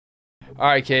All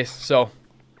right, Case. So,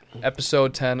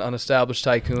 episode 10, Unestablished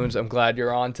Tycoons. I'm glad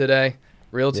you're on today.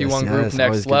 Realty One Group,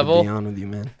 next level. Good to be on with you,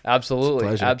 man. Absolutely, It's a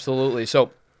pleasure. absolutely.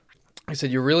 So, I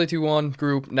said you're Realty One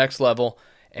Group, next level.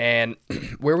 And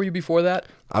where were you before that?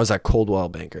 I was at Coldwell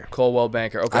Banker. Coldwell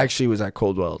Banker. Okay. I actually was at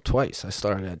Coldwell twice. I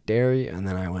started at Derry, and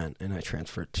then I went and I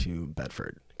transferred to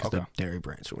Bedford because the Derry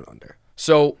branch went under.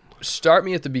 So, start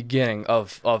me at the beginning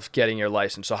of getting your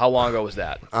license. So, how long ago was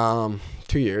that?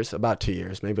 2 years, about 2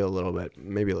 years, maybe a little bit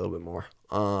more.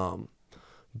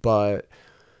 But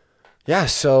yeah,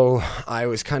 so I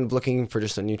was kind of looking for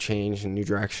just a new change, a new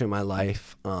direction in my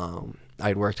life.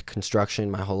 I'd worked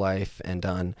construction my whole life and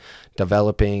done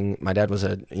developing. My dad was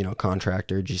a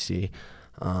contractor, GC.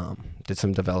 Did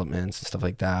some developments and stuff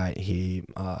like that. He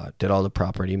did all the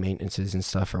property maintenances and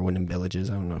stuff for Wyndham Villages.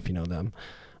 I don't know if you know them.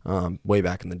 Way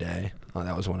back in the day,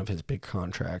 that was one of his big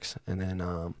contracts. And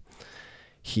then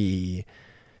he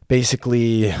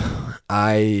basically,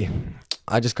 I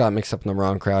just got mixed up in the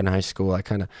wrong crowd in high school. I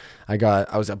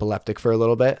was epileptic for a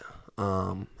little bit.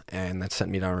 And that sent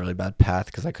me down a really bad path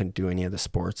because I couldn't do any of the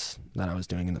sports that I was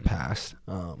doing in the past.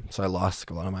 So I lost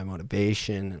a lot of my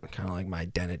motivation and kind of like my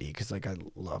identity because I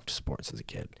loved sports as a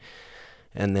kid.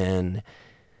 And then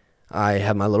I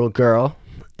had my little girl,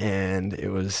 and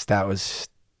that was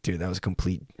a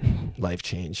complete life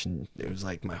change. And it was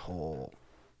like my whole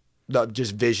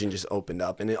vision just opened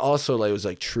up. And it also it was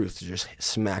like truth just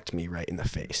smacked me right in the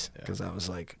face because I was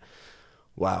like,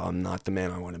 wow, I'm not the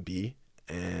man I want to be.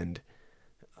 And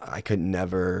I would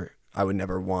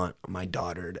never want my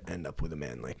daughter to end up with a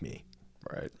man like me.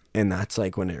 Right. And that's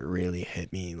like when it really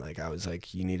hit me. Like I was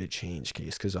like, you need to change,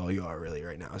 Case, because all you are really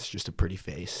right now is just a pretty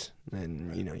face.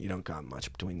 And, you don't got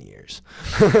much between the ears.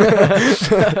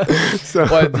 So,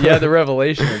 but you had the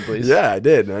revelation at least. Yeah, I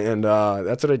did. And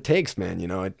that's what it takes, man.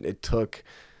 It took,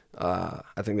 I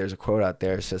think there's a quote out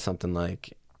there that says something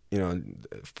like,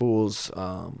 fools,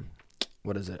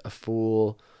 what is it?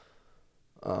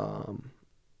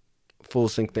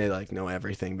 Fools think they know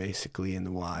everything basically, and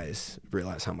the wise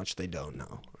realize how much they don't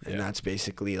know. And that's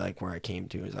basically where I came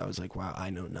to, is I was like, wow, I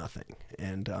know nothing.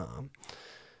 And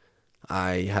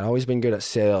I had always been good at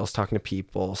sales, talking to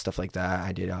people, stuff like that.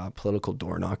 I did political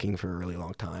door knocking for a really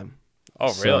long time.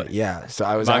 Oh, really? So, yeah. So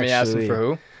I was Mind me asking for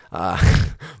who?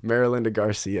 Marilinda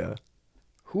Garcia.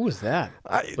 Who was that?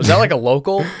 Was that like a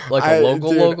local?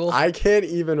 Local? I can't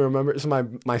even remember. So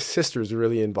my sister's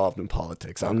really involved in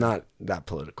politics. I'm not that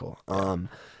political.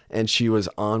 And she was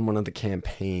on one of the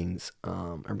campaigns,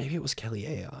 or maybe it was Kelly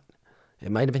Ayotte. It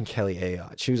might have been Kelly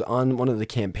Ayotte. She was on one of the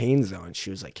campaigns though, and she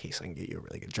was like, "Case, I can get you a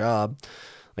really good job,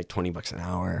 like $20 an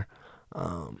hour."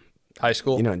 High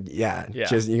school? Yeah.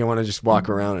 Just you want to just walk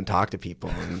around and talk to people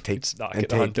and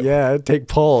take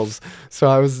polls. So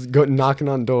I was knocking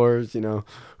on doors,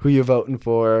 who you voting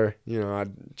for?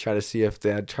 I'd try to see if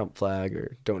they had Trump flag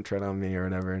or don't tread on me or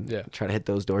whatever, and try to hit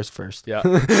those doors first. Yeah.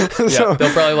 So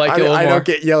they'll probably like you a little more. I don't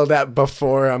get yelled at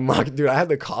before I'm like, dude, I had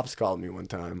the cops call me one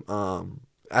time.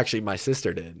 Actually my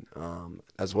sister did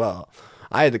as well.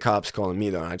 I had the cops calling me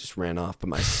though, and I just ran off, but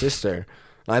my sister,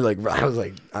 I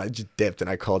just dipped and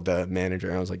I called the manager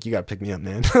and I was like, you gotta pick me up,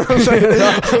 man.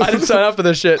 I didn't sign up for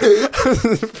this shit.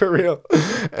 For real.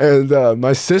 And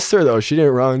my sister though, she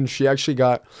didn't run. She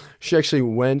actually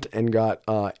went and got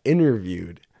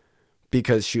interviewed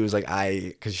because she was like,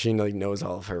 because she knows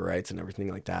all of her rights and everything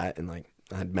like that, and I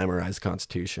had memorized the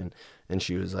Constitution, and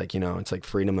she was like, it's like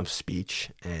freedom of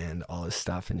speech and all this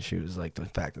stuff, and she was like, the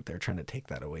fact that they're trying to take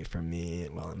that away from me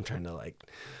while I'm trying to like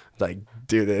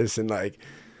do this, and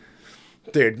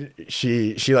dude,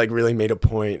 she really made a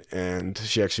point, and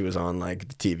she actually was on the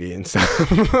TV and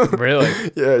stuff. Really?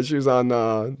 Yeah, she was on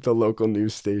the local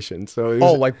news station. So it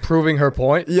was, proving her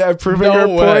point? Yeah, proving her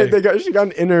point. She got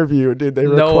an interview, dude. They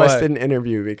requested an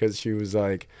interview because she was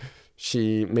like,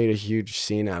 she made a huge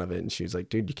scene out of it, and she was like,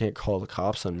 dude, you can't call the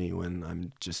cops on me when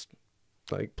I'm just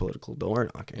political door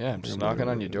knocking. Yeah, I'm just knocking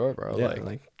on your door, bro.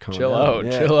 Yeah, chill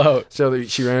out. So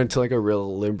she ran into a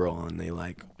real liberal, and they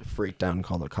freaked out and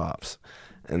called the cops.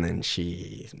 And then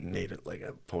she made it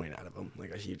a point out of them,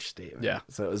 a huge statement. Yeah.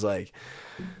 So it was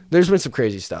there's been some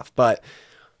crazy stuff, but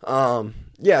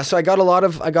yeah. So I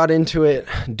got into it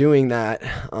doing that,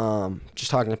 just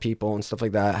talking to people and stuff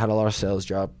like that. Had a lot of sales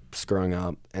jobs growing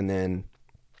up, and then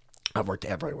I've worked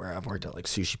everywhere. I've worked at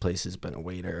sushi places, been a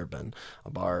waiter, been a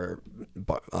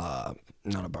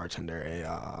not a bartender,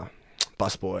 a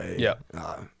busboy,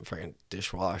 freaking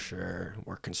dishwasher,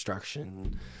 work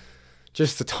construction,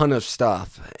 just a ton of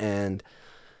stuff. And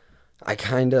I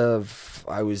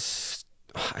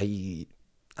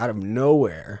out of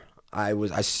nowhere,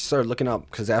 I started looking up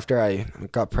because after I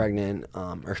got pregnant,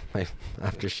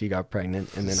 after she got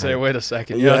pregnant, and then wait a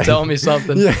second, you're telling me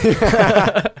something.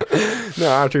 Yeah. No,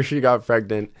 after she got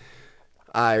pregnant,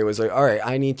 I was like, all right,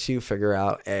 I need to figure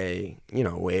out a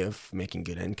way of making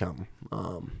good income.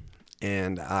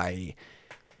 And I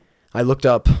looked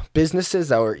up businesses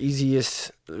that were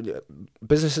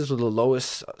businesses with the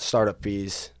lowest startup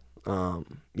fees.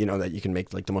 That you can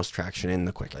make like the most traction in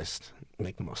the quickest,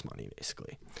 make the most money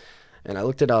basically. And I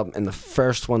looked it up, and the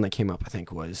first one that came up, I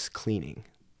think, was cleaning.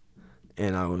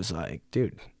 And I was like,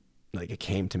 dude, like it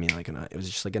came to me it was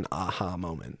just like an aha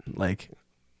moment, like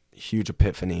huge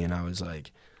epiphany. And I was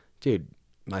like, dude,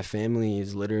 my family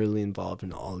is literally involved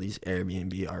in all these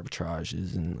Airbnb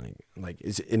arbitrages and like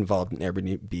is involved in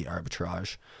Airbnb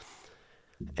arbitrage.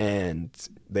 And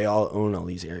they all own all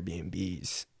these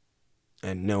Airbnbs.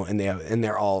 And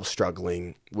they're all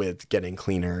struggling with getting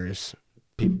cleaners,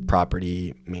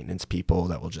 property maintenance people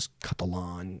that will just cut the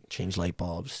lawn, change light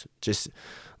bulbs, just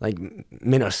like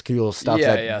minuscule stuff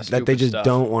that they just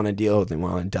don't want to deal with. They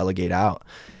want to delegate out.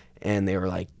 And they were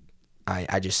like,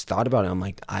 I just thought about it. I'm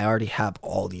like, I already have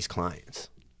all these clients.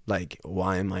 Like,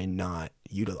 why am I not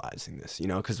utilizing this?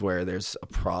 Because where there's a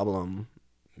problem,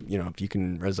 if you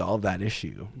can resolve that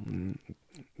issue,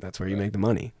 that's where you make the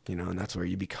money, and that's where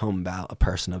you become a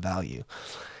person of value.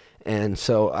 And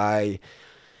so I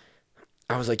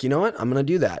was like, you know what, I'm going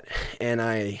to do that. And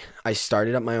I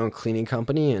started up my own cleaning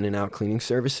company, In and Out Cleaning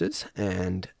Services.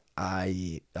 And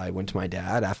I went to my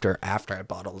dad after I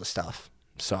bought all the stuff.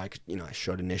 So I could, I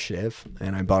showed initiative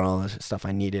and I bought all the stuff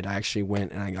I needed. I actually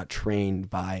went and I got trained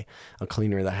by a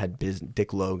cleaner that had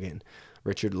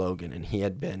Richard Logan. And he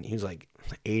was like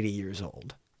 80 years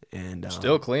old. And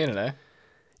still cleaning, eh?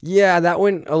 Yeah, that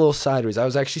went a little sideways. I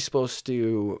was actually supposed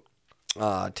to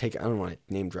I don't want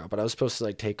to name drop, but I was supposed to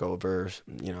like take over,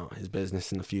 his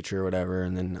business in the future or whatever.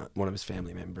 And then one of his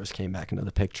family members came back into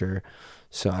the picture.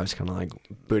 So I was kind of like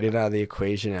booted out of the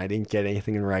equation. I didn't get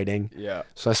anything in writing. Yeah.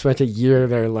 So I spent a year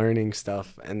there learning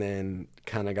stuff, and then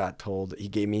kind of got told, he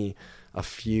gave me a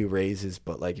few raises,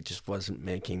 but like it just wasn't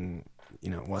making,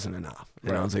 it wasn't enough.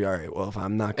 And I was like, all right, well, if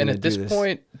I'm not going to do this. And at this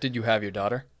point, did you have your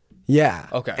daughter? Yeah.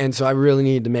 Okay. And so I really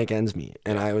needed to make ends meet.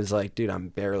 And I was like, dude, I'm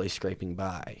barely scraping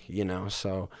by,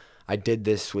 So I did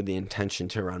this with the intention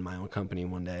to run my own company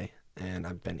one day. And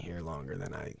I've been here longer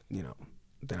than I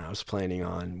was planning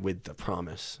on, with the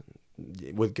promise,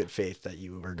 with good faith that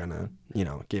you were going to,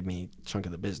 give me a chunk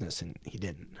of the business. And he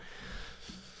didn't.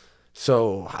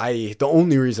 So the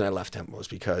only reason I left him was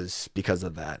because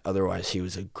of that. Otherwise, he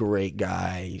was a great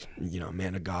guy,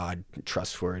 man of God,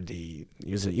 trustworthy.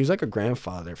 He was like a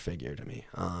grandfather figure to me,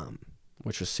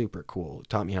 which was super cool.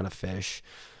 Taught me how to fish,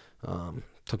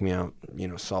 took me out,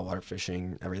 saltwater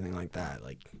fishing, everything like that.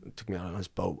 Like, took me out on his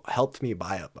boat, helped me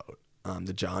buy a boat.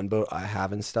 The John boat I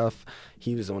have and stuff.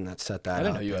 He was the one that set that up. I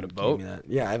didn't know you had a boat.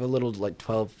 Yeah, I have a little like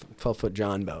 12-foot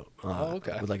John boat.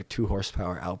 Okay. With like a 2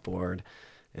 horsepower outboard.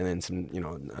 And then some,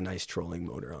 a nice trolling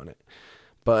motor on it.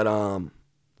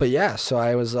 But yeah, so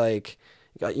I was like,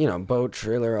 boat,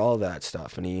 trailer, all that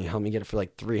stuff. And he helped me get it for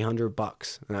like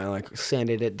 $300. And I like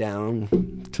sanded it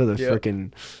down to the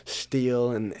freaking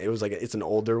steel. And it was like, it's an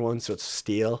older one, so it's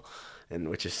steel,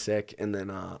 which is sick. And then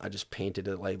I just painted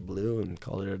it light blue and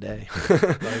called it a day.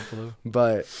 Light blue.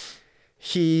 But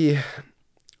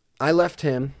I left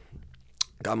him,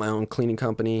 got my own cleaning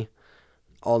company.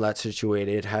 All that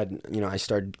situated, I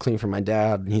started cleaning for my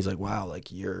dad, and he's like, wow,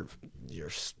 like you're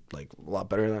like a lot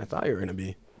better than I thought you were going to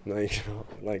be. Like,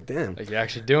 damn. Like, you're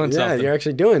actually doing something. Yeah, you're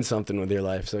actually doing something with your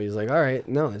life. So he's like, all right,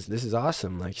 no, this is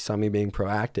awesome. Like, he saw me being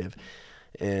proactive.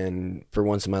 And for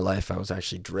once in my life, I was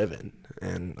actually driven.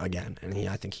 And I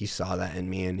think he saw that in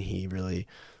me, and he really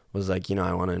was like,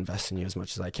 I want to invest in you as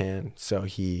much as I can. So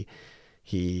he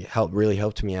really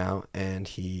helped me out, and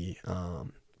he,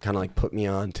 kind of like put me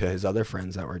on to his other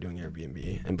friends that were doing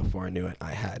Airbnb. And before I knew it,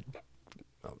 I had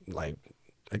like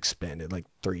expanded like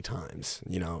 3 times,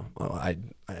 now I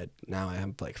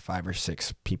have like 5 or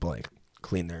 6 people like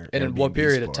clean their And Airbnbs in what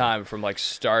period of time from like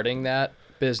starting that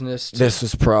business this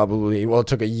was probably, it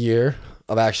took a year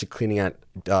of actually cleaning at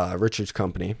Richard's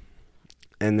company.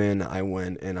 And then I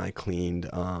went and I cleaned.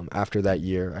 After that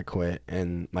year, I quit.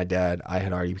 And my dad, I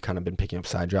had already kind of been picking up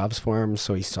side jobs for him.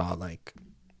 So he saw like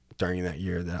during that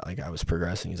year that like I was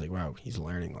progressing. He's like, wow, he's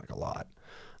learning like a lot.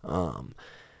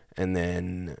 And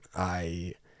then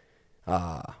I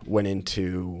went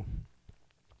into,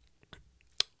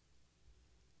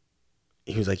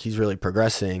 he was like, he's really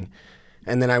progressing.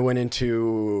 And then I went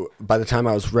into, by the time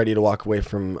I was ready to walk away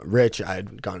from Rich, I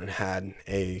had gone and had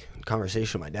a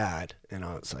conversation with my dad. And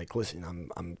I was like, listen,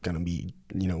 I'm going to be,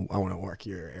 I want to work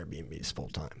your Airbnbs full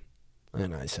time.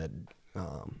 And I said,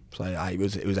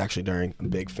 it was actually during a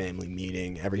big family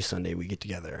meeting. Every Sunday we get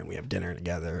together and we have dinner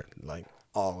together, like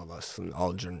all of us and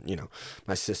all,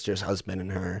 my sister's husband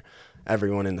and her,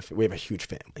 everyone we have a huge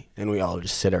family and we all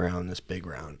just sit around this big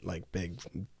round,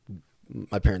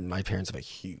 my parents have a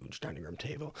huge dining room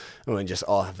table and we just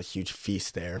all have a huge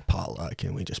feast there, potluck,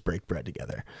 and we just break bread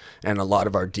together. And a lot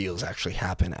of our deals actually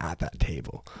happen at that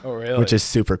table. Oh, really? Which is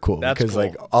super cool. That's because cool.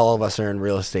 like all of us are in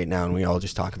real estate now and we all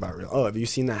just talk about have you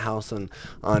seen that house on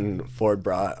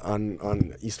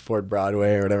East Ford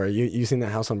Broadway or whatever? You seen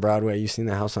that house on Broadway? You seen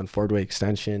that house on Fordway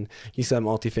Extension? You saw that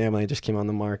multifamily just came on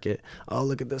the market. Oh,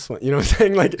 look at this one. You know what I'm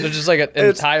saying? Like, they're just like an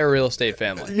entire real estate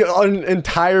family. An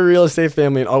entire real estate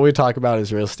family, and all we talk about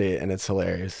is real estate, and it's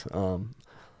hilarious.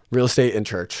 Real estate in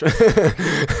church.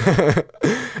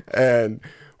 And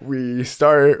we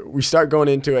start going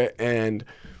into it, and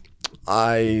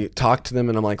I talk to them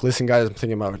and I'm like, listen guys, I'm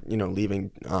thinking about,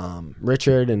 leaving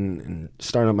Richard and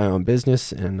starting up my own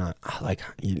business. And I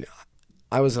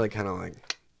was like kind of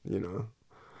like,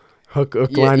 hook,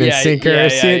 line, and sinker,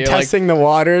 testing the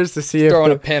waters to see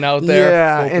throwing a pin out there.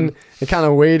 Yeah, and I kind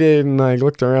of waited and like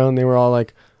looked around. They were all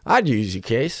like, I'd use you,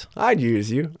 Case. I'd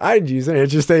use you. I'd use it.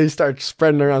 It's just they start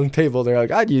spreading around the table. They're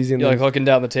like, I'd use you. You're like looking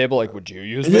down the table like, would you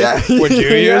use me? Yeah. Would you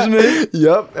use me?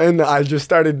 Yep. And I just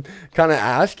started kind of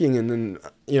asking, and then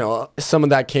some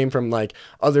of that came from like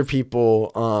other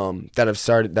people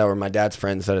that were my dad's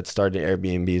friends that had started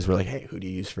Airbnbs. Were like, hey, who do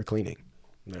you use for cleaning?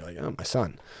 And they're like, oh, my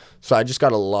son. So I just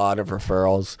got a lot of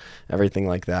referrals, everything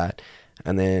like that.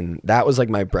 And then that was like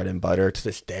my bread and butter. To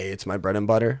this day, it's my bread and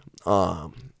butter.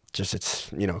 It's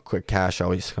quick cash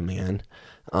always coming in.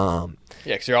 Yeah,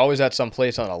 because you're always at some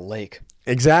place on a lake.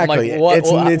 Exactly. Like,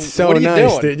 it's so what are you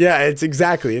nice, doing? dude. Yeah, it's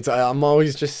exactly. I'm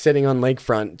always just sitting on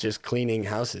lakefront, just cleaning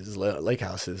houses, lake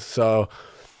houses. So,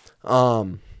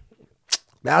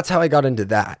 that's how I got into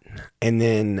that. And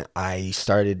then I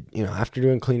started, after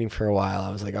doing cleaning for a while,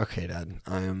 I was like, okay, Dad,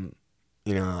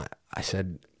 I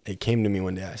said, it came to me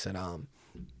one day. I said,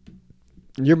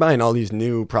 you're buying all these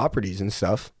new properties and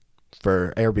stuff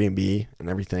for Airbnb and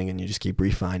everything, and you just keep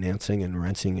refinancing and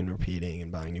renting and repeating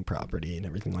and buying new property and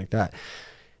everything like that.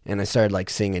 And I started like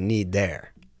seeing a need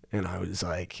there, and I was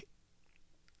like,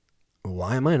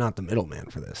 why am I not the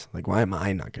middleman for this? Like, why am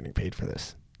I not getting paid for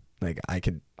this? Like, I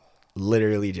could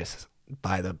literally just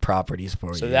buy the properties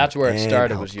for you. So that's where it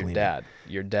started, was your dad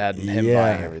and him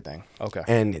buying everything. Okay.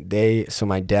 And so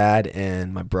my dad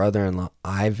and my brother-in-law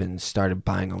Ivan started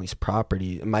buying all these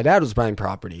properties. My dad was buying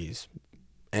properties,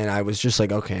 and I was just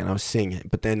like, okay, and I was seeing it.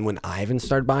 But then when Ivan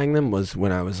started buying them was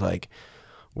when I was like,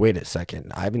 wait a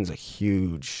second. Ivan's a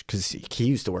huge, because he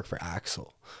used to work for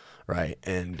Axel, right?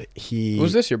 And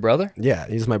Who's this, your brother? Yeah,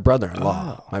 he's my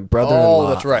brother-in-law. Oh. My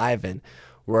brother-in-law, that's right. Ivan,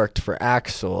 worked for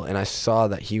Axel, and I saw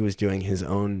that he was doing his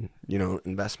own,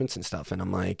 investments and stuff. And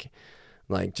I'm like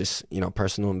just,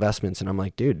 personal investments. And I'm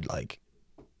like, dude, like,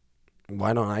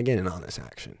 why don't I get in on this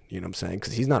action? You know what I'm saying?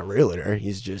 Because he's not a realtor.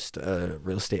 He's just a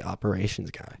real estate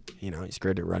operations guy. He's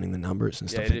great at running the numbers and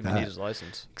stuff like that. Yeah, he didn't even need his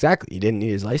license. Exactly. He didn't need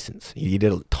his license. He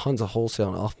did tons of wholesale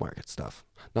and off-market stuff.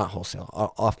 Not wholesale,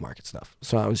 off-market stuff.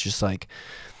 So I was just like,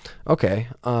 okay,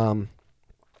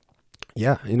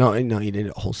 yeah, he did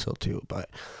it wholesale too. But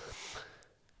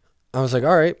I was like,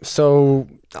 all right, so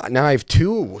now I have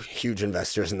two huge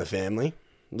investors in the family.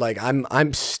 Like,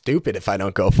 I'm stupid if I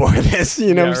don't go for this,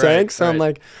 what I'm saying? So I'm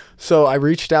like, so I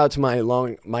reached out to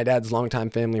my dad's longtime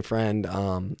family friend,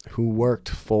 who worked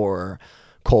for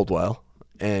Coldwell,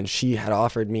 and she had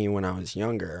offered me when I was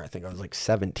younger. I think I was like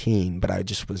 17, but I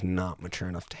just was not mature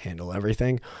enough to handle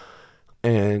everything.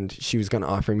 And she was going to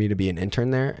offer me to be an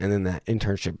intern there. And then that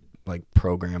internship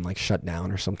program shut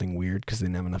down or something weird because they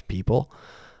didn't have enough people.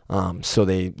 So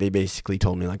they basically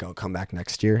told me I'll come back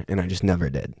next year, and I just never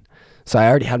did. So I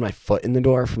already had my foot in the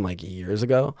door from years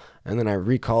ago, and then I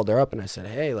recalled her up and I said,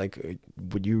 hey,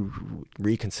 would you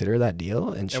reconsider that deal?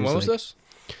 And when was this?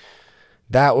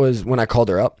 That was when I called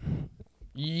her up.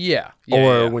 Yeah.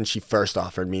 When she first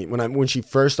offered me, when she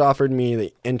first offered me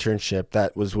the internship,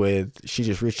 that was she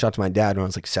just reached out to my dad when I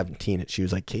was 17, and she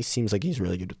was like, Case seems like he's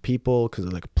really good with people because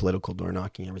of political door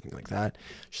knocking, everything like that.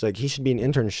 She's like, he should be an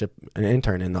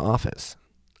intern in the office,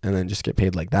 and then just get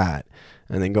paid like that,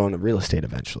 and then go into real estate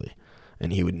eventually.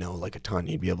 And he would know a ton.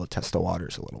 He'd be able to test the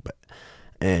waters a little bit.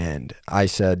 And I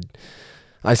said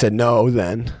no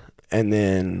then. And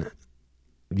then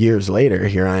years later,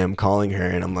 here I am calling her,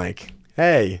 and I'm like,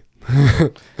 hey,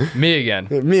 Me again.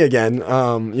 Me again.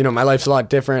 My life's a lot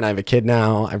different. I have a kid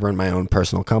now. I run my own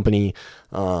personal company.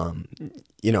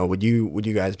 Would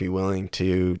you guys be willing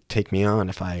to take me on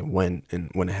if I went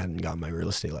ahead and got my real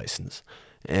estate license?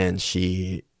 And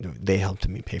they helped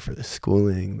me pay for the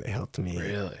schooling. They helped me.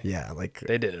 Really? Yeah,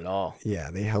 they did it all.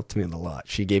 Yeah, they helped me a lot.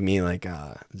 She gave me all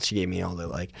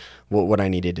the what I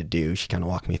needed to do. She kind of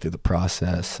walked me through the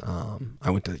process. I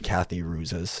went to Kathy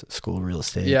Ruza's school of real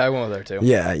estate. Yeah, I went with her too.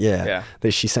 Yeah.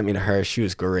 She sent me to her. She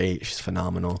was great. She's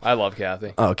phenomenal. I love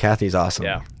Kathy. Oh, Kathy's awesome.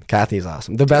 Yeah. Kathy's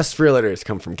awesome. The best realtors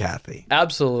come from Kathy.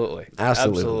 Absolutely. I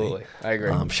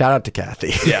agree. Shout out to Kathy.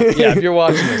 Yeah. If you're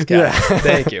watching this, Kathy,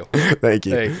 thank you. Thank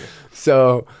you.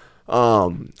 So,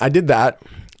 I did that,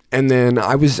 and then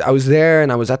I was there,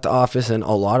 and I was at the office, and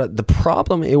a lot of the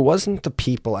problem, it wasn't the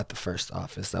people at the first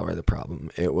office that were the problem.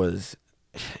 It was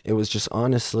just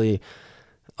honestly,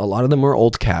 a lot of them were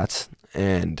old cats,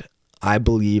 and I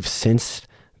believe since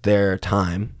their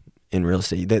time in real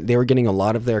estate, they were getting a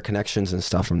lot of their connections and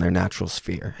stuff from their natural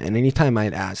sphere. And anytime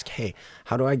I'd ask, hey,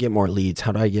 how do I get more leads?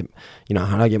 How do I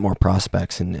get more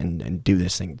prospects and do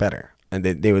this thing better? And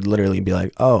they would literally be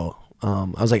like, I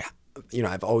was like,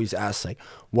 I've always asked, like,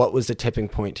 what was the tipping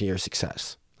point to your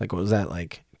success? Like, what was that,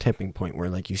 like, tipping point where,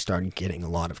 like, you started getting a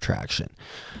lot of traction?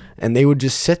 And they would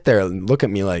just sit there and look at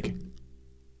me like,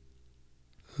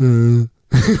 and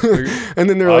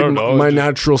then they're like, my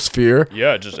natural sphere.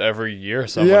 Yeah, just every year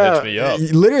someone hits me up.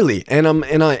 Literally. And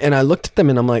I looked at them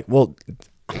and I'm like, well,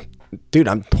 dude,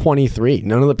 I'm 23.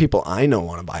 None of the people I know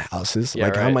want to buy houses.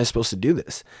 Yeah, how am I supposed to do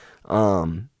this?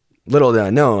 Little did I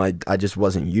know, I just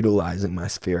wasn't utilizing my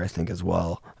sphere, I think, as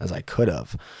well as I could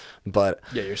have. But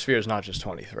yeah, your sphere is not just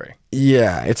 23.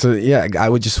 Yeah, I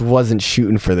just wasn't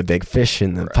shooting for the big fish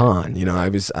in the pond. I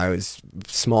was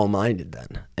small-minded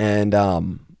then.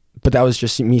 And but that was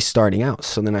just me starting out.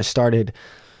 So then I started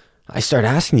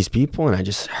asking these people, and I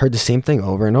just heard the same thing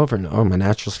over and over. And my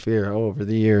natural sphere. Over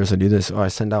the years, I do this. I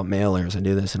send out mailers. I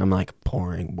do this, and I'm like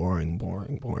boring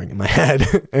in my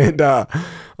head. And I'm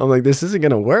like, this isn't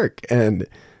gonna work. And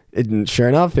sure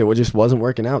enough, it just wasn't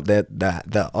working out. That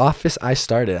the office I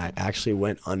started, I actually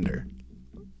went under.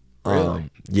 Really?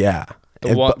 Yeah.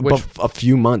 A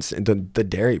few months into the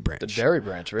dairy branch. The dairy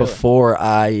branch, really? Before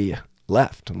I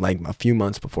left, like a few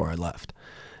months before I left,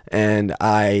 and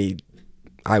I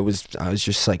was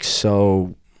just like,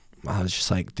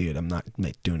 dude, I'm not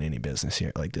doing any business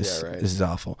here. Like this, This is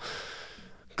awful.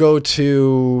 I went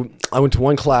to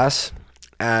one class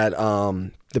at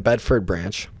the Bedford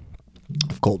branch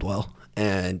of Coldwell,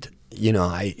 and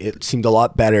it seemed a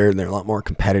lot better. They're a lot more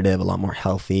competitive, a lot more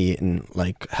healthy, and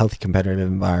like healthy competitive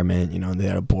environment. They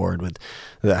had a board with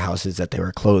the houses that they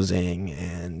were closing,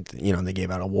 and they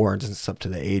gave out awards and stuff to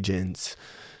the agents.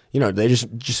 They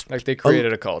just like they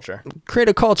created a culture.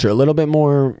 A little bit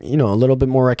more, a little bit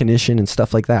more recognition and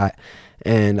stuff like that.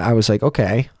 And I was like,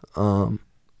 okay,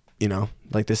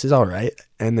 like this is all right.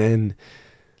 And then,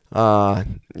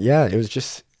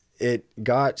 it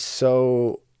got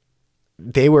so.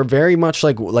 They were very much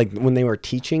like when they were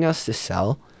teaching us to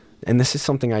sell, and this is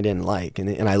something I didn't like,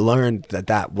 and I learned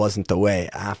that wasn't the way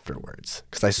afterwards,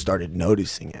 because I started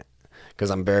noticing it, because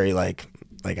I'm very I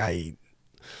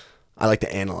like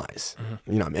to analyze.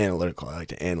 Mm-hmm. I'm analytical. I like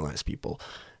to analyze people,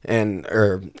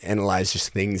 or analyze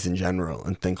just things in general,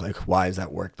 and think like, why does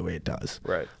that work the way it does?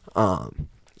 Right.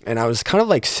 And I was kind of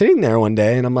like sitting there one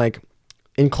day, and I'm like,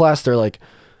 in class, they're like,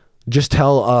 just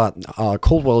tell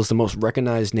Coldwell is the most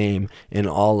recognized name in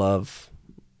all of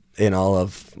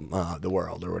the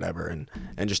world or whatever, and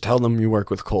just tell them you work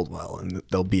with Coldwell, and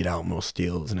they'll beat out most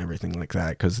deals and everything like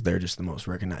that, because they're just the most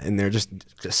recognized, and they're just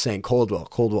saying Coldwell.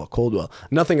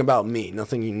 Nothing about me,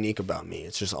 nothing unique about me.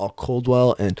 It's just all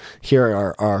Coldwell, and here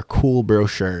are our cool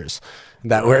brochures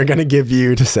that we're gonna give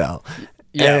you to sell.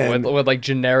 Yeah, with like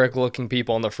generic looking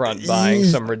people in the front buying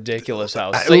some ridiculous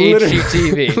house. It's like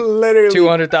HGTV, literally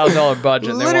 $200,000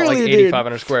 budget. And they want like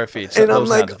 8,500 square feet. So and I'm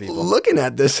like looking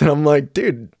at this, and I'm like,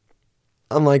 dude,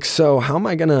 so how am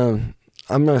I gonna?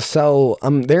 I'm gonna sell.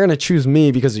 They're gonna choose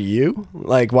me because of you.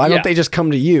 Like, why don't they just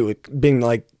come to you, being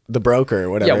like the broker or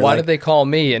whatever? Yeah, why did they call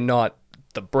me and not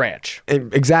the branch?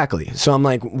 Exactly. So I'm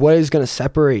like, what is gonna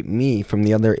separate me from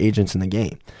the other agents in the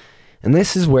game? And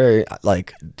this is where,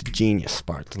 like, the genius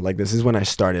sparked. Like, this is when I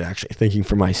started actually thinking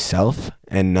for myself,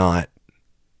 and not,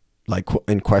 like,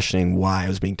 and questioning why I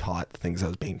was being taught the things I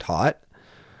was being taught,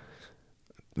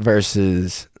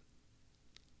 versus,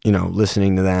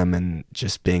 listening to them and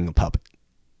just being a puppet.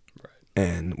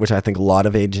 and which I think a lot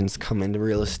of agents come into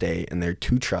real estate and they're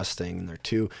too trusting and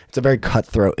it's a very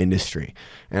cutthroat industry.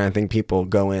 And I think people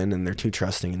go in and they're too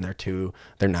trusting and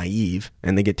they're naive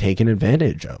and they get taken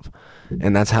advantage of.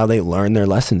 And that's how they learn their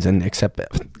lessons. And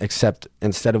except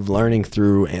instead of learning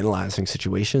through analyzing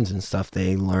situations and stuff,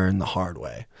 they learn the hard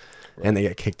way. Right. And they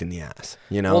get kicked in the ass,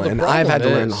 you know? And I've had to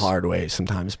learn the hard way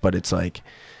sometimes, but it's like,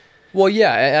 well,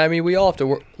 yeah, I mean, we all have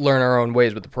to learn our own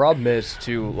ways, but the problem is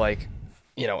to, like,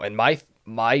 you know, and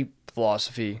my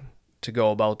philosophy to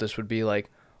go about this would be like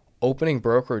opening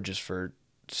brokerages for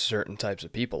certain types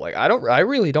of people. Like, I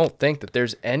really don't think that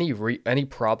there's any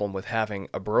problem with having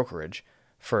a brokerage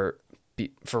for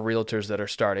realtors that are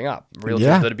starting up,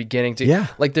 realtors that are beginning to,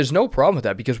 like, there's no problem with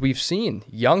that, because we've seen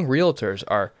young realtors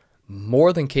are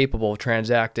more than capable of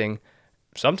transacting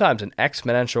sometimes an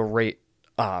exponential rate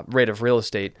of real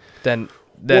estate than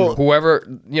whoever,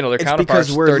 you know, their counterparts.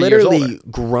 Because we're literally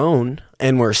grown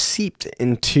and we're seeped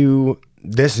into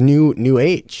this new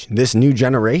age, this new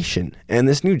generation, and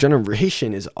this new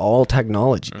generation is all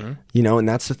technology, you know. And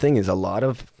that's the thing, is a lot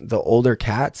of the older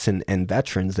cats and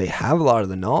veterans, they have a lot of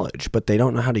the knowledge, but they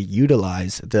don't know how to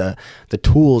utilize the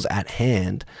tools at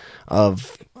hand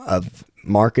of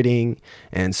marketing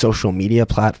and social media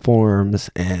platforms,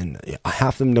 and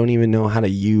half of them don't even know how to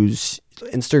use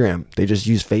Instagram. They just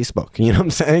use Facebook. You know what I'm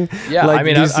saying? Yeah, like, I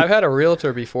mean, I've had a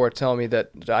realtor before tell me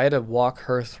that I had to walk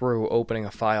her through opening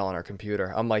a file on her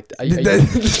computer. I'm like, are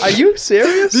you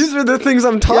serious? These are the things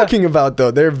I'm talking about, though.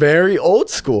 They're very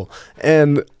old school.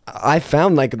 And I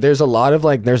found, like, there's not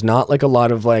like a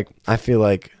lot of, like, I feel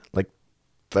like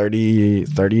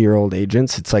 30-year-old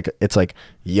agents. It's like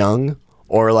young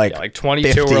or like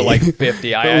 22 50. or like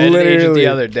 50. I had an agent the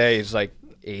other day. He's like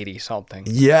 80 something.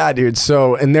 Yeah, dude.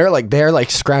 So, and they're like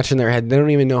scratching their head. They don't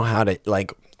even know how to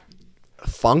like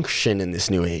function in this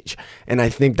new age. And I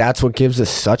think that's what gives us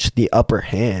such the upper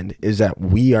hand, is that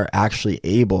we are actually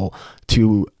able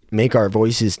to make our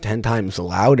voices 10 times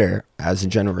louder as a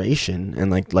generation. And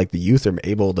like the youth are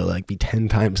able to like be 10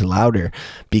 times louder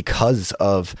because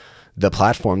of the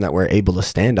platform that we're able to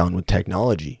stand on with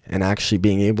technology, and actually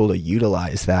being able to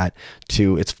utilize that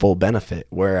to its full benefit.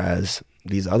 Whereas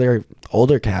these other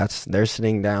older cats, they're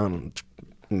sitting down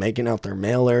making out their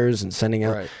mailers and sending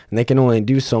out, and they can only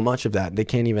do so much of that. They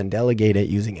can't even delegate it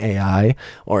using AI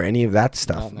or any of that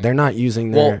stuff. They're not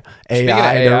using their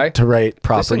AI to write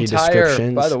property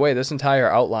descriptions. By the way, this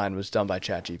entire outline was done by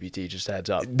ChatGPT, just heads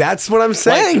up. That's what I'm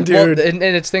saying, dude. Well, and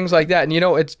it's things like that. And, you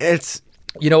know, it's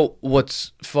you know,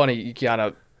 what's funny,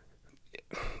 Kiana,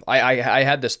 I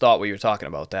had this thought when you were talking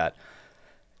about that.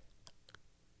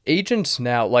 Agents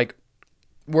now, like,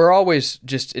 we're always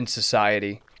just in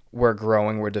society. We're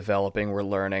growing, we're developing, we're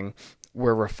learning,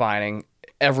 we're refining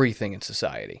everything in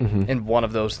society. And one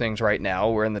of those things right now,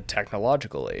 we're in the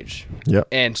technological age. Yep.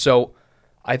 And so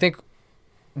I think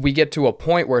we get to a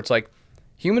point where it's like,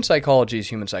 human psychology is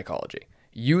human psychology.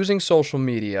 Using social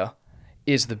media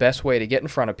is the best way to get in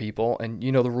front of people. And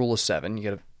you know the rule of 7. You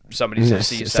get somebody's going to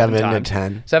see you 7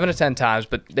 times. 7 to 10 times,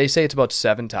 but they say it's about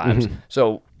 7 times.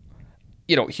 So,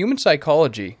 you know, human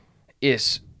psychology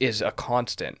is a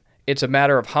constant. It's a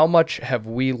matter of how much have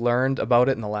we learned about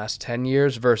it in the last 10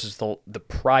 years versus the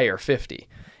prior 50.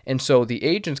 And so the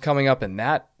agents coming up in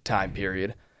that time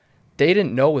period, they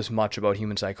didn't know as much about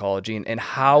human psychology and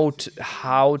how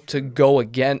to go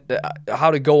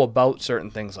about certain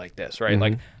things like this, right?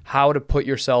 Like how to put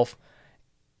yourself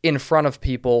in front of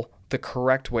people the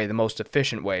correct way, the most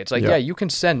efficient way. It's like, yeah, you can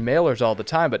send mailers all the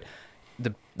time, but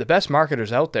the best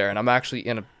marketers out there, and I'm actually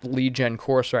in a lead gen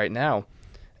course right now,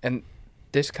 and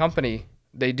this company,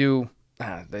 they do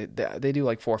they do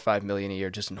like 4 or 5 million a year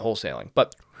just in wholesaling,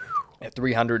 but at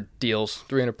 300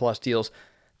 plus deals,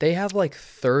 they have like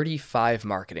 35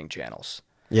 marketing channels.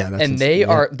 Yeah, and they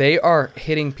are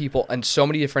hitting people on so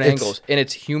many different angles, and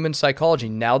it's human psychology.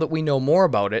 Now that we know more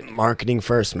about it, marketing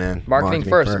first, man. Marketing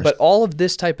first. But all of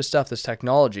this type of stuff, this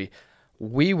technology,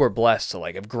 we were blessed to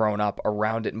like have grown up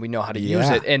around it, and we know how to use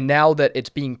it. And now that it's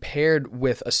being paired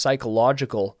with a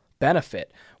psychological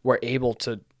benefit, we're able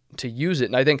to use it.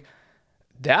 And I think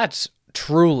that's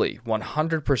truly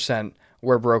 100%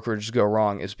 where brokerages go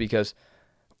wrong, is because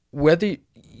whether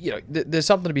there's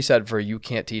something to be said for you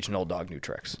can't teach an old dog new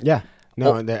tricks. Yeah.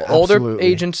 No, older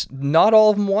agents, not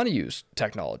all of them want to use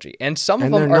technology, and some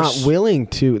of them they're not willing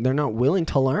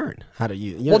to learn how to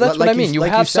use. Well, that's what I mean. You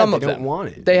have some of them don't want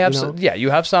it. They have you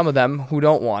have some of them who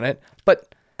don't want it,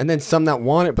 and then some that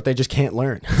want it, but they just can't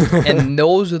learn. And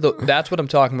that's what I'm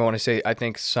talking about when I say I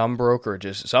think some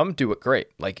brokerages, some do it great.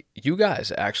 Like you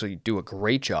guys actually do a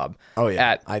great job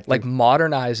at like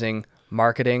modernizing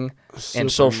marketing Super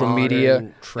and social media.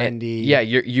 modern, trendy. And, yeah,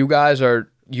 you guys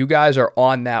are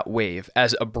on that wave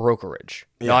as a brokerage,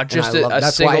 not just a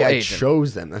that's single why agent. I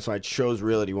chose them. That's why I chose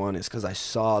Realty One, is because I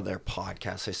saw their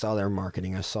podcast, I saw their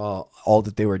marketing, I saw all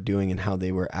that they were doing and how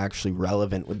they were actually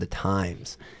relevant with the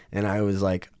times. And I was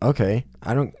like, okay,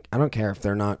 I don't care if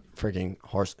they're not freaking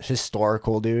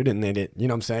historical, dude, and they did, you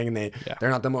know what I'm saying? And they're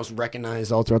not the most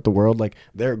recognized all throughout the world. Like,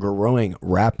 they're growing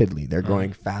rapidly. They're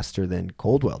growing faster than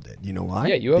Coldwell did. You know why?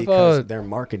 Yeah, you have because their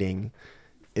marketing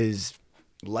is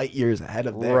light years ahead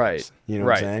of theirs. Right. You know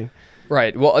what I'm saying?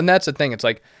 Right. Well, and that's the thing. It's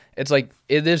like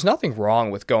there's nothing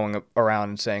wrong with going around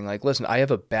and saying, like, listen, I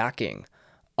have a backing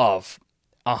of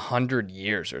 100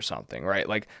 years or something, right?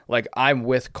 Like I'm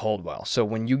with Coldwell. So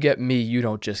when you get me, you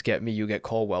don't just get me, you get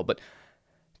Coldwell. But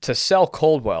to sell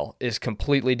Coldwell is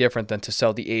completely different than to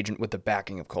sell the agent with the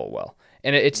backing of Coldwell.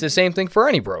 And it's the same thing for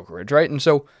any brokerage, right? And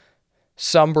so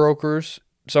some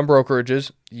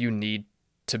brokerages, you need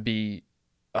to be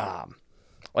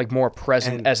like more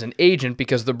present as an agent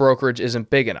because the brokerage isn't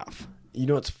big enough. You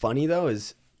know what's funny though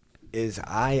is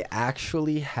I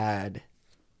actually had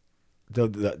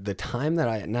the time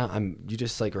that you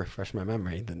just like refresh my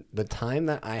memory. The time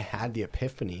that I had the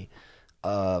epiphany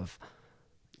of,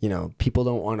 you know, people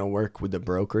don't want to work with the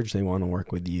brokerage, they want to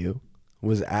work with you,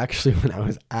 was actually when I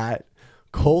was at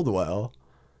Coldwell,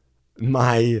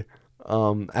 my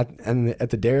at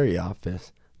the dairy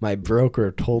office. My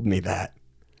broker told me that.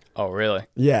 Oh, really?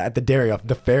 Yeah, at the dairy office,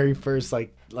 the very first the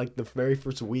very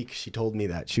first week, she told me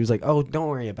that. She was like, "Oh, don't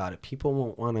worry about it. People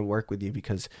won't want to work with you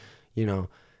because, you know,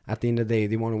 at the end of the day,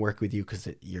 they want to work with you because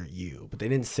you're you." But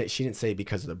she didn't say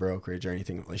because of the brokerage or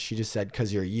anything. She just said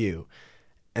because you're you.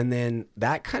 And then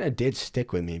that kind of did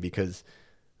stick with me because,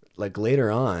 like,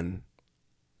 later on,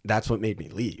 that's what made me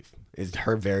leave, is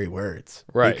her very words.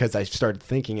 Right. Because I started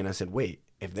thinking and I said, wait,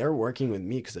 if they're working with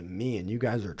me because of me and you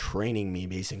guys are training me,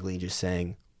 basically just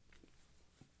saying,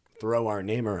 throw our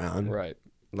name around. Right.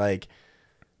 Like,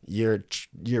 your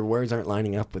words aren't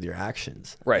lining up with your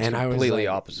actions. Right. And it's completely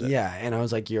opposite. Yeah. And I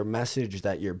was like, your message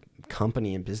that your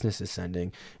company and business is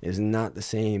sending is not the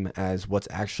same as what's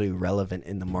actually relevant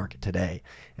in the market today.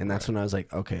 And that's when I was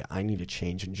like, okay, I need to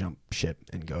change and jump ship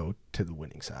and go to the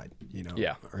winning side, you know?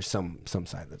 Yeah. Or some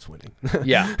side that's winning.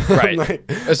 Yeah. Right. Like,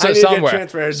 so somewhere.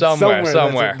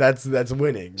 That's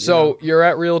winning. So you're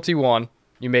at Realty One,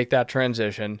 you make that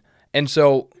transition. And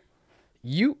so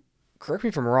you, correct me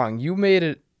if I'm wrong, you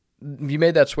made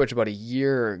that switch about a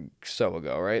year or so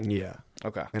ago, right? Yeah.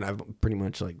 Okay. And I've pretty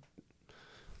much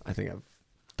I think I've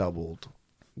doubled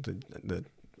the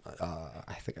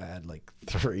I think I had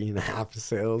 3.5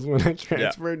 sales when I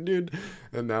transferred, dude.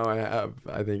 And now I have,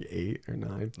 I think, 8 or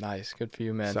 9. Nice. Good for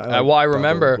you, man. So I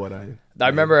remember, I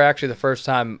remember actually the first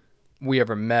time we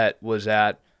ever met was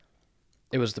it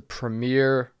was the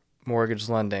Premier Mortgage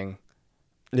Lending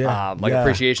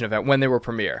appreciation event when they were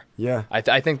Premier. Yeah.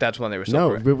 I think that's when they were still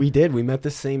No, but we did. We met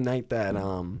the same night that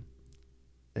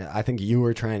I think they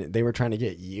were trying to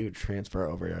get you to transfer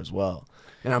over here as well.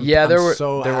 And there were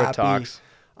talks.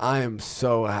 I am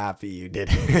so happy you did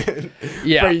it.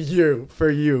 Yeah. For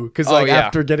you. Because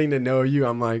after getting to know you,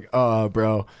 I'm like, oh,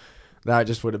 bro, that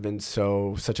just would have been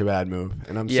such a bad move.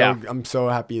 And I'm so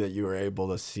happy that you were able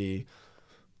to see,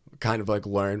 kind of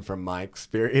learn from my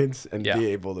experience and be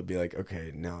able to be like,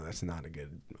 okay, no, that's not a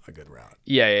good route.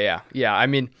 Yeah. I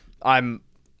mean, I'm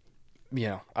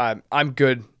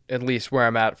good at least where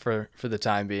I'm at for the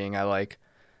time being. I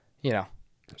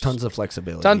tons of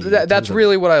flexibility. That's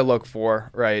really what I look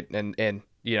for, right? And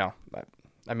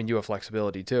I mean, you have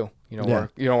flexibility too. You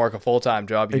don't work a full-time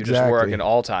job. You just work an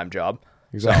all-time job.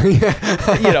 Exactly. So,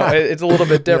 it's a little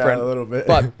bit different. Yeah, a little bit.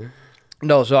 But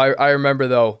no, so I remember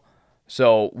though.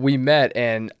 So we met,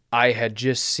 and I had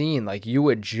just seen you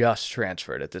had just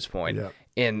transferred at this point,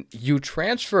 and you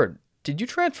transferred. Did you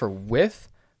transfer with?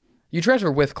 You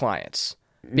transferred with clients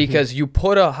because you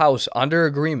put a house under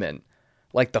agreement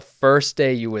the first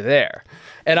day you were there.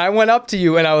 And I went up to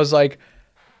you and I was like,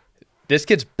 this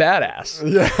kid's badass.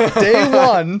 Yeah.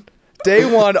 Day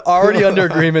one, already under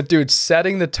agreement, dude,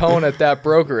 setting the tone at that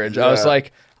brokerage. Yeah.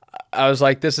 I was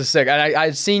like, this is sick. And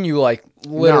I'd seen you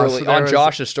literally on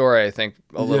Josh's story, I think,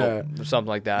 a little, something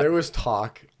like that. There was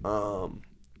talk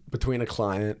between a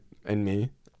client and me,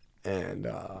 and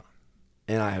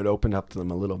I had opened up to them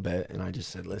a little bit, and I just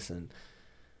said, listen,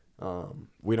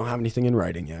 we don't have anything in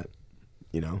writing yet.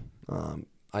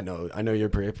 I know you're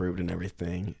pre-approved and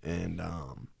everything, and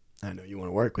I know you want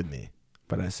to work with me.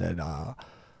 But I said,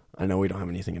 I know we don't have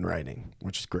anything in writing,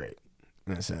 which is great.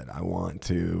 And I said, I want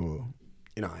to,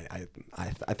 I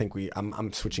think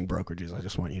I'm switching brokerages. I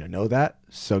just want you to know that.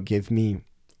 So give me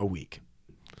a week.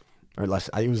 or less.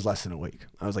 It was less than a week.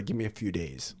 I was like, give me a few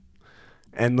days.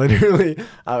 And literally,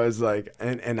 I was like,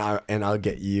 and I'll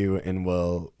get you, and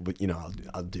I'll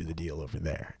do the deal over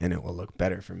there, and it will look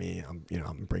better for me.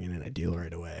 I'm bringing in a deal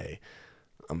right away.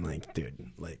 I'm like,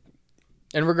 dude, like,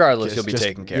 and regardless, you'll be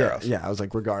taken care of. Yeah, I was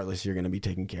like, regardless, you're gonna be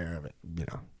taken care of it.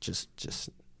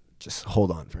 Just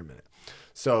hold on for a minute.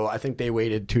 So I think they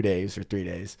waited 2 days or 3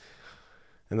 days,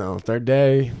 and then on the third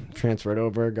day, transferred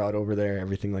over, got over there,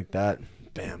 everything like that.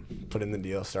 Bam, put in the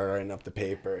deal, started writing up the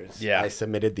papers. Yeah. I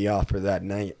submitted the offer that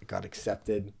night, got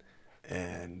accepted,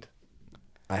 and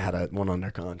I had one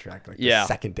under contract the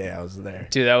second day I was there.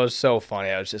 Dude, that was so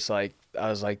funny. I was like,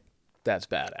 that's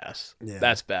badass. Yeah.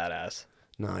 That's badass.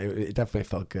 No, it definitely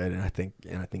felt good, and I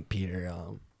think Peter,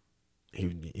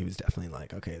 he was definitely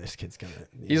like, okay, this kid's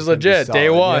he's legit. Day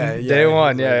one. Day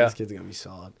one. Yeah. This kid's gonna be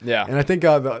solid. Yeah. And I think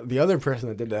the other person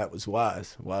that did that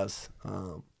was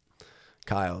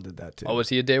Kyle did that too. Oh, was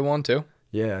he a day one too?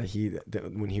 Yeah,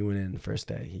 when he went in first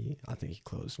day, I think he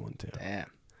closed one too. Damn.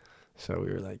 So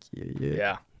we were like,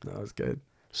 yeah, that was good.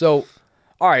 So,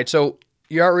 all right, so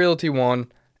you're at Realty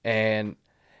One, and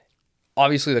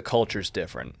obviously the culture's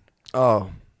different. Oh,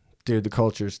 dude, the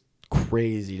culture's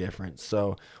crazy different.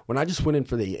 So when I just went in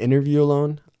for the interview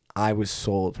alone, I was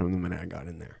sold from the minute I got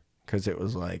in there, because it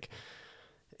was like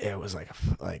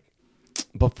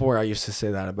before I used to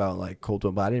say that about like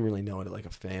Coldwell, but I didn't really know what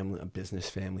a business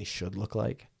family should look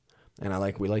like. And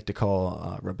we like to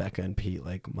call Rebecca and Pete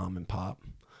like mom and pop,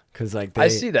 because like I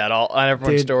see that all on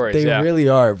everyone's stories. They really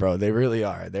are, bro. They really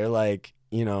are. They're like,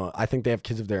 I think they have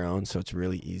kids of their own, so it's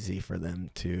really easy for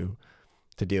them to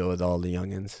deal with all the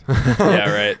youngins.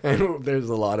 Yeah, right. And there's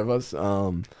a lot of us.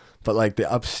 But like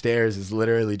the upstairs is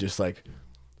literally just like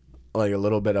a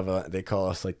little bit of they call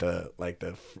us like the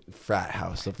frat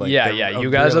house of like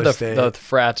you guys are the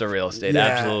frats of real estate. Yeah,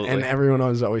 absolutely. and everyone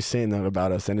was always saying that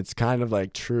about us, and it's kind of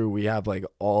like true. We have like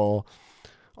all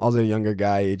the younger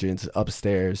guy agents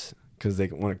upstairs, because they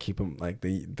want to keep them like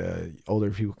the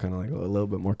older people kind of like a little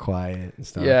bit more quiet and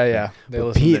stuff. Yeah.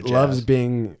 But Pete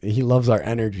loves our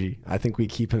energy. I think we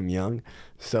keep him young,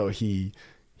 so he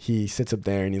sits up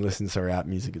there and he listens to rap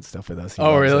music and stuff with us.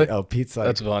 Really? Pete's like,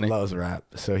 that's funny. Loves rap.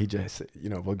 So he just,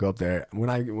 we'll go up there. When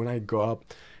I go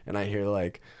up and I hear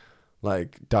like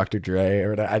Dr. Dre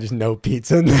or whatever, I just know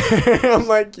Pete's in there. I'm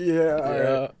like,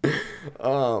 yeah.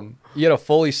 Right. You had a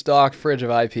fully stocked fridge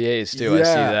of IPAs too. I see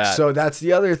that. So that's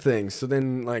the other thing. So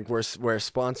then like we're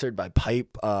sponsored by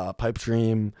Pipe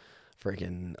Dream,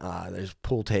 freaking there's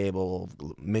pool table,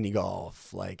 mini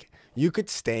golf. Like you could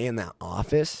stay in that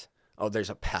office. Oh,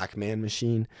 there's a Pac-Man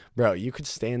machine. Bro, you could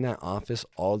stay in that office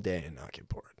all day and not get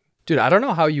bored. Dude, I don't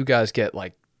know how you guys get,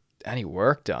 like, any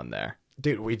work done there.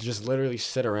 Dude, we just literally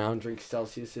sit around, drink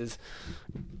Celsiuses,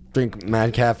 drink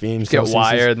mad caffeine. Just get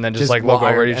wired and then just like, look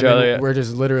over at each other. We're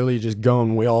just literally just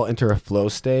going. We all enter a flow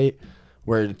state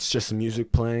where it's just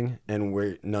music playing,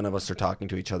 and none of us are talking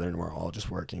to each other, and we're all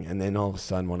just working. And then all of a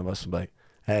sudden, one of us will be like,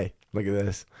 hey, look at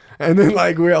this. And then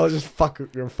like we all just fuck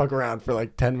around for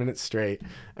like 10 minutes straight,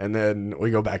 and then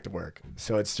we go back to work.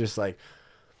 So it's just like,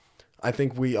 I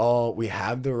think we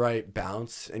have the right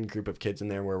balance and group of kids in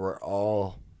there where we're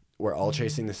all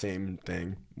chasing the same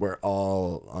thing. We're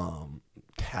all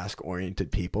task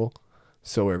oriented people.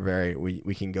 So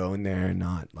we can go in there and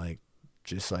not like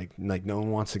just like no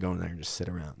one wants to go in there and just sit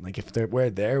around. Like if we're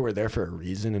there for a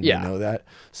reason, and we know that.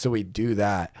 So we do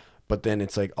that. But then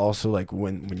it's like also like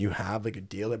when you have like a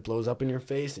deal that blows up in your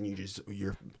face and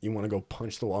you want to go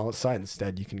punch the wall outside,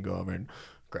 instead you can go over and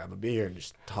grab a beer and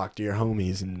just talk to your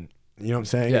homies, and you know what I'm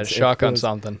saying? Yeah, shotgun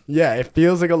something. Yeah, it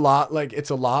feels like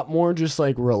it's a lot more just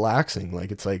like relaxing. Like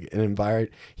it's like an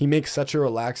environment. He makes such a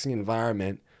relaxing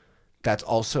environment that's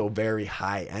also very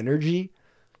high energy,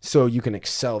 so you can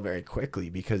excel very quickly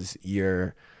because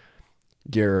you're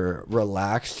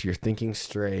relaxed, you're thinking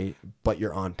straight, but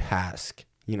you're on task.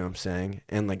 You know what I'm saying?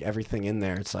 And like everything in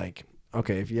there, it's like,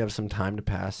 okay, if you have some time to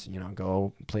pass,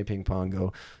 go play ping pong,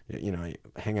 go,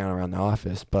 hang out around the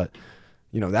office. But,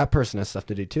 that person has stuff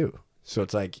to do too. So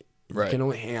it's like, you can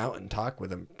only hang out and talk with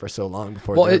them for so long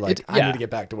before they're like, I need to get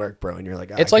back to work, bro. And you're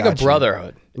like, it's like a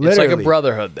brotherhood. It's like a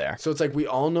brotherhood there. So it's like, we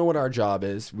all know what our job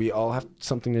is. We all have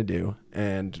something to do.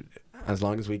 And as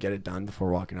long as we get it done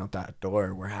before walking out that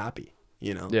door, we're happy,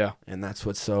 Yeah. And that's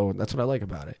what I like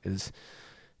about it is,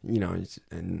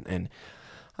 and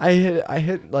I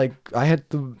hit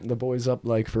the boys up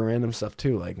like for random stuff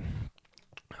too. Like,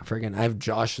 friggin', I have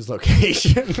Josh's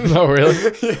location. Oh,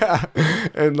 really? Yeah.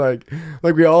 And like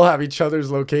we all have each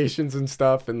other's locations and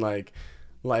stuff. And like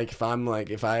if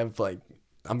I have like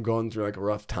I'm going through like a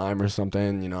rough time or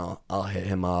something, you know, I'll hit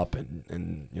him up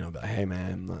and you know, be like, hey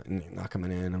man, I'm not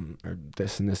coming in, or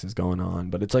this and this is going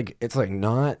on. But it's like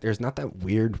there's not that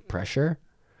weird pressure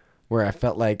where I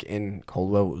felt like in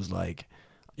Coldwell it was like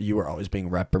you were always being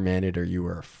reprimanded or you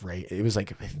were afraid. It was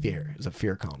like a fear. It was a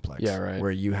fear complex. Yeah, right.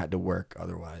 Where you had to work,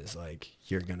 otherwise like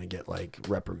you're gonna get like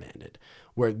reprimanded.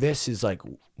 Where this is like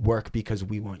work because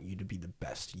we want you to be the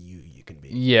best you can be.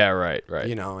 Yeah, right.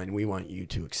 You know, and we want you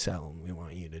to excel and we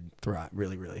want you to thrive,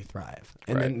 really, really thrive.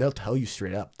 And Right. then they'll tell you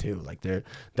straight up too. Like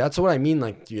that's what I mean.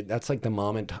 Like that's like the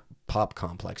mom and pop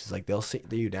complex. Is like they'll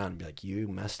sit you down and be like, you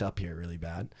messed up here really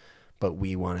bad, but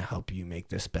we want to help you make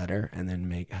this better, and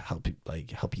then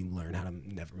help you learn how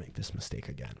to never make this mistake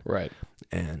again. Right.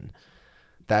 And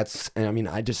I mean,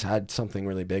 I just had something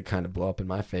really big kind of blow up in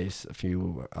my face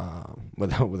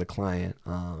with a client,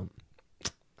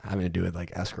 having to do with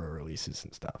like escrow releases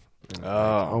and stuff. And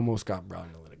I almost got brought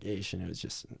into litigation. It was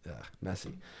just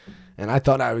messy. And I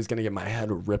thought I was going to get my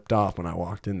head ripped off when I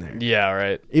walked in there. Yeah,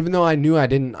 right. Even though I knew I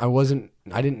didn't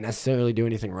necessarily do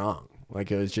anything wrong.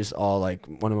 Like it was just all like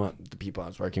one of the people I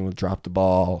was working with dropped the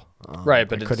ball. Right,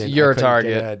 but it's your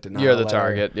target. You're the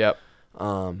target. Yep.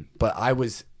 But I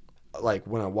was like,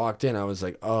 when I walked in, I was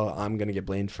like, oh, I'm going to get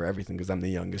blamed for everything because I'm the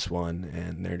youngest one.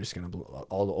 And they're just going to,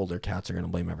 all the older cats are going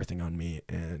to blame everything on me.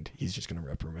 And he's just going to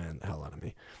reprimand the hell out of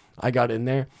me. I got in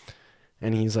there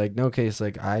and he's like, no case.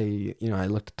 Like I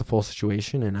looked at the full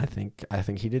situation and I think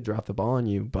he did drop the ball on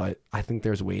you, but I think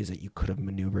there's ways that you could have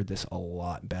maneuvered this a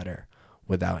lot better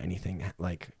without anything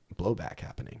like blowback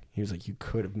happening. He was like, you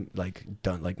could have like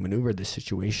maneuvered this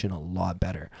situation a lot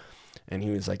better. And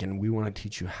he was like, and we want to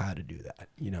teach you how to do that,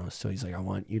 you know? So he's like, I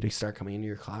want you to start coming into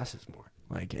your classes more.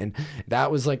 Like, and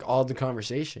that was like all the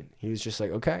conversation. He was just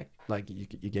like, okay, like you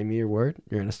gave me your word.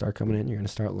 You're going to start coming in. You're going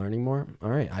to start learning more. All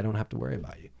right. I don't have to worry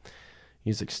about you.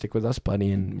 He's like, stick with us,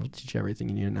 buddy, and we'll teach you everything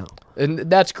you need to know. And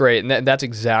that's great. And that's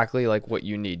exactly like what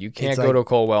you need. You can't go to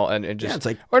Colwell and just, it's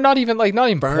like, or not even pointing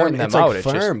them it's out. Like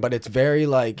it's firm, but it's very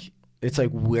like, it's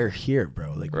like, we're here,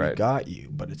 bro. Like right. We got you,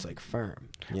 but it's like firm.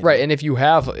 Right. And if you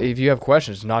have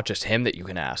questions, it's not just him that you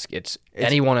can ask. It's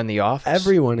anyone in the office.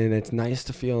 Everyone. And it's nice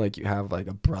to feel like you have like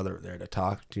a brother there to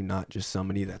talk to, not just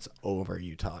somebody that's over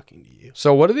you talking to you.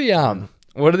 So what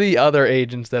are the other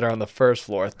agents that are on the first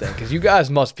floor think? Because you guys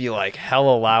must be like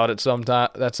hella loud at some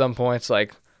points.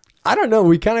 Like, I don't know.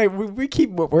 We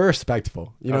we're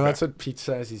respectful. You know, okay. That's what Pete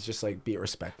says. He's just like, be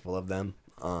respectful of them.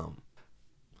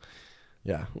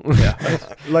 Yeah.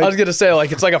 Like, I was gonna say,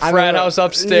 like, it's like a frat house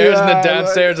upstairs and then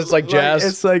downstairs it's like jazz.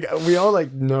 It's like we all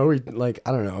like know like,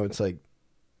 I don't know. It's like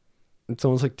it's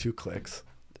almost like 2 clicks.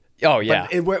 Oh yeah.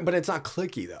 But it's not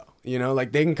clicky though. You know,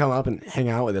 like they can come up and hang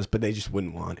out with us, but they just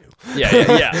wouldn't want to.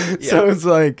 Yeah. So it's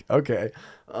like, okay.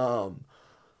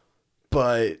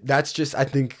 But that's just, I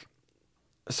think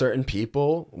certain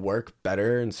people work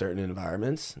better in certain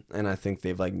environments. And I think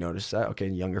they've like noticed that, okay,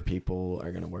 younger people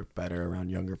are going to work better around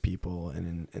younger people.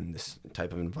 And in this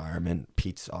type of environment,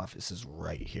 Pete's office is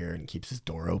right here and keeps his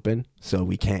door open. So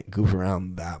we can't goof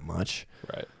around that much.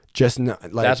 Right.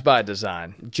 That's by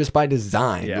design. Just by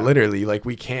design, literally. Like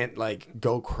we can't like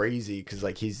go crazy because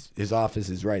like his office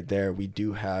is right there. We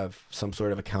do have some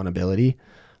sort of accountability.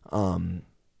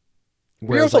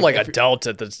 We're also like adults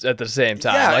at the same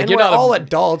time. Yeah, like and you're we're not all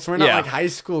adults. We're not like high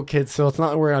school kids, so it's not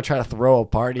like we're gonna try to throw a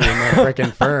party in the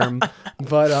freaking firm.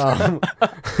 But like,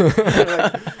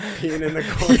 peeing in the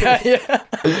corner.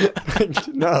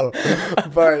 No,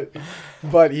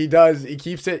 but he does. He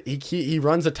keeps it. He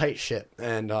runs a tight ship,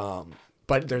 and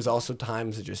but there's also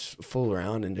times to just fool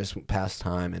around and just pass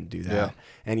time and do that. Yeah.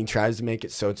 And he tries to make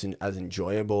it so it's as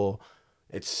enjoyable.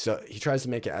 He tries to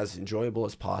make it as enjoyable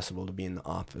as possible to be in the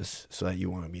office so that you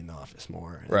want to be in the office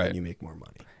more and then you make more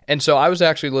money. And so I was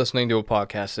actually listening to a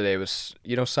podcast today. It was,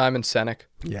 Simon Sinek?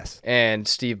 Yes. And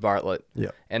Steve Bartlett. Yeah.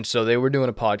 And so they were doing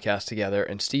a podcast together,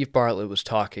 and Steve Bartlett was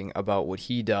talking about what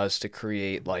he does to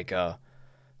create like a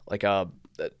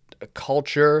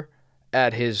culture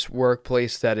at his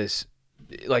workplace that is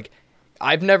like,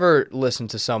 I've never listened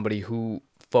to somebody who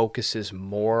focuses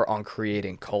more on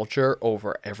creating culture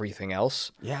over everything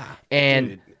else. Yeah. And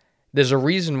dude, there's a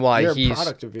reason why you're a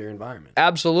product of your environment.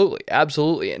 Absolutely.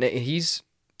 And he's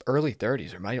early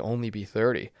 30s, or might only be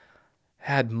 30.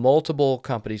 Had multiple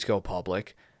companies go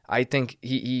public. I think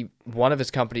he one of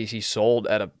his companies he sold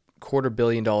at a $250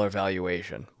 million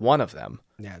valuation. One of them.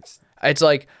 Yeah. It's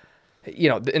like,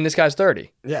 and this guy's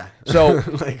 30. Yeah. So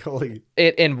like holy.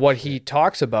 And what he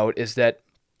talks about is that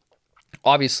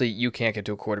obviously, you can't get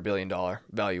to a $250 million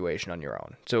valuation on your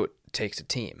own. So it takes a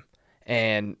team.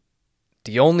 And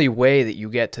the only way that you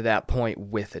get to that point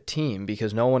with a team,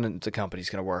 because no one in the company is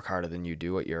going to work harder than you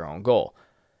do at your own goal,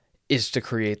 is to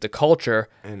create the culture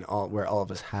and where all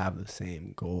of us have the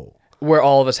same goal. Where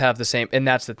all of us have the same, and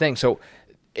that's the thing. So,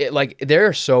 there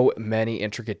are so many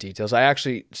intricate details. I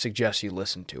actually suggest you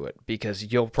listen to it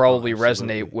because you'll probably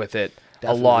resonate with it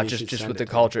a lot, just with the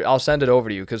culture. I'll send it over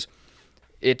to you because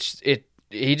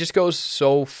he just goes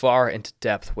so far into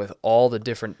depth with all the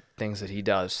different things that he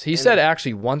does. He said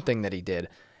actually one thing that he did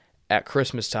at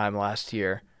Christmas time last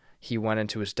year, he went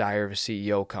into his Diary of a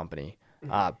CEO company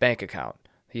bank account.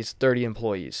 He has 30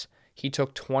 employees. He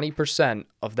took 20%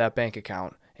 of that bank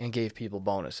account and gave people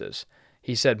bonuses.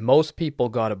 He said most people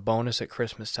got a bonus at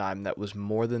Christmas time that was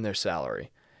more than their salary,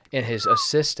 and his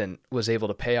assistant was able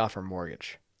to pay off her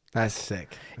mortgage. That's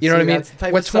sick. You know what I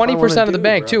mean? With 20% of the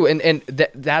bank, bro. Too. And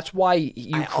that's why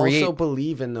you create... I also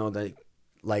believe in, though, that,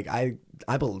 like, I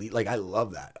believe, like, I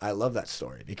love that. I love that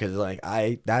story because, like,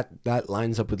 that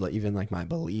lines up with, like, even, like, my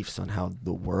beliefs on how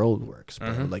the world works, bro.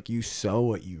 Mm-hmm. Like, you sow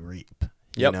what you reap,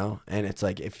 you know? And it's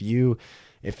like, if you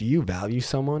value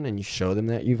someone and you show them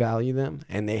that you value them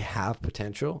and they have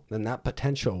potential, then that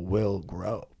potential will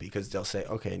grow because they'll say,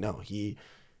 okay, no,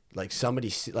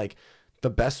 the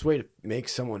best way to make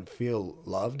someone feel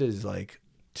loved is like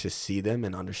to see them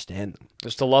and understand them.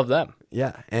 Just to love them.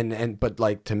 Yeah. But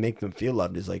like to make them feel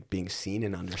loved is like being seen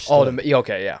and understood. Oh,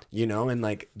 okay. Yeah. You know, and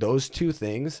like those two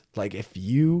things, like if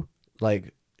you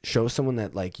like show someone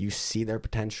that like you see their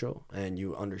potential and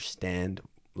you understand,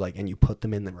 like, and you put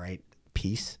them in the right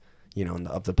piece, you know,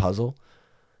 of the puzzle,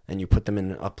 and you put them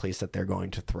in a place that they're going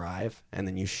to thrive, and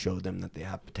then you show them that they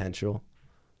have potential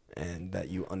and that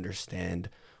you understand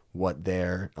what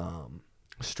their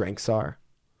strengths are,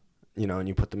 you know, and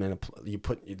you put them in you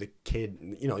put the kid,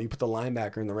 you know, you put the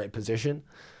linebacker in the right position,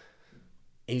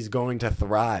 he's going to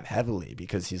thrive heavily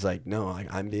because he's like, no,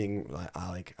 I'm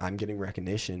getting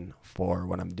recognition for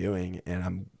what I'm doing,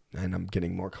 and I'm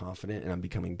getting more confident, and I'm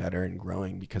becoming better and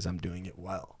growing because I'm doing it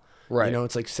well. Right. You know,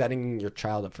 it's like setting your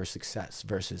child up for success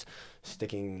versus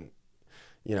sticking,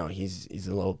 you know, he's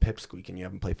a little pipsqueak and you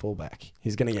have him play fullback.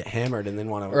 He's gonna get hammered and then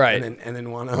want to and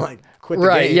then want to like quit the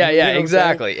game. Yeah, you know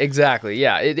exactly.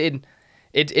 Yeah,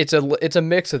 it's a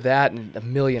mix of that and a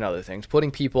million other things.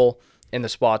 Putting people in the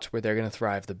spots where they're gonna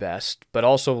thrive the best, but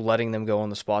also letting them go in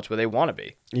the spots where they want to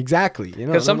be. Exactly. You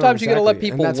know, because sometimes you gotta let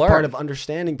people and that's learn. Part of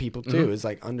understanding people too is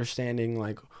like understanding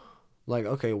like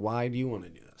okay, why do you want to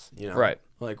do this? You know, right?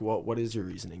 Like what is your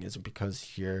reasoning? Is it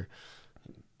because you're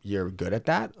good at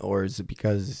that, or is it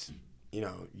because, you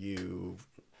know, you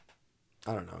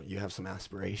have some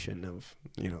aspiration of,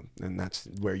 you know, and that's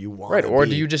where you want right, to or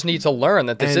be. do you just need to learn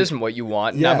that this isn't what you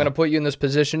want, and I'm going to put you in this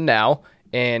position now,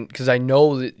 and because I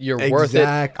know that you're worth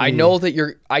it, I know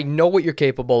what you're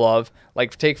capable of.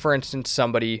 Like, take for instance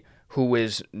somebody who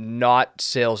is not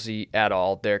salesy at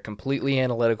all, they're completely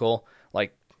analytical.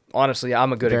 Like, honestly,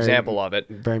 I'm a good example of it.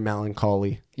 Very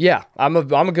melancholy. Yeah, I'm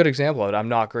a good example of it. I'm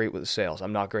not great with sales.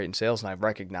 I'm not great in sales, and I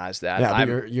recognize that. Yeah,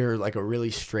 but you're like a really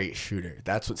straight shooter.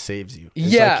 That's what saves you.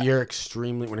 It's like you're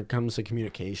extremely, when it comes to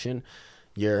communication,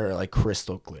 you're like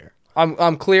crystal clear.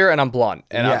 I'm clear and I'm blunt,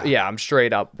 and I'm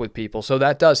straight up with people. So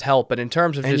that does help. But in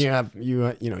terms of you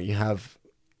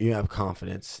have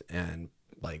confidence and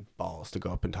like balls to go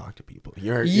up and talk to people.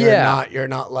 You're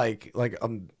not like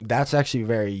that's actually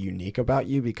very unique about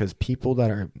you, because people that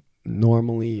are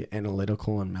normally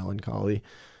analytical and melancholy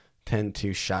tend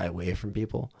to shy away from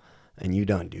people, and you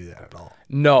don't do that at all.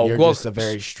 No, you're just a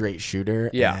very straight shooter.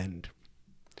 Yeah. And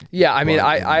I mean,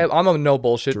 I'm a no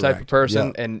bullshit type of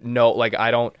person, and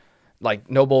I don't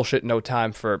like no bullshit, no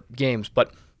time for games.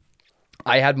 But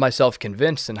I had myself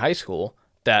convinced in high school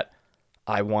that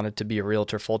I wanted to be a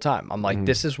realtor full time. I'm like,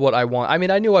 this is what I want. I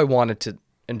mean, I knew I wanted to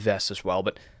invest as well,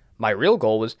 but my real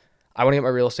goal was I want to get my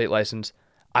real estate license.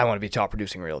 I want to be a top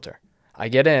producing realtor. I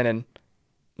get in and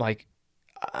like,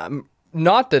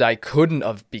 not that I couldn't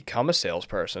have become a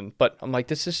salesperson, but I'm like,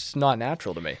 this is not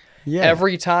natural to me. Yeah.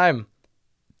 Every time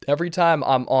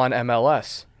I'm on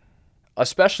MLS,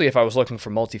 especially if I was looking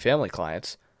for multifamily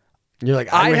clients, you're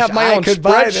like, I have my own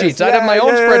spreadsheets. I have my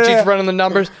own spreadsheets running the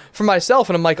numbers for myself.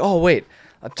 And I'm like, oh, wait,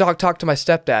 I talk to my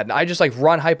stepdad. And I just like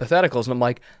run hypotheticals. And I'm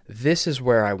like, this is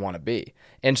where I want to be.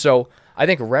 And so I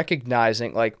think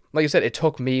recognizing, like I said, it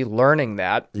took me learning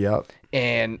that. Yep.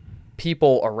 And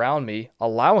people around me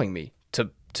allowing me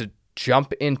to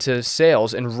jump into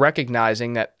sales and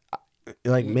recognizing that.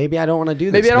 Like, maybe I don't want to do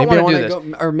this. Maybe I don't want to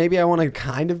do this. Or maybe I want to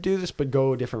kind of do this, but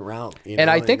go a different route. You know? And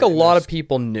I think a lot of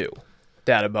people knew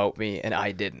that about me, and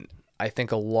I didn't. I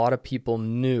think a lot of people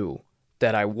knew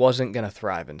that I wasn't going to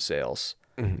thrive in sales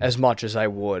as much as I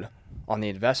would on the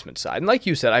investment side. And like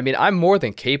you said, I mean, I'm more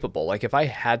than capable. Like if I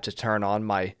had to turn on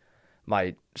my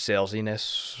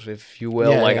salesiness, if you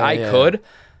will, I could.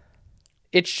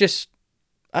 It's just,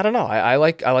 I don't know. I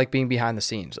like being behind the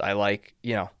scenes. I like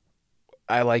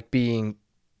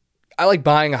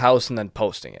buying a house and then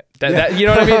posting it. That you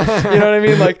know what I mean? You know what I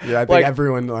mean? Like, I think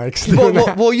everyone likes doing that.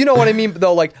 that. Well, you know what I mean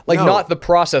though. Like No. not the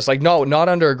process. Like no, not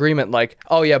under agreement. Like,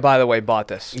 oh yeah, by the way, bought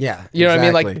this. Yeah, you know what I mean?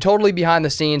 exactly. Like totally behind the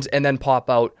scenes and then pop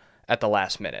out at the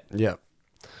last minute. Yeah,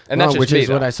 and that's just which me, is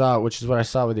though. what I saw. Which is what I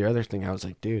saw with your other thing. I was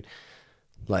like, dude,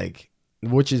 like,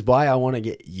 which is why I want to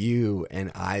get you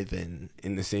and Ivan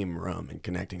in the same room and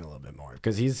connecting a little bit more,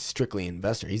 because he's strictly an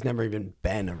investor. He's never even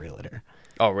been a realtor.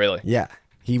 Oh, really? Yeah,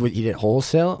 he did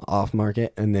wholesale, off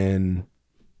market, and then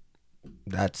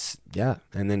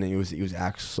and then he was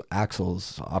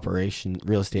Axel's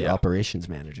real estate operations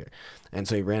manager, and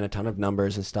so he ran a ton of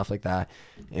numbers and stuff like that,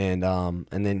 and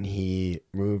then he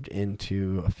moved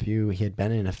into he had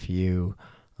been in a few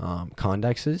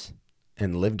condexes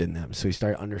and lived in them, so he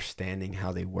started understanding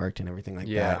how they worked and everything like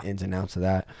that, ins and outs of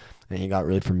that, and he got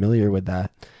really familiar with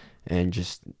that, and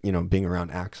just being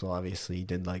around Axel, obviously he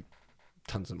did like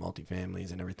tons of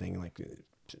multifamilies and everything, like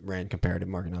ran comparative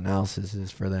market analysis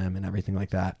for them and everything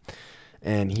like that,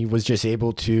 and he was just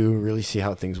able to really see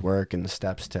how things work and the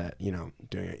steps to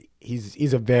doing it.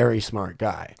 He's a very smart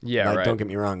guy. Right. Don't get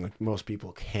me wrong, like, most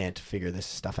people can't figure this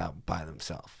stuff out by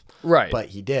themselves, right? But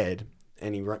he did,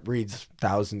 and he reads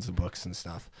thousands of books and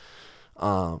stuff,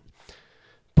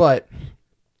 but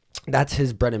that's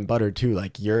his bread and butter too.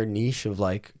 Like your niche of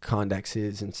like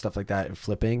condexes and stuff like that and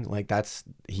flipping, like I'm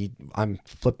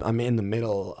in the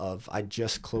middle of, I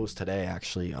just closed today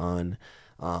actually on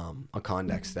a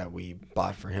condex that we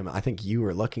bought for him. I think you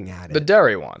were looking at it. The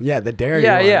dairy one. Yeah, the dairy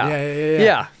one.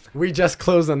 Yeah. We just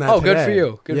closed on that today. Good for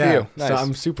you. Good for you. Nice. So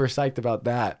I'm super psyched about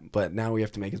that, but now we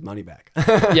have to make his money back.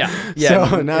 Yeah.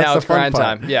 So now it's grind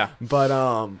time. Yeah.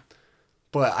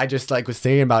 But I just like was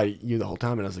thinking about you the whole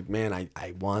time, and I was like, man, I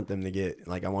want them to get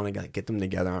them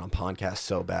together on a podcast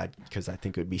so bad, because I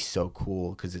think it would be so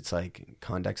cool, because it's like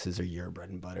condexes are your bread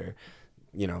and butter,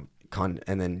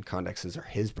 and then condexes are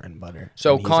his bread and butter.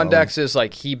 So condex is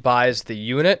like he buys the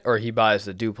unit or he buys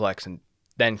the duplex and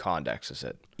then condexes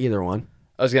it. Either one.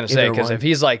 I was gonna say, because if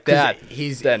he's like that,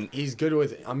 he's good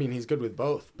with. I mean, he's good with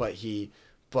both, but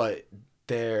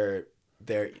they're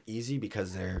easy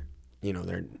because they're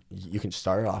you can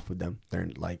start off with them. They're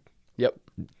like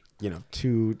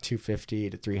 250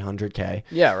 to 300K.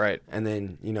 Yeah, right. And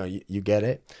then you get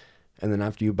it, and then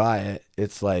after you buy it,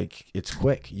 it's like it's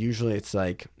quick. Usually it's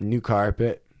like new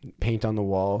carpet, paint on the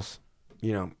walls.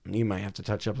 You might have to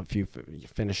touch up a few,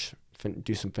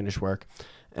 do some finish work,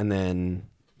 and then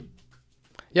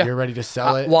you're ready to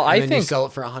sell it. Well, and I then think you sell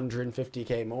it for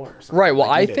 150K more. Or something. Right. Well,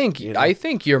 like I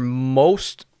think your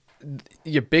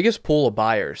biggest pool of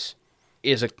buyers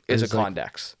is a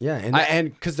condex. Yeah,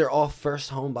 and because they're all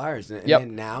first home buyers,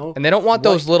 and now they don't want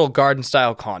those little garden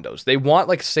style condos. They want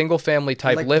like single family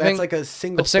type living, that's like a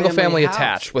single family house.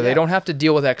 Attached, where they don't have to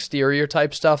deal with exterior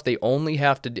type stuff. They only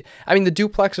have to. I mean, the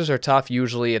duplexes are tough.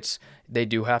 Usually, they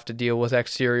do have to deal with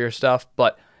exterior stuff,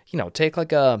 but take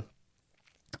like a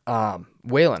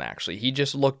Waylon. Actually, he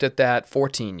just looked at that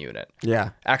 14 unit. Yeah,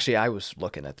 actually, I was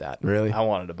looking at that. Really, I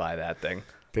wanted to buy that thing.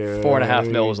 Dude,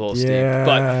 4.5 mil was a little steep,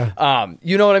 but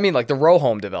you know what I mean, like the row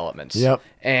home developments. Yep.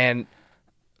 And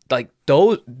like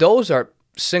those are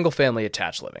single family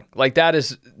attached living. Like that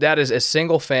is as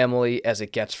single family as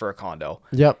it gets for a condo.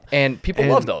 Yep. And people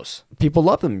love those. People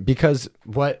love them because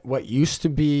what used to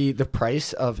be the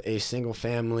price of a single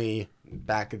family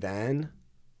back then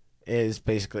is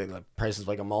basically the price of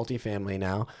like a multifamily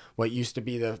now. What used to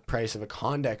be the price of a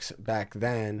condex back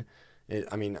then,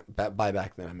 by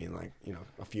back then, I mean like,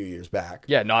 a few years back.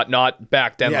 Yeah, not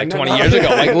back then, 20 years ago.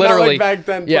 Like literally. Not like back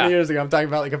then, 20 years ago. I'm talking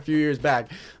about like a few years back.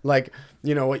 Like,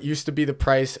 what used to be the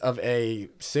price of a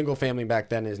single family back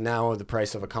then is now the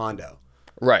price of a condo.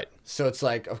 Right. So it's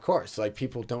like, of course, like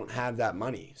people don't have that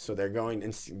money. So they're going,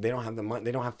 and they don't have the money.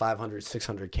 They don't have 500,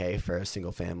 600K for a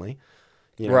single family.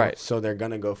 Right. So they're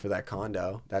going to go for that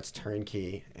condo. That's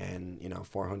turnkey and,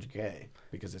 400K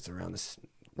because it's around this.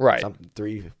 Right.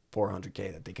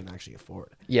 300-400K that they can actually afford.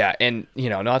 Yeah, and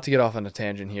not to get off on a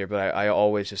tangent here, but I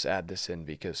always just add this in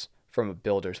because from a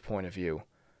builder's point of view,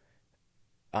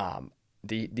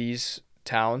 these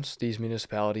towns, these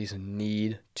municipalities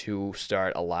need to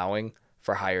start allowing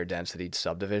for higher density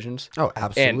subdivisions. Oh,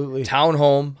 absolutely. And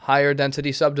townhome higher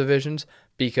density subdivisions,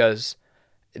 because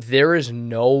there is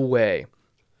no way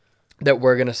that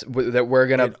we're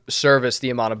gonna service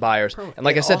the amount of buyers. And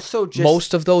like I said,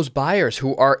 most of those buyers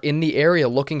who are in the area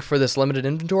looking for this limited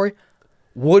inventory,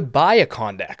 would buy a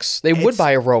Condex. They would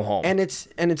buy a row home. And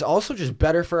it's also just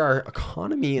better for our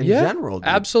economy in general, dude.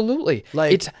 Absolutely.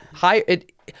 Like, it's high.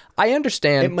 I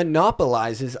understand. It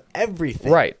monopolizes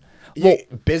everything. Right. Well,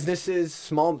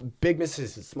 businesses, big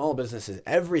businesses, small businesses,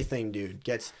 everything, dude,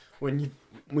 gets when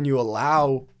you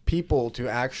allow people to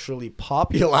actually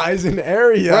popularize an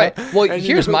area. Right. Well,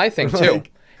 here's my thing too.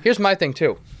 Here's my thing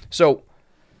too. So,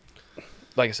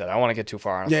 like I said, I don't want to get too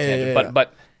far on the tangent,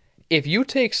 but if you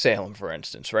take Salem, for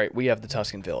instance, right, we have the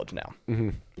Tuscan Village now. Mm-hmm.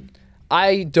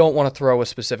 I don't want to throw a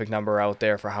specific number out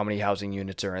there for how many housing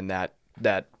units are in that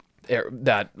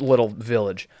little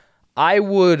village. I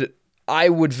would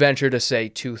venture to say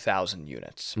 2,000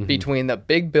 units between the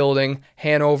big building,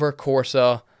 Hanover,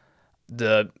 Corsa,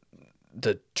 the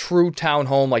true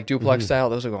townhome, like duplex style.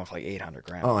 Those are going for like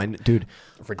 $800,000. Oh, dude,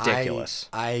 ridiculous.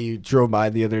 I drove by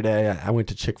the other day. I went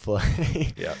to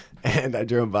Chick-fil-A. Yeah. And I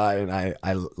drove by and I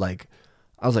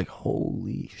was like,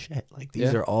 holy shit! Like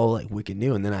these are all like wicked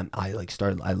new. And then I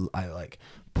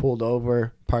pulled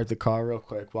over, parked the car real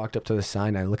quick, walked up to the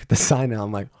sign. I look at the sign and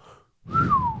I'm like,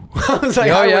 I was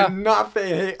like, I would not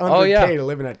pay $100K to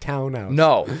live in a townhouse.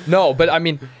 No, but I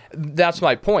mean, that's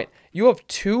my point. You have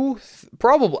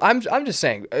probably, I'm just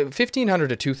saying, 1,500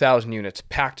 to 2,000 units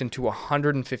packed into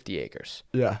 150 acres.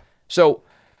 Yeah. So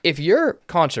if you're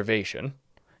conservation,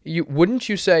 wouldn't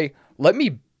you say, let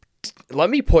me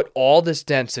put all this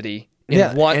density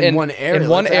in one area.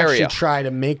 Let's actually try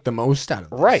to make the most out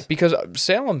of this. Right, because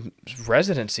Salem's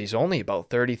residency is only about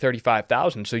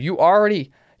 35,000. So you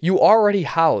already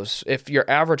house, if your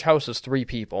average house is 3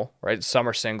 people, right? Some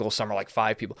are single, some are like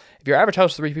 5 people. If your average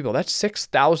house is 3 people, that's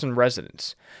 6,000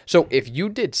 residents. So if you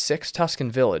did 6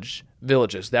 Tuscan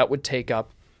villages, that would take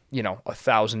up,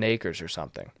 1,000 acres or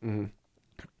something. Mm-hmm.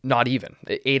 Not even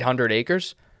 800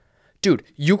 acres. Dude,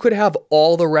 you could have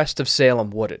all the rest of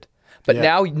Salem wooded. But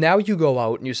now you go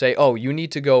out and you say, oh, you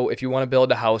need to go, if you want to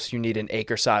build a house, you need an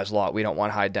acre-sized lot. We don't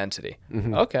want high density.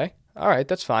 Mm-hmm. Okay. All right,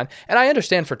 that's fine. And I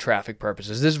understand for traffic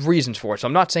purposes. There's reasons for it. So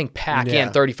I'm not saying pack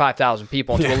in 35,000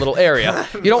 people into a little area.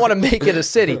 You don't want to make it a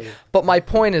city. But my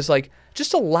point is, like,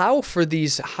 just allow for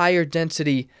these higher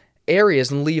density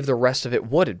areas and leave the rest of it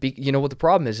wooded. You know what the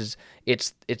problem is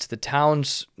it's the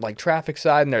town's, like, traffic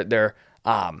side and their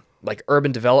like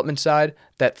urban development side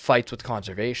that fights with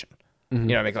conservation. Mm-hmm. You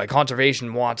know what I mean? Like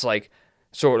conservation wants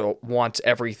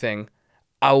everything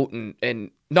out and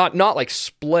not like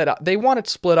split up. They want it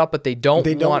split up, but they don't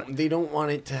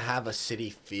want it to have a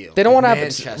city feel. They don't want to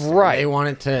have right. They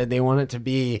want it to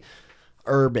be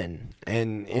urban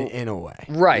and in a way.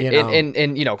 Right.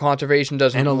 And conservation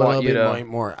doesn't and a want you little to bit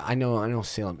more. I know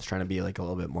Salem's trying to be like a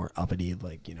little bit more uppity,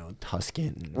 like,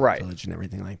 Tuscan village and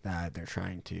everything like that. They're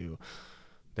trying to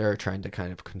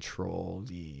kind of control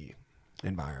the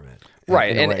environment,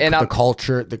 right? And the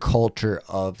culture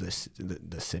of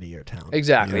the city or town.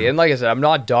 Exactly. And like I said, I'm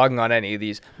not dogging on any of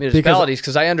these municipalities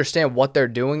because I understand what they're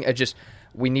doing.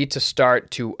 We need to start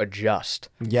to adjust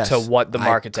to what the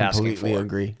market's asking for. I completely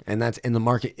agree, and the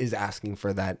market is asking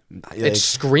for that. It's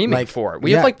screaming for it.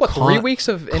 We have 3 weeks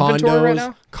of inventory right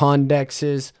now.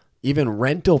 Condexes. Even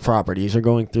rental properties are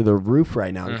going through the roof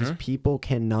right now because people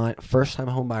first-time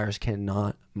home buyers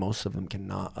most of them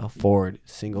cannot afford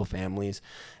single families.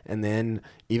 And then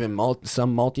even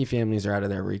some multifamilies are out of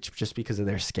their reach just because of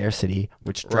their scarcity,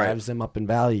 which drives them up in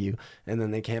value. And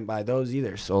then they can't buy those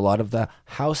either. So a lot of the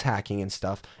house hacking and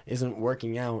stuff isn't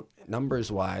working out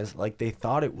numbers-wise like they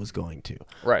thought it was going to.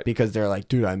 Right. Because they're like,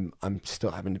 dude, I'm still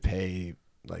having to pay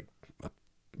like a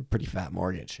pretty fat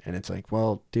mortgage. And it's like,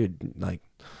 well, dude, like...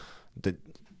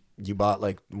 you bought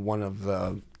like one of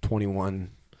the 21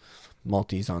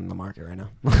 multis on the market right now.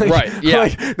 Right. Yeah.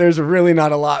 Like, there's really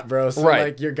not a lot, bro. So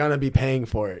like you're gonna be paying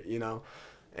for it,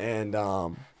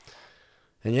 and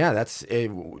yeah, that's it.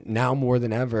 Now more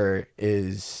than ever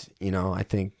is, I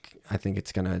think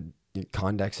it's gonna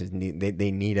Condexes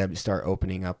they need to start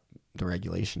opening up the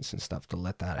regulations and stuff to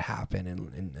let that happen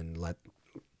and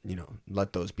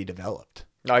let those be developed.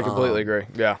 I completely agree.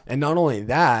 Yeah. And not only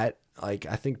that, like,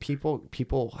 I think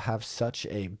people have such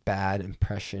a bad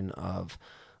impression of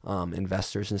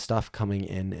investors and stuff coming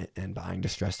in and buying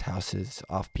distressed houses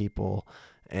off people,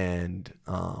 and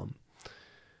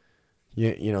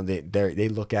they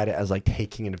look at it as like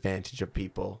taking advantage of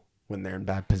people when they're in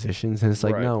bad positions, and it's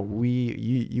like, no,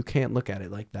 you can't look at it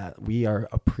like that. We are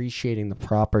appreciating the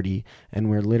property, and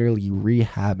we're literally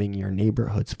rehabbing your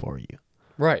neighborhoods for you.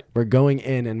 Right. We're going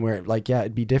in and we're like,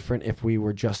 it'd be different if we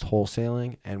were just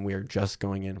wholesaling and we're just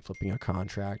going in, flipping a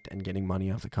contract and getting money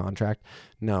off the contract.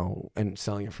 No, and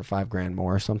selling it for $5,000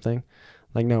 more or something.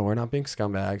 Like, no, we're not being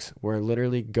scumbags. We're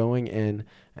literally going in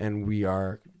and we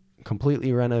are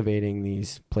completely renovating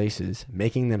these places,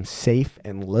 making them safe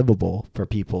and livable for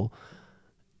people,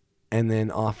 and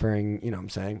then offering, you know what I'm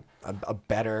saying, a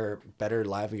better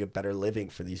livelihood, better living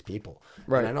for these people.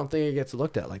 Right. And I don't think it gets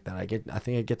looked at like that. I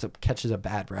think it catches a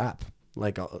bad rap.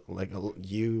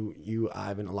 You,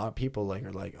 Ivan, a lot of people like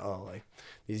are like, oh, like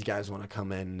these guys want to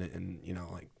come in and, you know,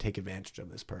 like take advantage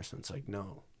of this person. It's like,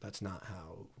 no, that's not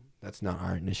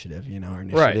our initiative. You know, our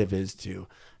initiative is to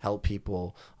help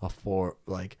people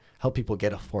help people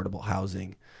get affordable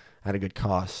housing at a good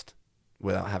cost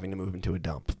without having to move into a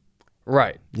dump.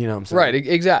 Right. You know what I'm saying? Right.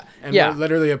 Exactly. And we're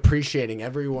literally appreciating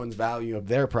everyone's value of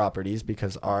their properties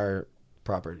because our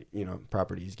property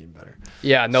is getting better.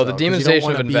 Yeah. No, the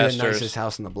demonization of investors. Be the nicest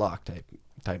house in the block type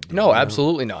deal. No,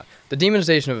 absolutely not. The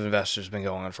demonization of investors has been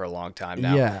going on for a long time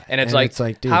now. Yeah. And it's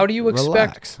like dude, how do you expect?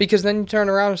 Relax. Because then you turn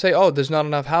around and say, oh, there's not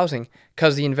enough housing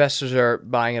because the investors are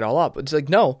buying it all up. It's like,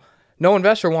 no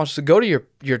investor wants to go to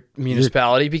your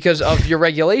municipality because of your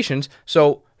regulations.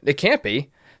 So it can't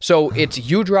be. So it's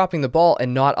you dropping the ball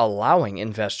and not allowing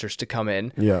investors to come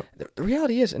in. Yeah. The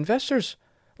reality is investors,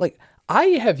 like I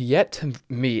have yet to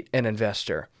meet an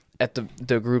investor at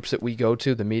the groups that we go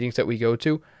to, the meetings that we go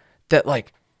to, that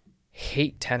like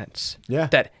hate tenants. Yeah.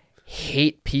 That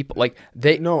hate people. Like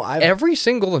every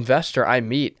single investor I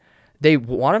meet, they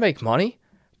want to make money,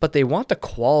 but they want the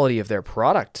quality of their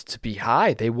product to be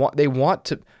high. They want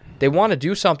to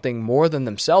do something more than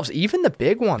themselves. Even the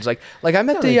big ones, like I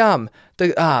met one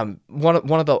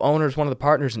of the owners, one of the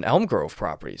partners in Elm Grove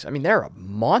Properties. I mean, they're a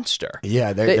monster.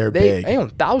 Yeah, they're big. They own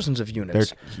thousands of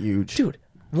units. They're huge, dude.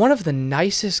 One of the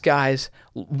nicest guys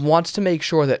wants to make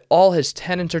sure that all his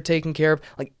tenants are taken care of.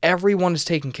 Like everyone is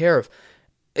taken care of.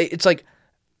 It's like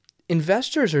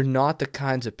investors are not the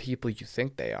kinds of people you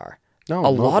think they are. No, a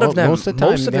lot of them, most of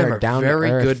them are down very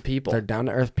to earth, good people. They're down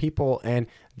to earth people, and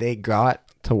they got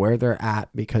to where they're at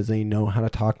because they know how to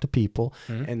talk to people,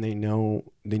 and they know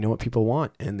what people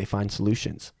want, and they find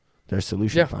solutions. They're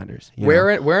solution finders. We're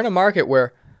in a market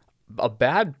where a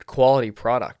bad quality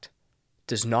product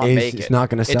does not make it. It's not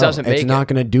going to sell. It doesn't make it. It's not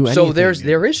going to do anything. So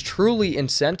there is truly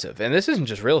incentive, and this isn't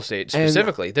just real estate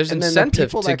specifically. There's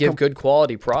incentive to give good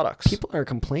quality products. People are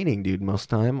complaining, dude. Most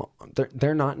time,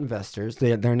 they're not investors.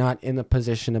 They're not in the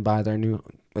position to buy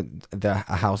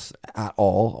a house at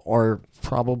all, or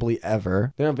probably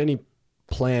ever. They don't have any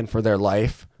plan for their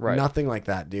life. Right. Nothing like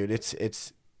that, dude.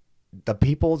 It's the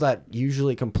people that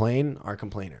usually complain are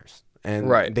complainers,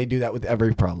 and they do that with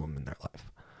every problem in their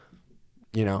life.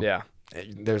 You know. Yeah.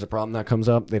 There's a problem that comes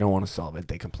up, they don't want to solve it,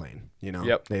 they complain, you know.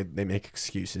 Yep. They make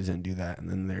excuses and do that, and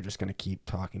then they're just going to keep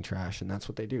talking trash, and that's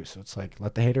what they do. So it's like,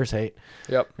 let the haters hate.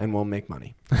 Yep. And we'll make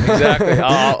money. Exactly.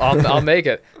 I'll make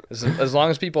it as long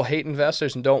as people hate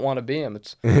investors and don't want to be them.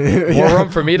 It's more room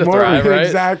for me to thrive, right?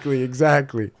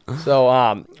 Exactly. So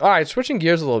all right, switching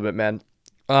gears a little bit, man.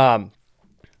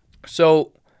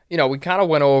 So we kind of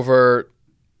went over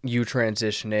you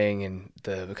transitioning and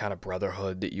the kind of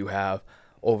brotherhood that you have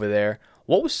over there.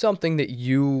 What was something that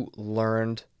you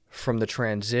learned from the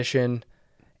transition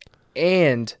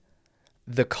and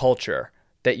the culture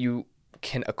that you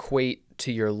can equate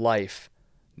to your life,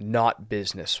 not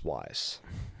business wise?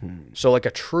 So like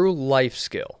a true life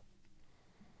skill.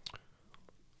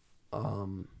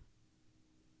 Not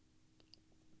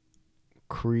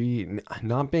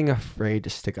being afraid to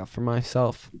stick up for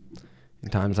myself in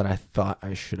times that I thought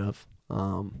I should have.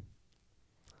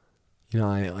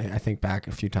 I think back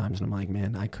a few times and I'm like,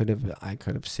 man, I could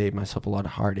have saved myself a lot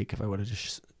of heartache if I would have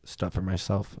just stood for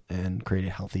myself and created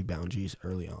healthy boundaries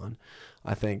early on.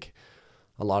 I think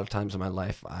a lot of times in my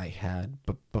life I had,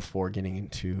 before getting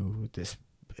into this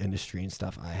industry and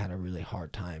stuff, I had a really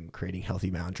hard time creating healthy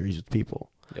boundaries with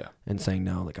people. Yeah. And saying,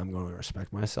 no, like I'm going to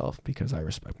respect myself because I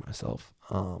respect myself.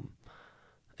 And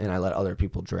I let other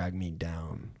people drag me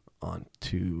down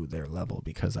onto their level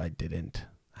because I didn't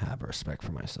have respect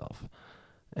for myself,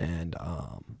 and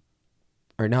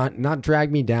or not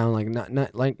drag me down, like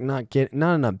not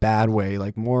in a bad way,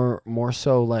 like more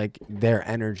so like their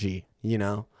energy,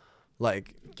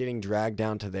 like getting dragged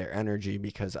down to their energy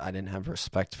because I didn't have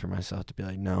respect for myself to be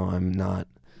like, no, I'm not,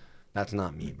 that's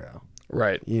not me, bro.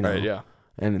 Right. Right. Yeah.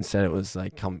 And instead it was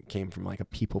like came from like a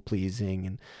people pleasing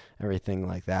and everything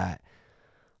like that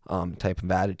type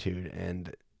of attitude.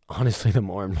 And honestly, the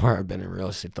more and more I've been in real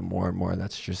estate, the more and more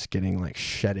that's just getting like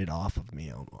shedded off of me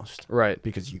almost. Right.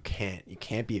 Because you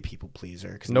can't be a people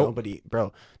pleaser because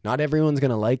not everyone's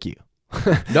going to like you.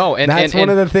 No, and that's one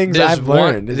of the things I've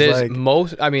learned.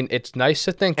 It's nice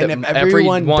to think that if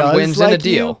everyone wins like in a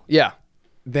deal. Yeah.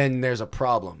 Then there's a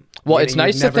problem. Well, it's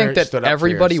nice to think that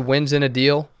everybody wins in a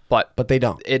deal, but they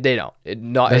don't. They don't.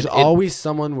 There's always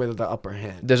someone with the upper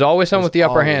hand. There's always someone with the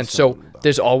upper hand. So someone.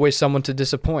 there's always someone to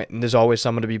disappoint, and there's always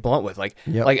someone to be blunt with.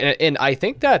 And I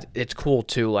think that it's cool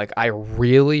too. Like, I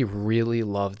really, really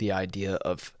love the idea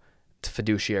of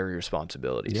fiduciary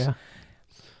responsibilities. Yeah.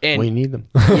 And we need them.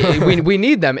 we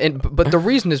need them. But the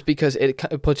reason is because it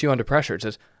puts you under pressure. It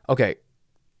says, okay,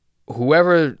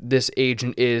 whoever this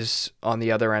agent is on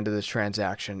the other end of this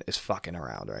transaction is fucking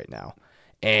around right now.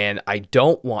 And I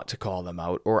don't want to call them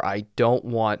out, or I don't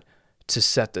want to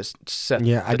set the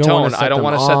tone. I don't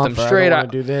want to set them straight. I don't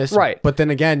want to do this. Right. But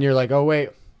then again, you're like, oh, wait.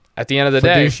 At the end of the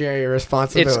day, fiduciary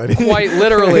responsibility. It's quite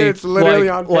literally, it's literally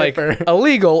on paper. Like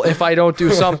illegal if I don't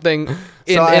do something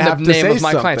in the name of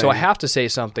my client. So I have to say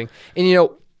something. And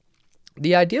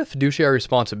the idea of fiduciary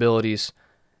responsibilities,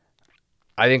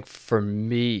 I think for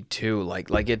me too, like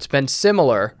it's been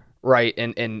similar, right?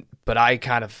 But I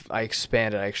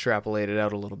expanded, I extrapolated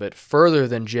out a little bit further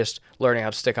than just learning how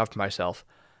to stick up to myself.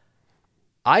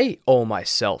 I owe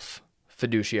myself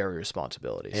fiduciary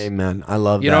responsibilities. Amen. I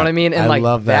love that. You know what I mean? And I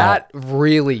love that.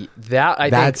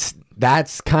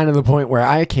 That's kind of the point where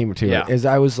I came to it. Is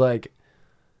I was like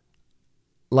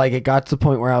it got to the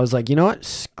point where I was like, you know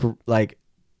what? Like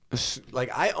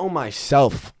I owe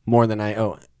myself more than I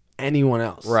owe anyone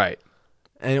else. Right.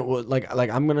 And it was like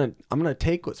I'm gonna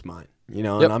take what's mine, and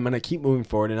I'm gonna keep moving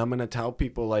forward, and I'm gonna tell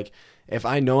people, like, if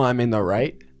I know I'm in the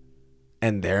right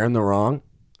and they're in the wrong,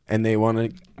 and they want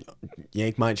to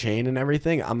yank my chain and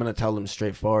everything, I'm gonna tell them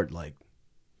straightforward, like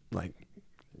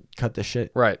cut the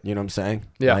shit. Right. You know what I'm saying?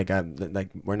 Yeah. Like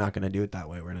we're not gonna do it that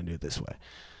way. We're gonna do it this way.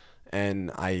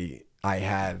 And I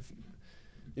have,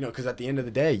 because at the end of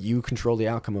the day, you control the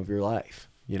outcome of your life.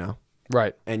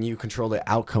 Right. And you control the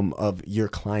outcome of your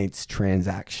client's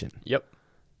transaction. Yep.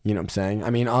 You know what I'm saying? I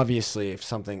mean, obviously, if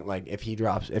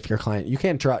your client, you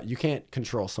can't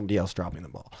control somebody else dropping the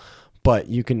ball, but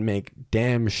you can make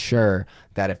damn sure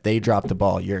that if they drop the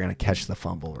ball, you're going to catch the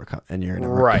fumble and you're going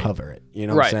to recover it. You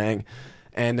know what I'm saying?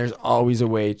 And there's always a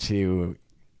way to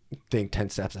think 10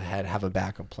 steps ahead, have a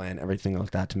backup plan, everything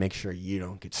like that, to make sure you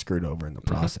don't get screwed over in the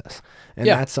process. And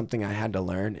that's something I had to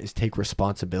learn, is take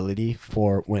responsibility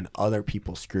for when other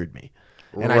people screwed me.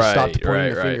 And I stopped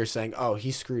pointing the finger saying, oh,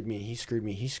 he screwed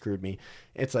me.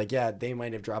 It's like, yeah, they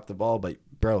might have dropped the ball, but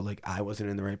bro, like, I wasn't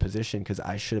in the right position because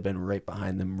I should have been right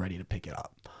behind them ready to pick it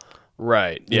up.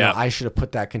 Right. I should have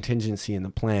put that contingency in the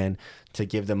plan to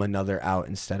give them another out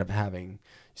instead of having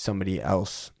somebody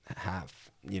else have,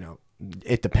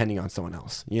 it depending on someone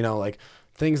else, like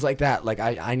things like that. Like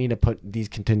I need to put these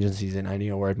contingencies in. I need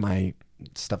to word my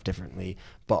stuff differently,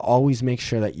 but always make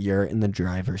sure that you're in the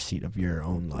driver's seat of your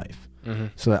own life,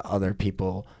 so that other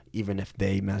people, even if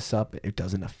they mess up, it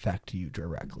doesn't affect you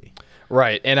directly.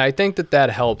 Right. And I think that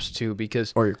helps too,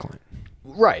 because, or your client.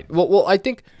 Right. Well, I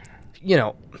think,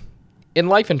 in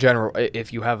life in general,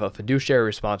 if you have a fiduciary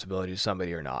responsibility to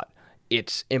somebody or not,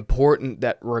 it's important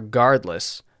that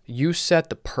regardless, you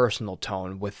set the personal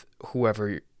tone with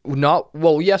whoever,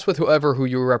 with whoever who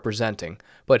you're representing,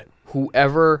 but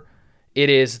whoever it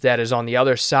is that is on the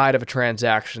other side of a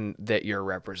transaction that you're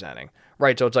representing,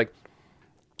 right? So it's like,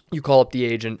 you call up the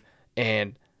agent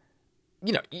and,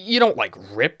 you don't like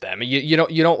rip them. You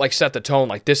don't like set the tone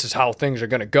like this is how things are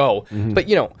going to go. But,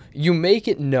 you make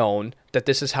it known that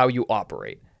this is how you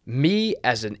operate. Me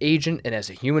as an agent and as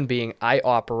a human being, I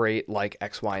operate like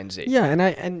X, Y, and Z. Yeah,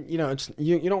 and it's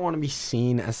you don't want to be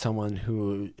seen as someone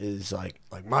who is like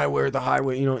my way or the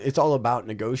highway. It's all about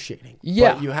negotiating.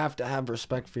 Yeah, but you have to have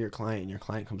respect for your client. Your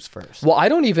client comes first. Well, I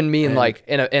don't even mean like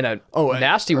in a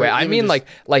nasty way. I mean like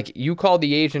you call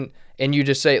the agent and you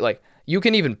just say, like, you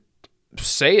can even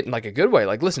say it in like a good way.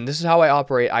 Like, listen, this is how I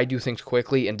operate. I do things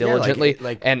quickly and diligently,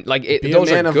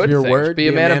 those are good things. Word, be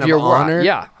a man of your honor, word.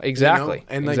 Yeah, exactly.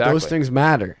 And those things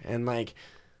matter. And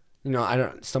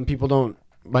some people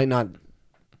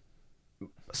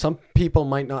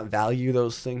might not value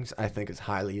those things, I think, as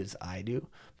highly as I do.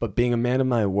 But being a man of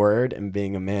my word and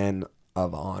being a man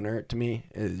of honor to me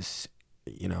is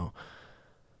a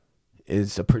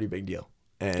pretty big deal.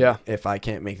 And if I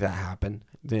can't make that happen,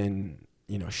 then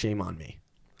shame on me.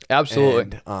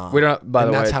 Absolutely. And, we don't. By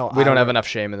the way, we don't have enough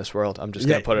shame in this world. I'm just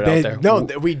gonna put it out there. No,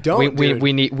 we don't.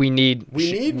 We need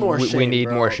more shame. We need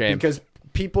more shame, because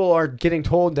people are getting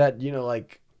told that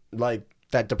like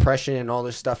that depression and all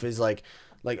this stuff is like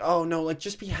oh no, like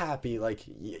just be happy. Like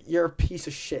you're a piece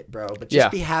of shit, bro. But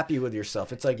just be happy with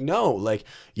yourself. It's like no, like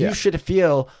you should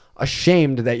feel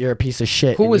ashamed that you're a piece of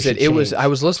shit. Who was it? It was. I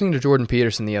was listening to Jordan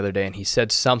Peterson the other day, and he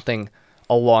said something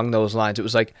along those lines. It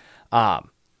was like.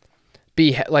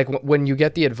 Be like when you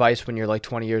get the advice when you're like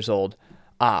 20 years old,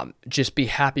 just be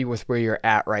happy with where you're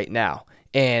at right now.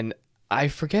 And I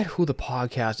forget who the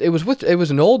podcast, it was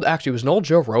an old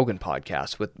Joe Rogan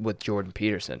podcast with Jordan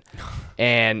Peterson.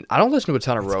 And I don't listen to a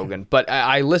ton of Rogan, but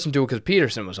I listened to it because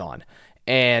Peterson was on.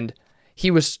 And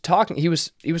he was talking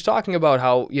about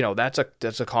how, that's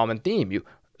a common theme. You're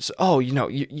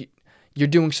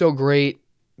doing so great.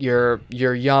 You're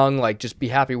young, like just be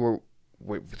happy with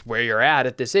where you're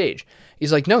at this age.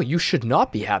 He's like, no, you should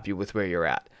not be happy with where you're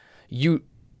at.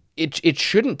 It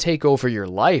shouldn't take over your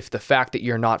life, the fact that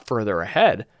you're not further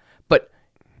ahead, but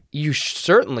you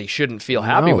certainly shouldn't feel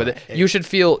happy with it. You should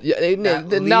feel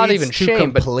not even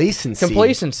shame, but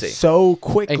complacency so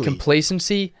quickly. And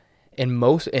complacency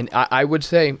and I would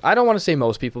say, I don't want to say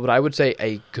most people, but I would say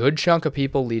a good chunk of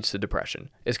people leads to depression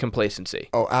is complacency.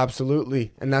 Oh,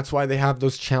 absolutely. And that's why they have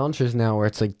those challenges now where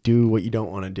it's like, do what you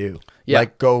don't want to do. Yeah.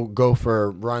 Like go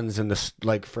for runs in the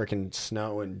freaking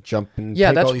snow and jump and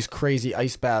take all these crazy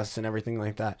ice baths and everything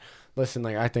like that. Listen,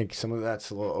 like I think some of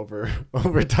that's a little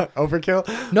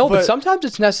overkill. No, but sometimes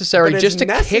it's necessary just to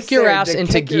kick your ass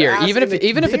into gear. Even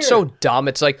if it's so dumb,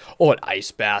 it's like, an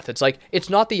ice bath. It's like, it's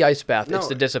not the ice bath, it's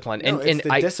the discipline. It's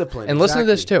the discipline. And listen to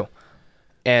this too.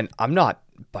 And I'm not,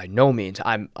 by no means,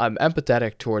 I'm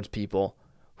empathetic towards people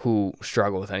who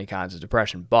struggle with any kinds of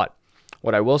depression. But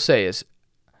what I will say is,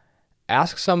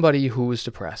 ask somebody who is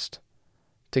depressed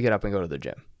to get up and go to the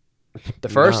gym. The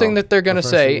first thing that they're going to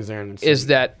say is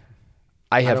that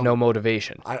I have no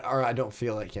motivation. I don't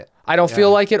feel like it. I don't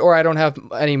feel like it, or I don't have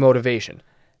any motivation.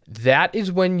 That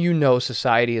is when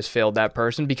society has failed that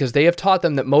person, because they have taught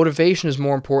them that motivation is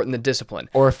more important than discipline.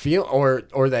 Or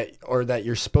that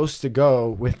you're supposed to go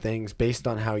with things based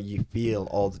on how you feel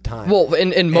all the time. Well,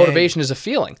 and motivation is a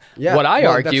feeling. Yeah, what I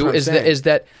argue is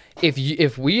that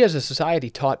if we as a society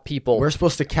taught people, we're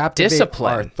supposed to captivate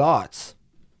discipline, our thoughts.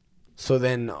 So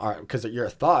then, because your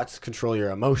thoughts control your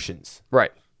emotions,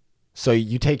 right? So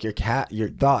you take your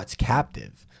thoughts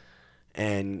captive,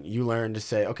 and you learn to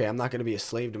say, okay, I'm not going to be a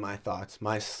slave to my thoughts.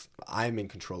 I'm in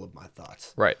control of my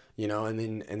thoughts. Right.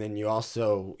 And then you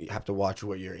also have to watch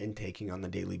what you're intaking on the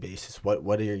daily basis.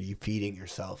 What are you feeding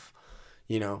yourself?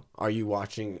 Are you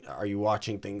watching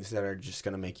things that are just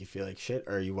going to make you feel like shit?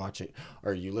 Or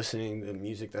are you listening to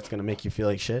music that's going to make you feel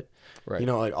like shit? Right.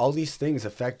 Like all these things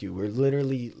affect you.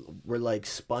 We're like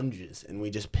sponges, and we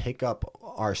just pick up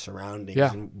our surroundings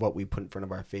and what we put in front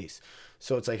of our face.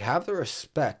 So it's like, have the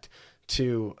respect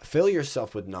to fill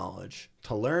yourself with knowledge,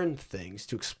 to learn things,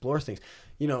 to explore things.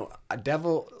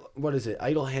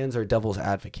 Idle hands are devil's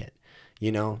advocate.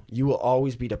 You will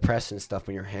always be depressed and stuff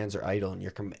when your hands are idle,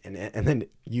 and then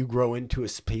you grow into a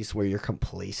space where you're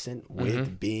complacent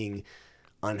with being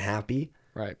unhappy.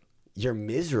 Right. You're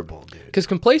miserable, dude. Because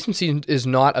complacency is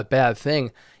not a bad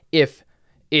thing if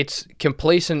it's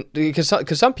complacent, because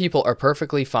some people are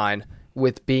perfectly fine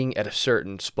with being at a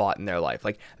certain spot in their life.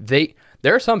 Like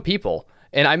there are some people,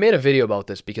 and I made a video about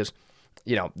this because,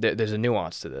 there's a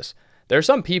nuance to this. There are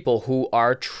some people who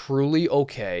are truly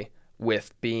okay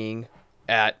with being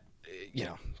at,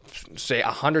 say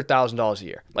 $100,000 a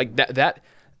year. Like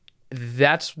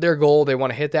that's their goal. They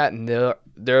want to hit that, and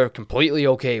they're completely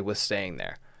okay with staying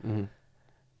there. Mm-hmm.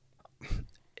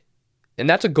 And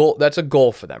that's a goal. That's a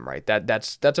goal for them, right?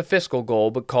 That's a fiscal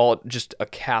goal, but call it just a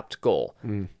capped goal.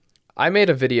 Mm. I made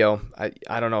a video.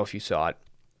 I don't know if you saw it.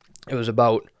 It was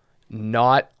about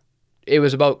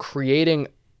creating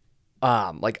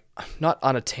like not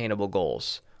unattainable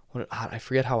goals. I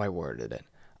forget how I worded it.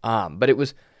 But it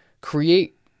was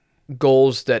create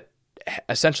goals that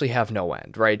essentially have no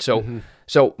end, right? So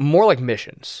so more like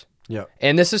missions. Yeah.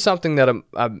 And this is something that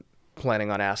I'm planning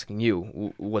on asking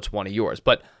you. What's one of yours?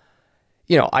 But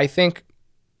I think,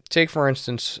 take for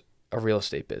instance a real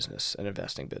estate business, an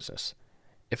investing business.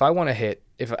 If I want to hit,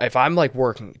 if I'm like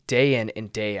working day in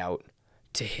and day out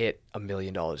to hit $1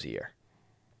 million a year,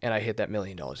 and I hit that $1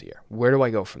 million a year, where do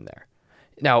I go from there?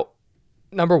 Now,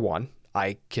 number one,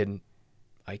 I can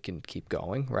keep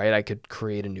going, right? I could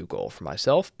create a new goal for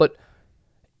myself. But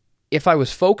if I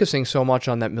was focusing so much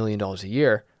on that $1 million a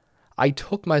year, I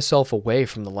took myself away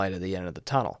from the light at the end of the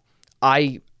tunnel.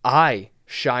 I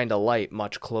shined a light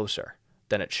much closer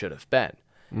than it should have been.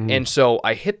 And so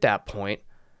I hit that point,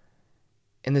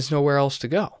 and there's nowhere else to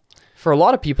go. For a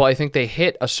lot of people, I think they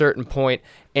hit a certain point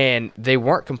and they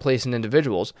weren't complacent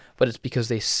individuals, but it's because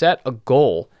they set a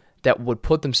goal that would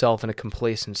put themselves in a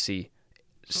complacency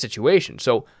situation.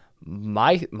 So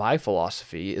my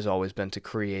philosophy has always been to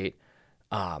create,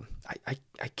 I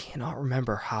cannot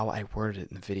remember how I worded it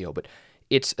in the video, but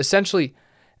it's essentially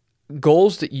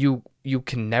goals that you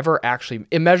can never actually,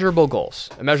 immeasurable goals.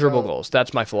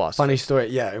 That's my philosophy. Funny story.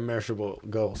 Yeah. Immeasurable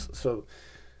goals. So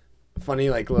funny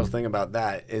like little thing about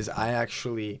that is I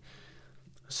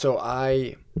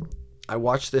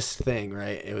watched this thing,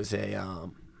 right? It was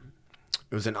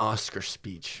an Oscar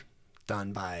speech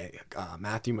done by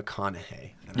Matthew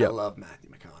McConaughey, and I Yep. love Matthew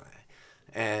McConaughey.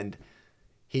 And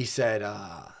he said,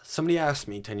 somebody asked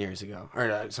me 10 years ago,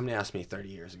 or somebody asked me 30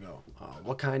 years ago,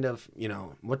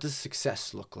 what does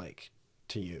success look like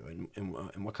to you,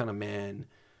 and what kind of man,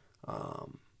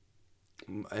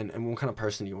 and what kind of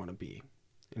person do you want to be?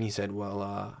 And he said,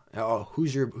 well,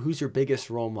 who's your biggest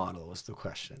role model was the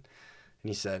question. And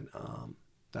he said,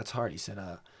 that's hard. He said,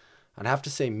 I'd have to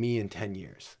say me in 10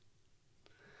 years.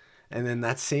 And then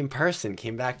that same person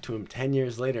came back to him 10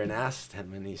 years later and asked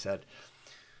him, and he said,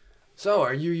 so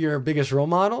are you your biggest role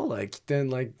model?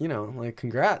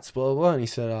 Congrats, blah, blah, blah. And he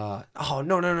said, oh,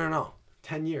 no.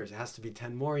 10 years. It has to be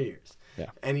 10 more years.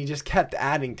 Yeah. And he just kept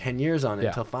adding 10 years on it Yeah.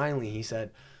 until finally he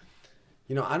said,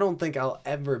 I don't think I'll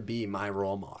ever be my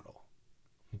role model,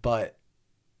 but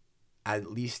at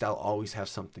least I'll always have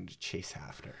something to chase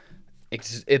after.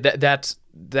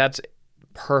 That's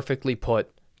perfectly put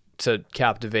to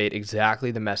captivate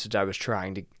exactly the message I was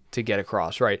trying to get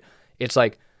across, right? It's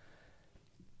like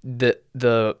the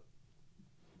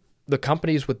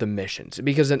companies with the missions,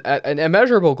 because an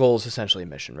immeasurable goal is essentially a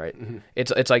mission, right? Mm-hmm.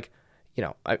 It's like,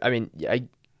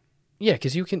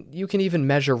 because you can even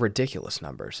measure ridiculous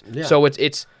numbers. Yeah. So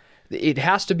it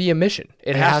has to be a mission.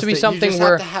 It has to be something you just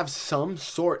where have to have some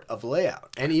sort of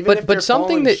layout. And even if you're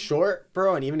something falling short,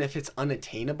 bro, and even if it's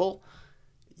unattainable,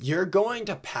 you're going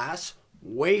to pass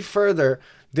way further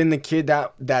than the kid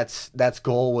that's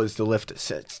goal was to lift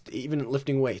even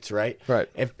lifting weights, right? Right.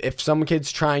 If some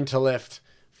kid's trying to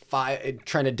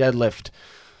deadlift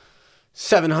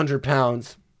 700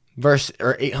 pounds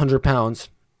or 800 pounds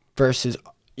versus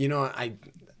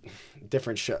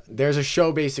different show. There's a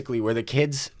show basically where the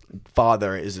kid's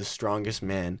father is the strongest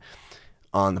man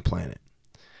on the planet,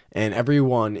 and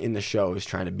everyone in the show is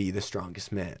trying to be the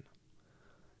strongest man.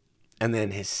 And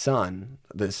then his son,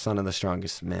 the son of the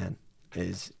strongest man,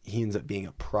 he ends up being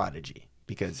a prodigy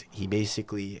because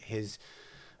his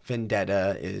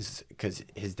vendetta is because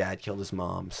his dad killed his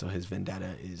mom, so his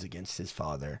vendetta is against his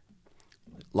father.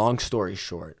 Long story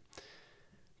short,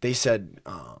 they said,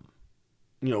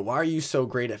 why are you so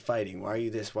great at fighting? Why are you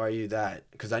this? Why are you that?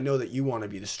 Because I know that you want to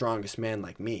be the strongest man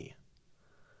like me.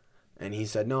 And he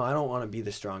said, no, I don't want to be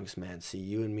the strongest man. See,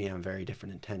 you and me have very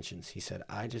different intentions. He said,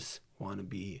 I just want to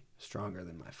be stronger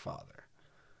than my father.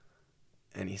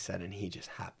 And he said, and he just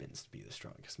happens to be the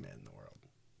strongest man in the world.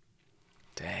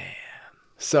 Damn.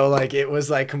 So it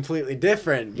was completely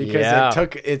different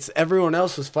because everyone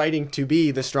else was fighting to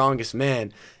be the strongest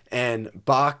man. And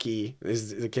Baki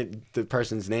is the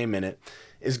person's name in it,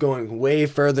 is going way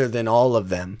further than all of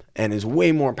them and is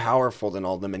way more powerful than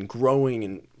all of them and growing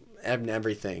and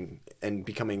everything and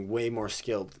becoming way more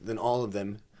skilled than all of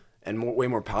them and way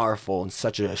more powerful in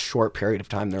such a short period of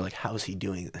time. They're like, how is he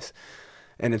doing this?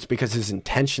 And it's because his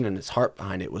intention and his heart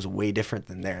behind it was way different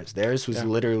than theirs. Theirs was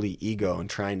literally ego and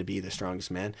trying to be the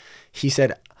strongest man. He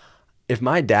said, if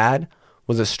my dad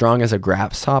was as strong as a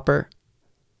grasshopper,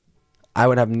 I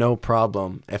would have no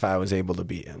problem if I was able to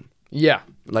beat him. Yeah.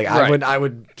 I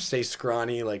would stay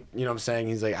scrawny, you know what I'm saying?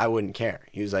 He's like, I wouldn't care.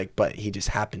 He was like, but he just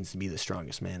happens to be the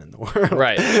strongest man in the world.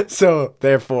 Right. So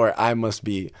therefore I must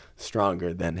be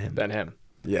stronger than him.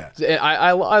 Yeah.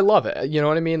 I love it. You know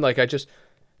what I mean?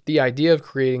 The idea of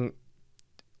creating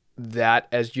that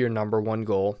as your number one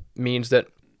goal means that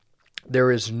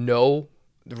there is no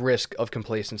risk of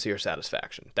complacency or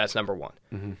satisfaction. That's number one.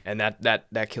 Mm-hmm. And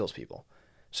that kills people.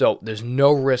 So there's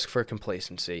no risk for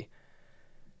complacency.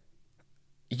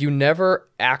 You never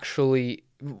actually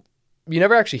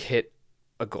hit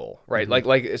a goal, right?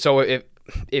 Mm-hmm. So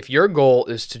if your goal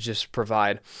is to just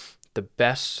provide the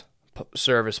best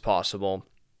service possible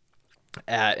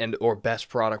or best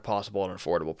product possible at an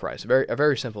affordable price, a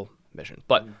very simple mission.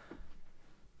 But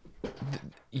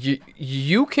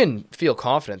you can feel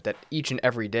confident that each and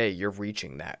every day you're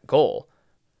reaching that goal,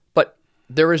 but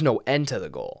there is no end to the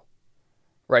goal.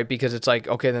 Right, because it's like,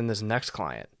 okay, then there's the next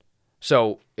client.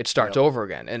 So it starts over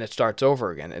again, and it starts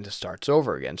over again, and it starts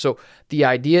over again. So the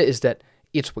idea is that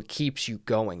it's what keeps you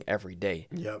going every day.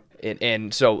 Yep.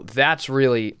 And so that's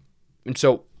really, and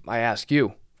so I ask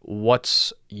you,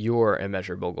 what's your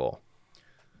immeasurable goal?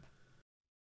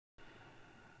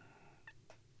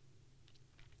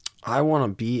 I want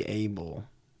to be able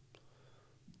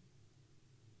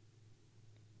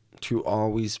to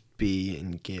always be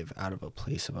and give out of a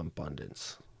place of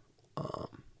abundance.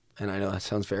 And I know that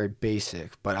sounds very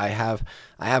basic, but I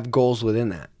have goals within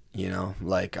that,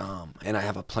 and I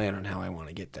have a plan on how I want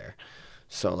to get there.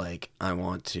 So like I'm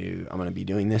going to be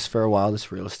doing this for a while,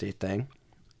 this real estate thing,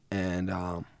 and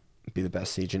be the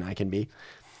best agent I can be.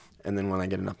 And then when I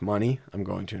get enough money, I'm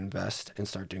going to invest and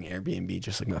start doing Airbnb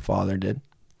just like my father did,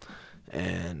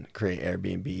 and create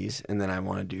Airbnbs. And then I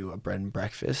want to do a bread and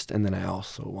breakfast. And then I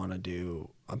also want to do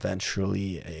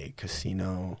eventually a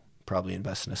casino, probably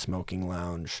invest in a smoking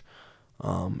lounge,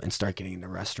 and start getting into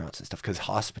restaurants and stuff, because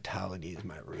hospitality is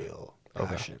my real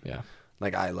passion. Okay. Yeah.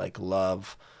 Like I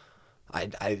love,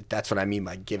 that's what I mean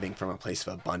by giving from a place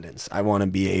of abundance. I want to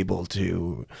be able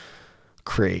to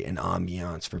create an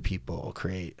ambiance for people,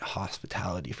 create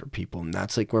hospitality for people. And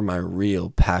that's like where my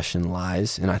real passion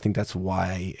lies. And I think that's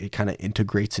why it kind of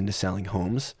integrates into selling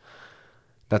homes.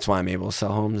 That's why I'm able to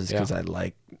sell homes, is because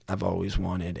I've always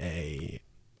wanted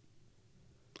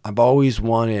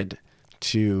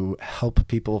to help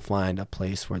people find a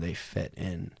place where they fit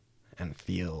in and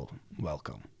feel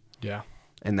welcome. Yeah.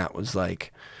 And that was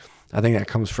like, I think that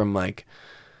comes from like,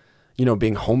 you know,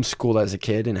 being homeschooled as a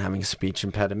kid and having a speech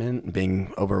impediment,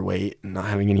 being overweight and not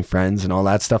having any friends and all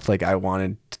that stuff. Like I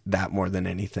wanted that more than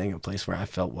anything, a place where I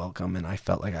felt welcome and I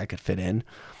felt like I could fit in.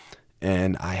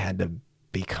 And I had to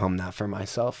become that for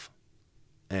myself.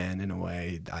 And in a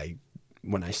way,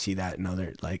 when I see that in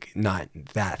other, like not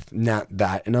that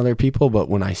in other people, but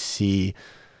when I'm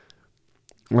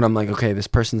like, okay, this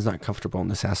person's not comfortable in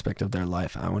this aspect of their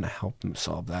life, I want to help them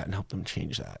solve that and help them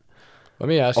change that. Let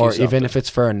me ask you something. Or even if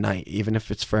it's for a night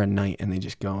and they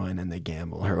just go in and they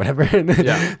gamble or whatever, and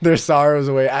their sorrows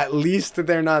away, at least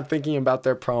they're not thinking about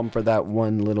their problem for that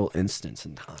one little instance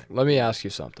in time. Let me ask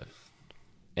you something.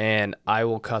 And I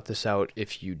will cut this out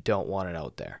if you don't want it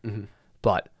out there. Mm-hmm.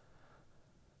 But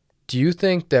do you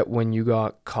think that when you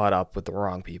got caught up with the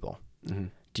wrong people, mm-hmm.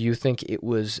 do you think it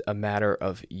was a matter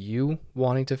of you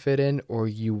wanting to fit in or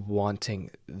you wanting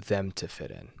them to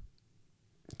fit in?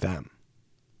 Them.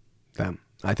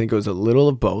 I think it was a little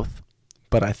of both,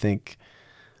 but I think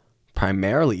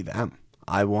primarily them.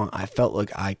 I felt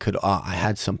like I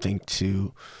had something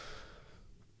to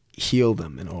heal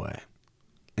them in a way,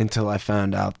 until I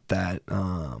found out that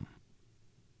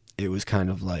it was kind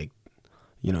of like,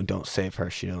 you know, don't save her,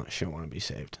 she don't want to be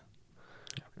saved,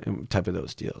 and type of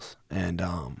those deals. And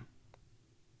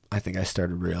I think I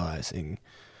started realizing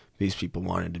these people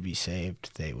wanted to be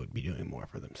saved, they would be doing more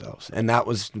for themselves. And that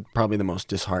was probably the most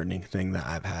disheartening thing that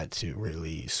I've had to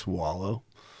really swallow.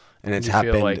 And it's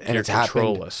happened. Feel like and you're it's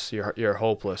controlless. You're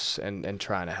hopeless and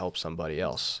trying to help somebody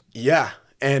else. Yeah.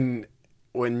 And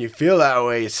when you feel that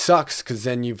way, it sucks, because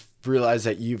then you realize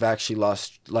that you've actually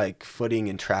lost like footing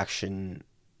and traction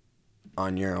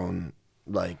on your own.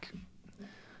 Like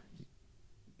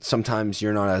sometimes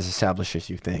you're not as established as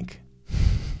you think.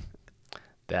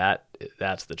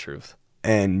 That's the truth.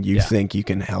 And you think you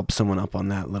can help someone up on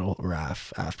that little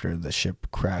raft after the ship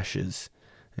crashes.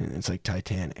 And it's like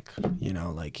Titanic, you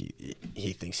know, like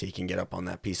he thinks he can get up on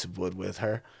that piece of wood with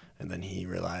her. And then he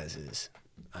realizes,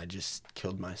 I just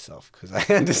killed myself because I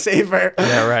had to save her.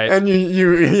 Yeah, right. And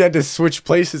he had to switch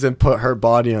places and put her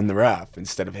body on the raft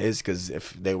instead of his, because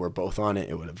if they were both on it,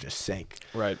 it would have just sank.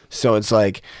 Right. So it's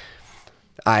like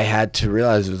I had to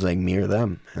realize it was like me or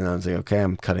them. And I was like, okay,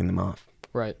 I'm cutting them off.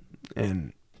 Right.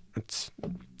 And it's,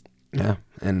 yeah.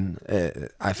 And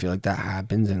I feel like that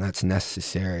happens, and that's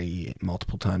necessary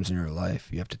multiple times in your life.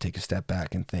 You have to take a step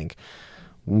back and think,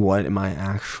 what am I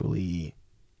actually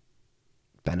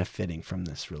benefiting from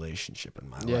this relationship in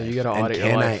my life? Yeah, you got to audit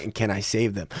your life. Can I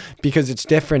save them? Because it's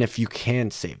different if you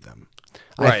can save them.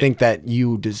 Right. I think that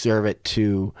you deserve it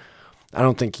to. I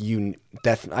don't think you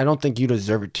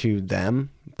deserve it to them,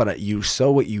 but you sow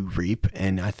what you reap.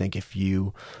 And I think if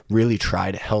you really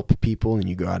try to help people and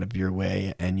you go out of your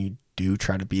way and you do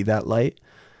try to be that light,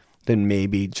 then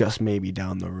maybe, just maybe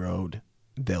down the road,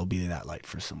 they'll be that light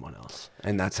for someone else.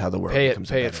 And that's how the world becomes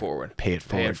pay it forward. Pay it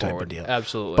forward type of deal.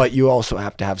 Absolutely. But you also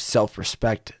have to have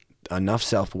self-respect, enough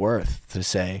self-worth to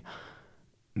say,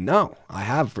 no, I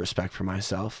have respect for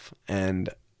myself, and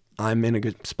I'm in a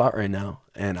good spot right now.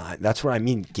 And that's what I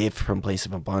mean, give from a place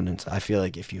of abundance. I feel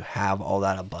like if you have all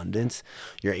that abundance,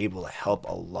 you're able to help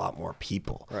a lot more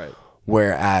people. Right.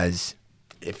 Whereas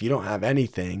if you don't have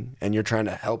anything and you're trying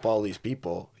to help all these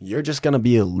people, you're just going to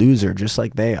be a loser just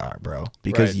like they are, bro.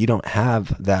 Because you don't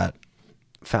have that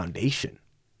foundation.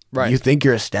 Right. You think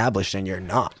you're established and you're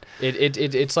not.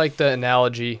 It's like the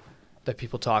analogy that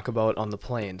people talk about on the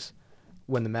planes.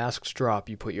 When the masks drop,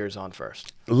 you put yours on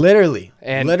first. Literally.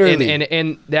 And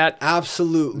that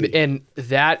absolutely. And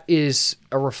that is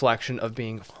a reflection of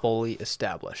being fully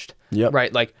established. Yep.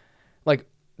 Right? Like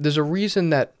there's a reason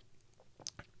that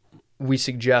we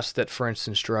suggest that, for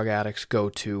instance, drug addicts go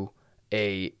to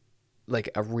a like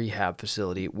a rehab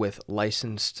facility with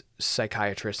licensed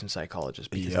psychiatrists and psychologists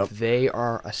because Yep. they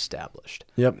are established.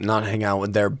 Yep, not hang out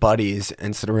with their buddies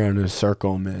and sit around in a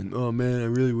circle, man. Oh man, I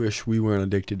really wish we weren't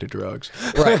addicted to drugs.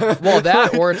 Right. Well,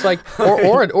 that or it's like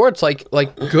or it's like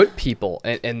good people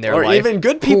in their Or life, even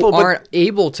good people, who but aren't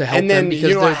able to help and them then because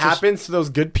you know they're what happens to those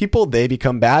good people? They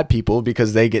become bad people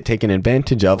because they get taken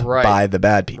advantage of Right. by the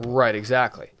bad people. Right.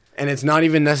 Exactly. And it's not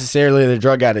even necessarily the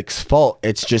drug addict's fault.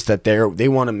 It's just that they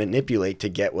want to manipulate to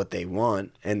get what they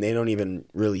want, and they don't even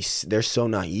really. They're so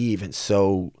naive and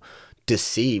so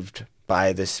deceived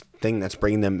by this thing that's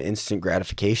bringing them instant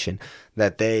gratification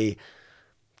that they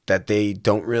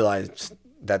don't realize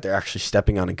that they're actually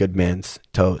stepping on a good man's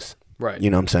toes. Right.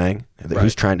 You know what I'm saying? Right.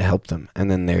 Who's trying to help them,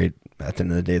 and then they're at the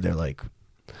end of the day they're like,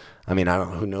 I mean, I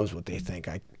don't know. Who knows what they think?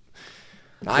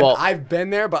 I've been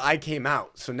there, but I came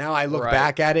out. So now I look Right.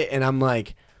 back at it and I'm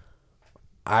like,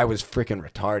 I was freaking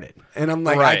retarded. And I'm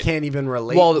like, Right. I can't even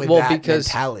relate with that because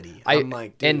mentality. I'm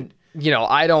like, dude. And you know,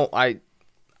 I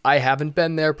haven't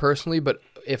been there personally, but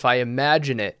if I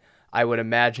imagine it, I would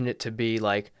imagine it to be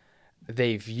like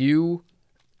they view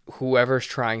whoever's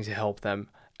trying to help them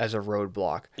as a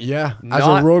roadblock. Yeah, as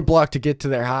Not- a roadblock to get to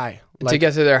their high. To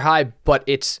get to their high, but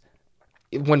it's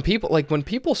when people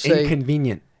say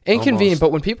inconvenient. inconvenient, almost.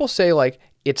 but when people say like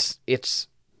it's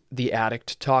the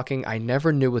addict talking, I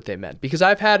never knew what they meant because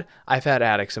I've had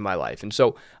addicts in my life, and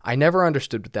so I never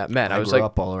understood what that meant. I was grew like,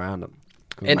 up all around them.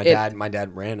 And My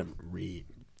dad ran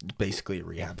basically a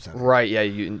rehab center. right, yeah.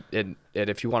 And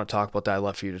if you want to talk about that, I'd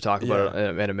love for you to talk about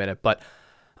it in a minute. But,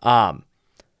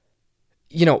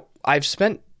 you know, I've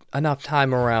spent enough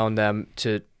time around them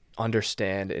to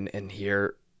understand and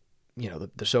hear, you know,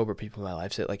 the sober people in my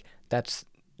life say like that's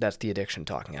the addiction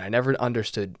talking. And I never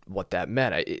understood what that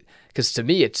meant. Because to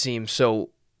me it seems so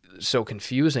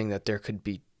confusing that there could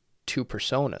be two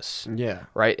personas. Yeah.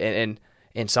 Right. And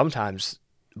sometimes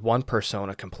one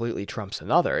persona completely trumps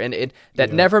another. And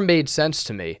that never made sense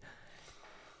to me.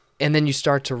 And then you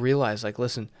start to realize, like,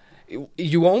 listen,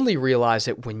 you only realize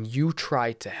it when you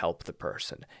try to help the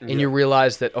person. And you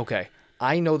realize that, okay,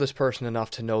 I know this person enough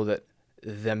to know that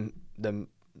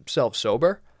themselves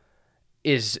sober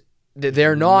is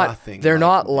they're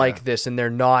not like this, and they're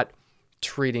not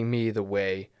treating me the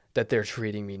way that they're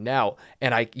treating me now.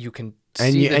 And you can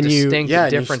see the distinct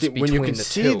difference between when you can the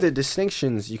see two. the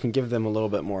distinctions, you can give them a little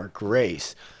bit more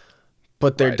grace.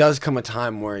 But there does come a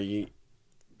time where you're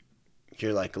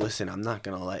like, listen, I'm not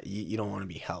gonna let you. You don't want to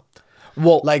be helped.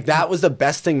 Well, Like that was the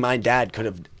best thing my dad could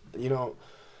have. You know,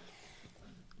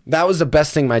 that was the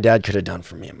best thing my dad could have done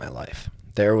for me in my life.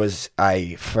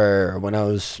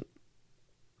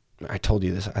 I told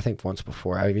you this, I think once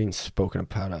before. I've even spoken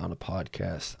about it on a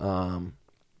podcast.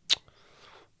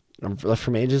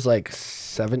 From ages like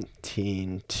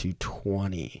 17 to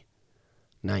 20,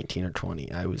 19 or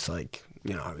 20, I was like,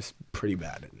 you know, I was pretty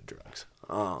bad into drugs.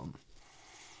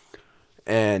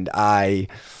 And I'm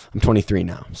 23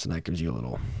 now, so that gives you a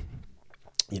little,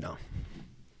 you know,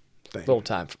 thing. little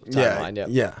timeline.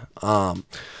 Yeah.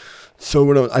 So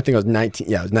when I think I was 19.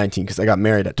 Yeah, I was 19 because I got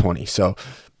married at 20. So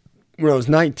when I was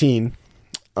 19,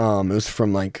 it was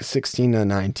from like 16 to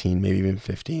 19, maybe even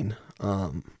 15.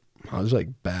 I was like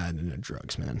bad into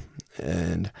drugs, man,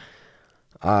 and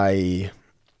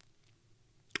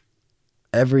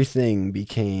everything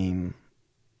became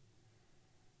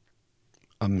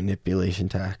a manipulation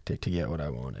tactic to get what I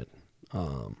wanted.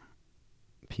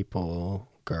 People,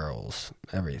 girls,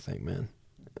 everything, man.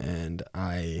 And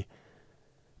I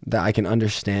can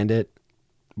understand it,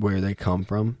 where they come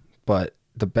from, but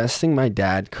the best thing my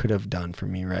dad could have done for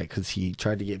me, right, because he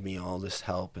tried to give me all this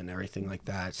help and everything like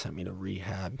that, sent me to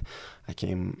rehab. I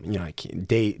came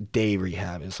day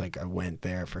rehab. It's like I went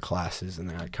there for classes, and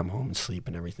then I'd come home and sleep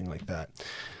and everything like that.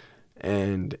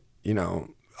 And, you know,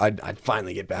 I'd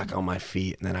finally get back on my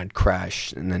feet, and then I'd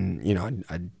crash, and then, you know,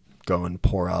 I'd go and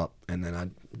pour up, and then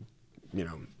I'd, you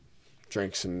know,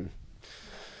 drink some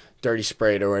dirty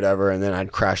Sprite or whatever, and then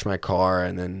I'd crash my car,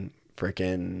 and then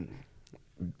freaking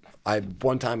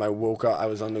one time I woke up, I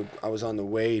was on the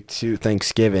way to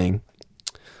Thanksgiving,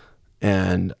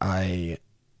 and I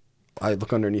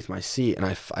look underneath my seat, and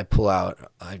I pull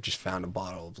out, I just found a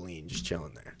bottle of lean just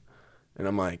chilling there. And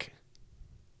I'm like,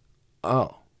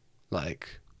 oh,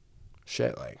 like,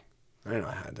 shit, like, I didn't know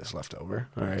I had this left over.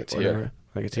 All right, it's whatever. here.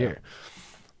 Like, it's here.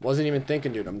 Wasn't even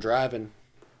thinking, dude. I'm driving.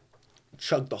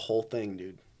 Chugged the whole thing,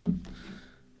 dude.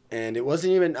 And it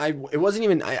wasn't even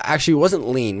actually, it wasn't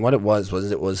lean. What it was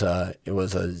a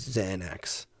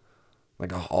Xanax,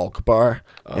 like a Hulk bar.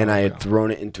 And I had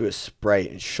thrown it into a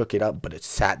Sprite and shook it up, but it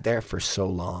sat there for so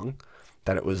long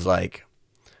that it was like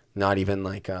Not even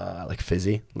like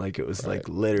fizzy. Like it was like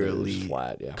literally It was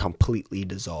flat, yeah. completely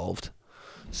dissolved.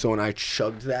 So when I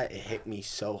chugged that, it hit me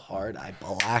so hard, I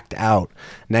blacked out.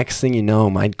 Next thing you know,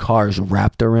 my car's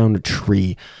wrapped around a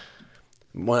tree.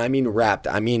 When I mean wrapped,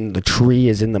 I mean the tree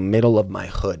is in the middle of my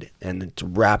hood, and it's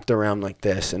wrapped around like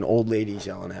this. An old lady's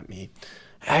yelling at me,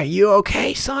 "Are you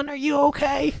okay, son? Are you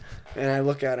okay?" And I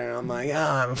look at her, and I'm like, "Oh,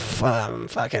 I'm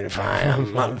fucking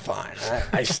fine. I'm fine."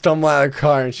 I stumble out of the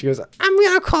car, and she goes, "I'm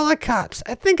going to call the cops.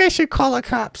 I think I should call the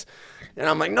cops." And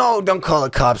I'm like, "No, don't call the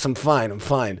cops. I'm fine. I'm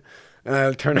fine." And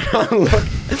I turn around and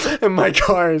look, and my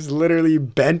car is literally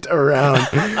bent around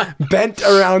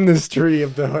this tree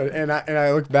of the hood. And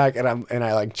I look back, and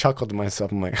I like chuckled to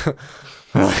myself. I'm like,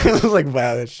 I was like,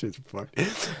 wow, that shit's fucked.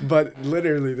 But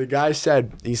literally, the guy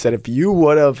said, if you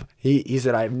would have, he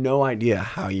said, I have no idea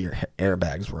how your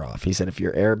airbags were off. He said, if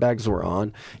your airbags were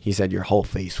on, he said your whole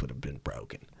face would have been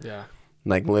broken. Yeah.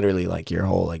 Like literally, like your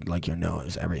whole, like your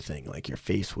nose, everything, like your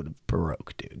face would have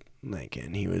broke, dude. Like,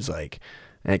 and he was like,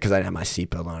 because I didn't have my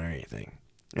seatbelt on or anything.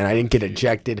 And I didn't get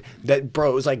ejected. That,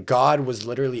 bro, it was like God was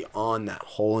literally on that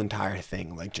whole entire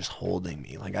thing, like just holding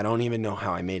me. Like, I don't even know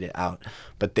how I made it out.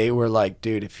 But they were like,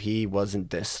 dude, if he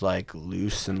wasn't this, like,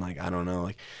 loose and, like, I don't know.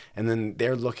 Like, and then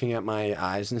they're looking at my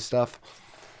eyes and stuff.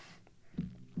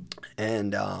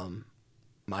 And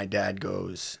my dad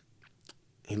goes,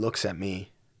 he looks at me.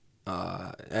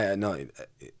 No,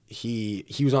 he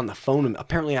was on the phone.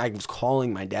 Apparently, I was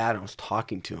calling my dad and I was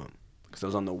talking to him because I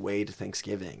was on the way to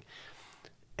Thanksgiving.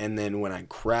 And then when I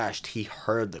crashed, he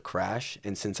heard the crash.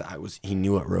 And since he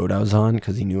knew what road I was on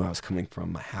because he knew I was coming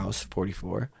from my house,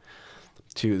 44,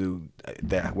 to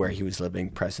where he was living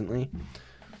presently.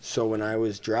 So when I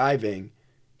was driving,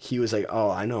 he was like, "Oh,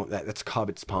 I know that's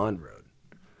Cobbett's Pond Road,"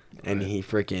 and he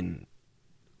freaking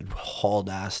hauled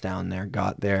ass down there.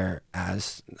 Got there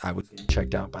as I was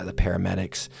checked out by the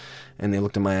paramedics, and they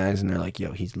looked in my eyes and they're like,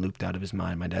 "Yo, he's looped out of his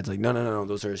mind." My dad's like, No,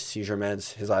 those are seizure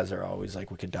meds. His eyes are always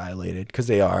like wicked dilated because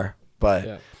they are,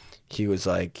 but he was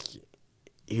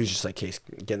just like, "Case,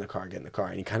 get in the car,"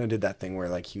 and he kind of did that thing where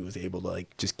like he was able to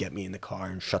like just get me in the car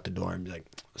and shut the door and be like,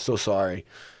 "So sorry,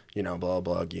 blah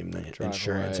blah," give him the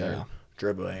insurance and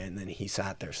drove away, and then he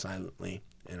sat there silently,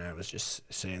 and I was just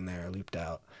sitting there looped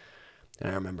out. And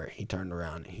I remember he turned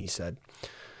around and he said,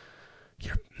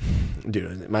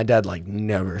 dude, my dad like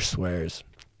never swears,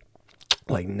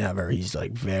 like never. He's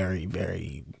like very,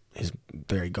 very, he's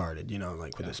very guarded,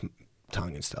 like with his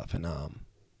tongue and stuff, and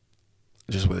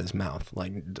just with his mouth,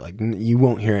 like you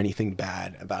won't hear anything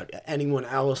bad about anyone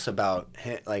else about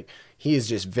him. Like he is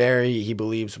just he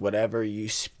believes whatever you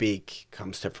speak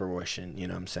comes to fruition. You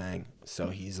know what I'm saying? So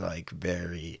he's like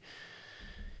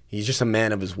he's just a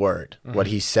man of his word. Mm-hmm. What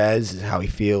he says is how he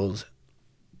feels.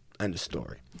 End of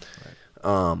story.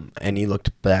 Right. And he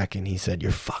looked back and he said,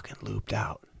 "You're fucking looped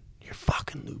out. You're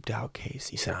fucking looped out, Case."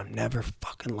 He said, "I'm never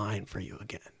fucking lying for you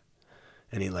again."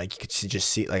 And he you could just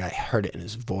see, like I heard it in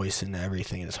his voice and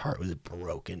everything. And his heart was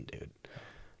broken, dude.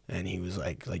 And he was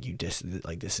like this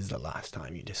is the last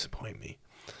time you disappoint me.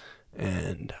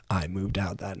 And I moved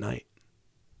out that night,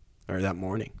 or that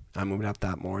morning. I moved out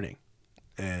that morning,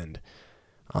 and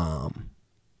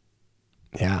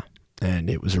and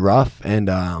it was rough, and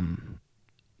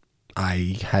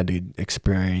I had to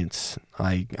experience.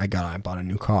 I bought a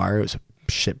new car. It was a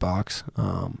shit box,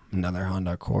 another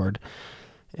Honda Accord,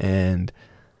 and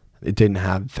it didn't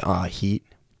have heat,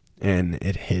 and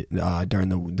it hit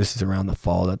this is around the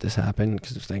fall that this happened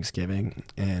because it was Thanksgiving,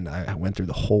 and I went through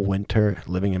the whole winter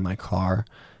living in my car,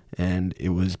 and it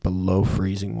was below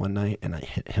freezing one night, and I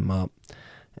hit him up,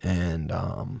 and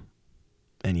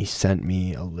he sent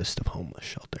me a list of homeless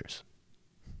shelters.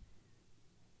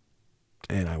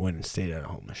 And I went and stayed at a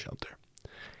homeless shelter.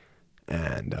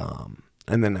 And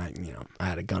then I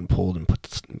had a gun pulled and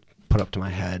put up to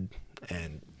my head,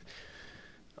 and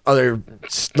other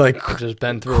just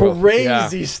been through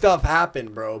crazy stuff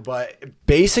happened, bro. But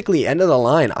basically, end of the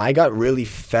line, I got really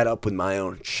fed up with my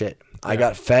own shit. Yeah. I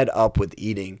got fed up with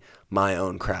eating my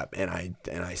own crap, and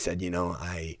I said,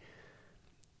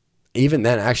 even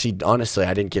then, actually, honestly,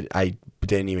 I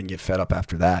didn't even get fed up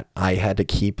after that. I had to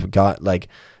keep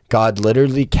God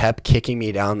literally kept kicking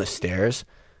me down the stairs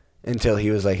until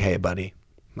he was like, "Hey, buddy,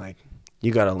 like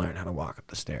you got to learn how to walk up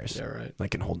the stairs, yeah, right,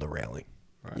 like and hold the railing,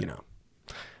 right.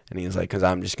 And he was like, "Because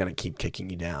I'm just gonna keep kicking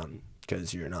you down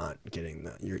because you're not getting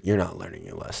you're not learning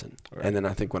your lesson." Right. And then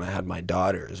I think when I had my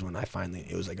daughters, when I finally,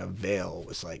 it was like a veil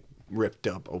was like ripped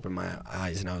up, opened my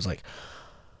eyes, and I was like,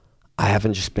 I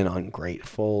haven't just been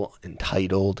ungrateful,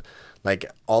 entitled, like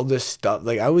all this stuff.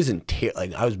 Like I was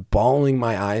I was bawling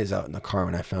my eyes out in the car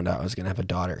when I found out I was gonna have a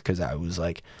daughter, because I was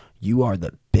like, you are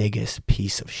the biggest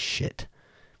piece of shit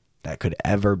that could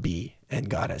ever be, and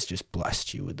God has just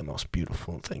blessed you with the most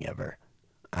beautiful thing ever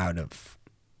out of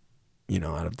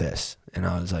this. And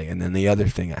I was like, and then the other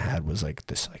thing I had was like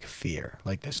this fear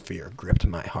gripped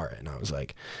my heart, and I was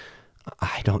like,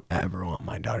 I don't ever want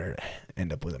my daughter to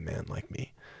end up with a man like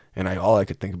me. And all I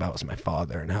could think about was my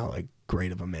father and how like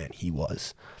great of a man he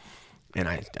was. And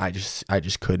I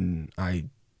just couldn't. I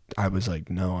was like,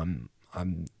 no,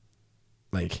 I'm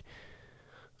like,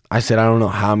 I said, I don't know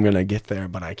how I'm gonna get there,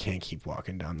 but I can't keep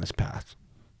walking down this path.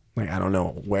 Like, I don't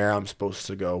know where I'm supposed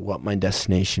to go, what my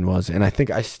destination was. And I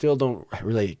think I still don't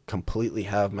really completely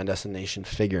have my destination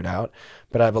figured out,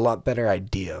 but I have a lot better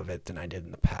idea of it than I did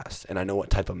in the past. And I know what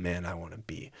type of man I want to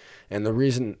be. And the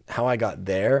reason how I got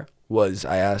there was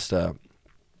I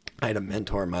had a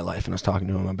mentor in my life, and I was talking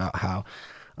to him about how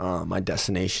my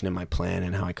destination and my plan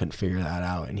and how I couldn't figure that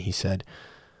out. And he said,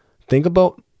 think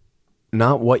about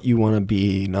not what you want to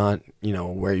be, not,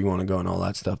 where you want to go and all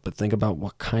that stuff, but think about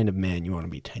what kind of man you want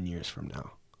to be 10 years from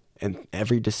now. And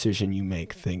every decision you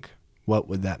make, think, what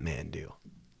would that man do?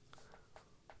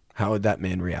 How would that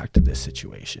man react to this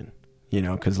situation?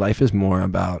 Because life is more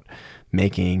about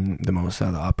making the most out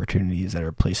of the opportunities that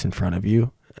are placed in front of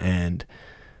you and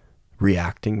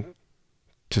reacting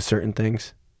to certain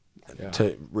things,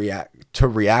 to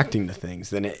reacting to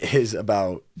things, than it is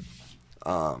about,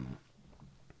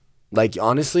 like,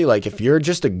 honestly, like, if you're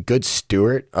just a good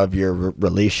steward of your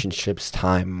relationships,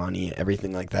 time, money,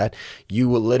 everything like that, you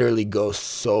will literally go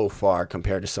so far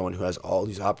compared to someone who has all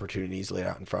these opportunities laid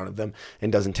out in front of them and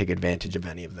doesn't take advantage of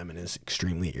any of them and is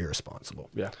extremely irresponsible.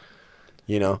 Yeah.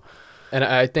 And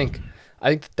I think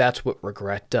that's what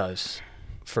regret does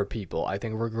for people. I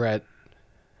think regret,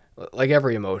 like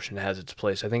every emotion, has its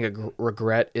place. I think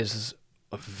regret is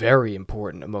a very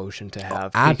important emotion to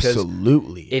have.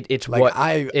 Absolutely. It's like what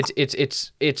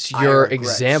it's your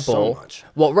example. So much.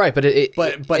 Well, right, but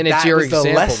and it's your example.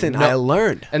 The lesson I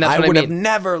learned, and that's I what would I mean. have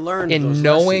never learned. And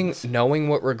those knowing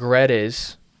what regret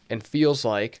is and feels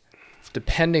like,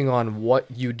 depending on what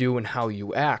you do and how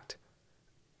you act,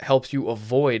 helps you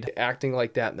avoid acting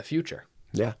like that in the future.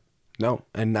 Yeah. No,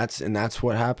 and that's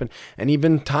what happened. And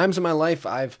even times in my life,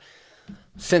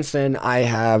 since then,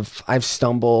 I've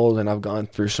stumbled and I've gone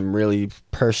through some really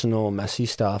personal, messy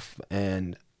stuff,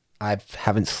 and I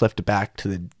haven't slipped back to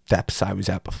the depths I was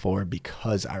at before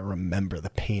because I remember the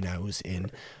pain I was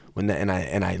in and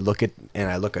I look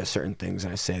at certain things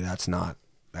and I say that's not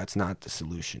the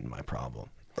solution to my problem.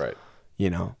 Right.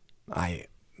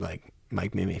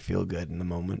 Mike made me feel good in the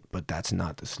moment, but that's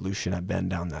not the solution. I've been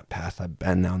down that path. I've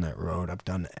been down that road. I've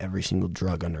done every single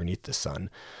drug underneath the sun,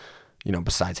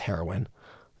 besides heroin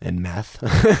and meth.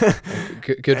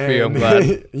 Good for you. I'm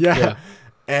glad. Yeah.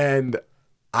 And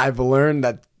I've learned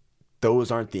that those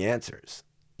aren't the answers,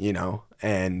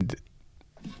 and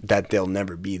that they'll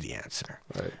never be the answer.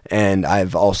 Right. And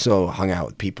I've also hung out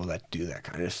with people that do that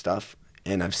kind of stuff,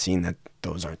 and I've seen that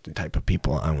those aren't the type of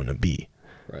people I want to be.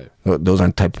 Right. Those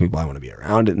aren't the type of people I want to be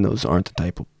around, and those aren't the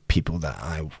type of people that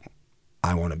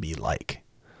I want to be like.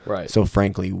 Right. So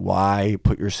frankly, why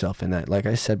put yourself in that? Like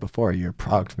I said before, you're a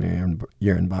product of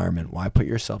your environment. Why put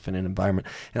yourself in an environment?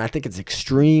 And I think it's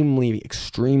extremely,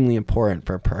 extremely important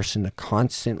for a person to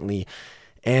constantly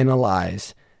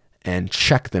analyze and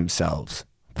check themselves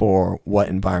for what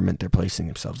environment they're placing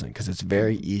themselves in, because it's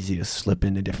very easy to slip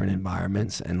into different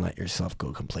environments and let yourself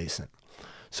go complacent.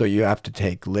 So you have to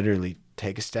take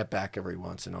a step back every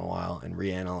once in a while and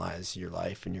reanalyze your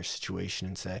life and your situation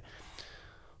and say,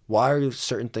 why are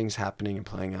certain things happening and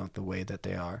playing out the way that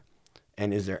they are?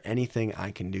 And is there anything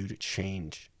I can do to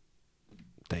change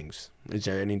things? Is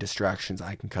there any distractions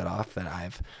I can cut off that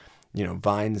I've,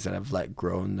 vines that I've let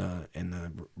grow in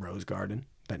the rose garden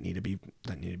that need to be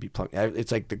plucked?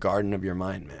 It's like the garden of your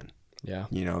mind, man. Yeah.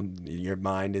 Your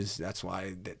mind that's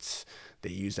why they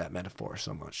use that metaphor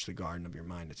so much, the garden of your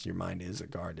mind. Your mind is a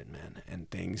garden, man. And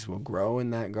things will grow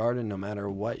in that garden no matter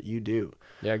what you do.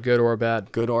 Yeah, good or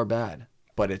bad. Good or bad.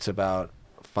 But it's about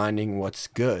finding what's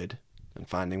good and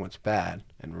finding what's bad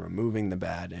and removing the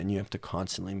bad. And you have to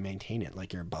constantly maintain it,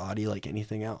 like your body, like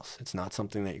anything else. It's not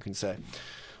something that you can say,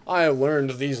 I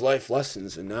learned these life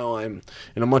lessons and now I'm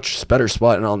in a much better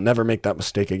spot and I'll never make that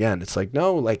mistake again. It's like,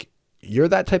 no, like, you're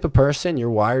that type of person. You're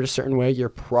wired a certain way. You're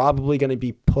probably going to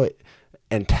be put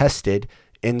and tested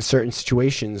in certain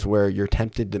situations where you're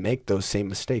tempted to make those same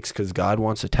mistakes, because God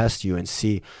wants to test you and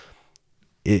see,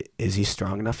 is he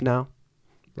strong enough now?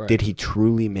 Right. Did he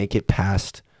truly make it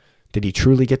past? Did he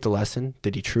truly get the lesson?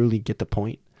 Did he truly get the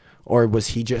point? Or was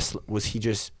he just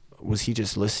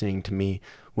listening to me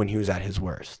when he was at his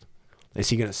worst? Is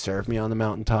he going to serve me on the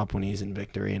mountaintop when he's in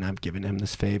victory and I've given him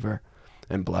this favor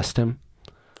and blessed him?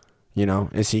 You know,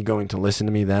 is he going to listen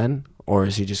to me then? Or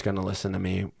is he just going to listen to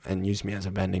me and use me as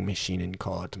a vending machine and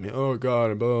call out to me, oh,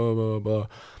 God, blah, blah, blah.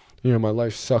 You know, my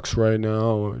life sucks right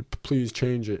now. Please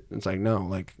change it. It's like, no,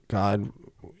 like, God,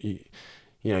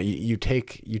 you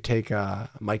take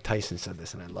Mike Tyson said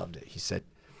this, and I loved it. He said,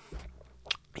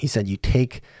 you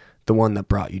take the one that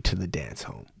brought you to the dance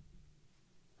home.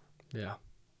 Yeah.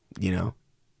 You know?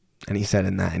 And he said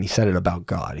and he said it about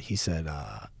God. He said,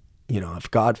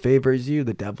 if God favors you,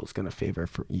 the devil's going to favor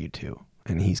for you too.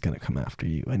 And he's going to come after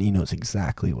you. And he knows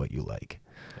exactly what you like.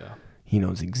 Yeah. He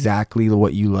knows exactly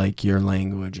what you like, your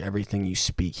language, everything you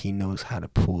speak. He knows how to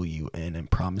pull you in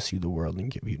and promise you the world and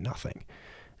give you nothing.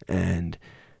 And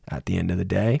at the end of the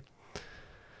day,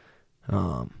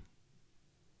 God's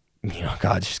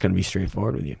just going to be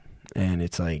straightforward with you. And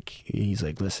it's like, he's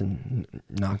like, listen,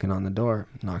 knocking on the door.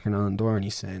 And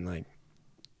he's saying, like,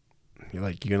 you're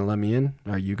like, you going to let me in?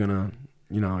 Are you going to,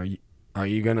 are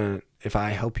you going to, if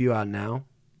I help you out now,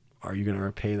 are you going to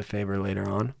repay the favor later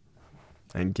on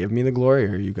and give me the glory?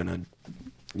 Or are you going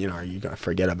to, are you going to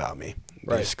forget about me?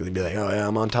 Right. Basically be like, oh yeah,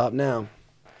 I'm on top now.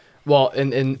 Well,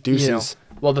 and deuces.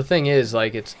 Well, the thing is,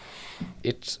 like, it's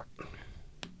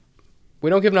we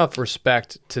don't give enough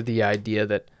respect to the idea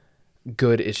that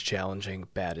good is challenging,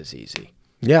 bad is easy.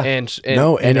 Yeah. And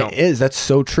it is. That's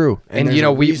so true. And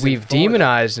we've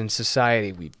demonized in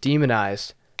society. We've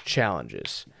demonized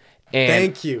challenges. And,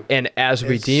 thank you. And as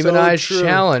we demonize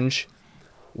challenge,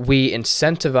 we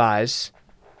incentivize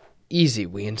easy.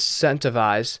 We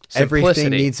incentivize simplicity. Everything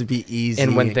needs to be easy.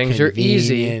 And when things are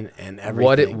easy, and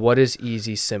everything. What is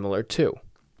easy similar to?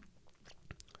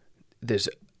 There's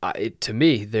to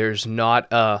me, there's not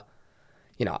a.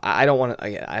 I don't want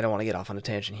to get off on a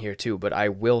tangent here too, but I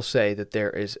will say that there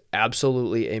is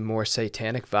absolutely a more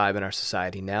satanic vibe in our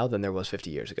society now than there was 50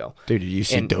 years ago. Dude, did you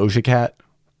see Doja Cat?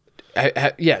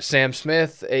 Yeah, Sam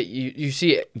Smith. You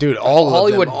see, dude, all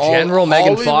Hollywood of them. General,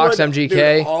 Megan Fox, MGK.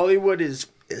 Dude, Hollywood is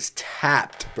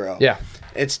tapped, bro. Yeah,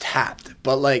 it's tapped.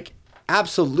 But like,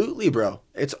 absolutely, bro.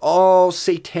 It's all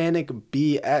satanic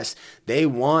BS. They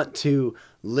want to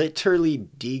literally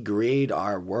degrade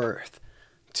our worth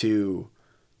to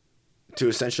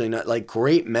essentially not, like,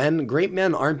 great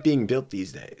men aren't being built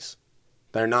these days.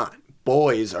 They're not.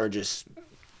 Boys are just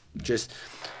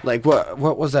like,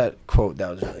 what was that quote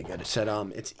that was really good? It said,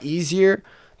 it's easier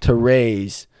to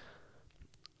raise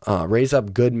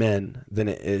up good men than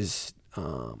it is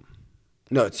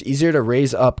it's easier to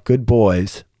raise up good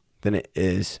boys than it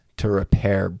is to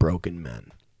repair broken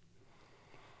men.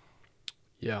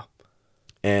 Yeah.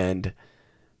 And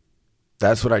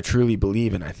that's what I truly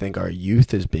believe, and I think our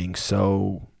youth is being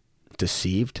so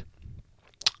deceived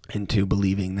into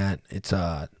believing that it's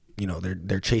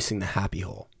they're chasing the happy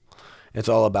hole. It's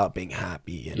all about being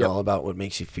happy and all about what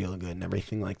makes you feel good and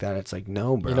everything like that. It's like,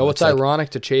 no, bro. You know what's ironic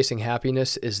to chasing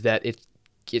happiness is that it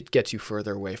gets you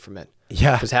further away from it.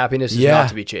 Yeah. Because happiness is not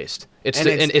to be chased. It's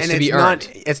to be earned.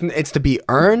 It's to be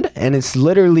earned, and it's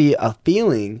literally a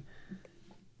feeling.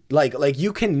 Like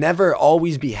you can never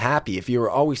always be happy. If you were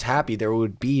always happy, there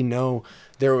would be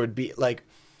like,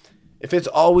 if it's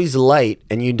always light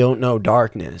and you don't know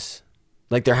darkness,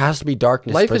 like, there has to be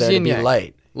darkness for there to be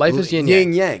light. Life is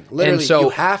yin yang. Literally, you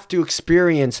have to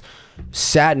experience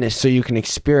sadness so you can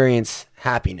experience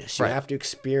happiness. You have to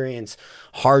experience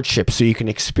hardship so you can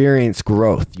experience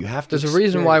growth. You have to. There's a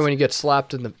reason why when you get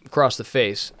slapped across the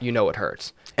face, you know it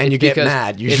hurts, and you get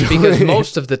mad. It's because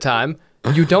most of the time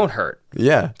you don't hurt.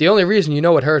 Yeah. The only reason you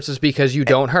know it hurts is because you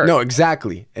don't hurt. No,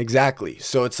 exactly.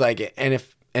 So it's like,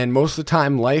 and most of the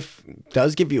time life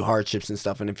does give you hardships and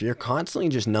stuff. And if you're constantly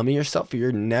just numbing yourself,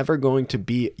 you're going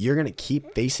to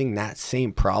keep facing that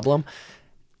same problem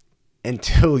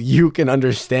until you can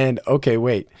understand, okay,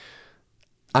 wait,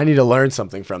 I need to learn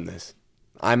something from this.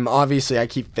 I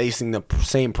keep facing the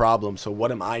same problem. So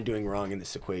what am I doing wrong in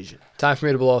this equation? Time for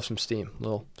me to blow off some steam.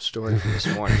 Little story from this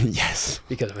morning. Yes.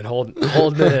 Because I've been holding it in.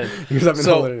 Holding it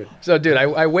in. So, dude,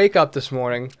 I wake up this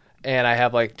morning and I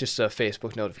have, like, just a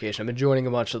Facebook notification. I've been joining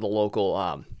a bunch of the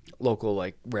local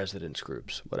like residence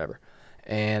groups, whatever.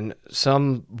 And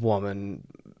some woman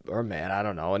or man, I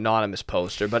don't know, anonymous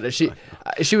poster, but she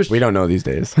was. We don't know these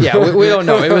days. Yeah, we don't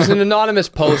know. It was an anonymous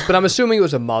post, but I'm assuming it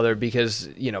was a mother because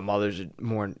mothers are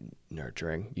more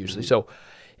nurturing usually. So,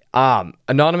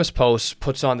 anonymous post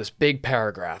puts on this big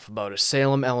paragraph about a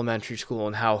Salem elementary school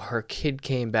and how her kid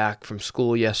came back from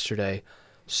school yesterday,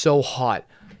 so hot,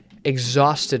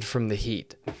 exhausted from the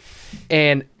heat,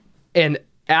 and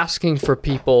asking for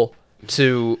people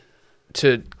to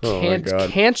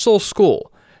cancel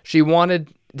school. She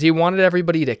wanted he wanted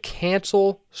everybody to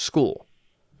cancel school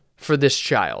for this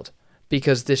child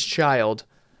because this child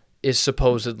is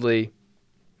supposedly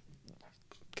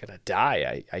gonna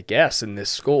die, I guess, in this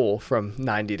school from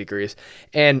 90 degrees.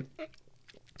 And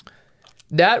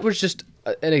that was just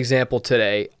an example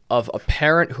today of a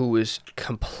parent who is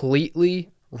completely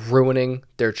ruining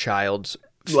their child's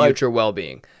future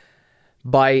well-being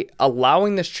by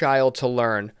allowing this child to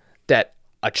learn that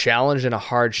a challenge and a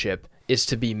hardship is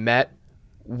to be met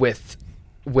with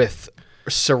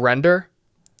surrender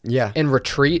and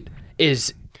retreat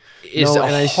is no, a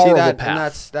and I horrible see that, path.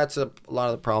 and that's a lot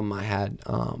of the problem I had.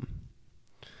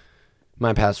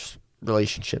 My past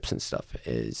relationships and stuff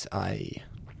is I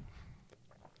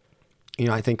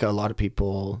think a lot of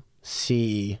people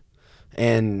see,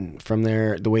 and from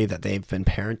the way that they've been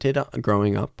parented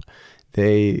growing up,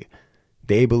 they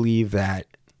believe that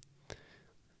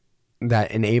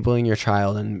enabling your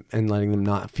child and letting them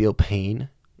not feel pain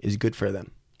is good for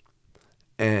them.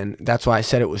 And that's why I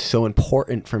said it was so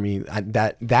important for me.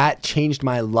 That changed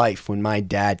my life when my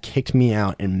dad kicked me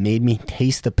out and made me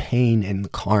taste the pain and the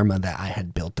karma that I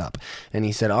had built up. And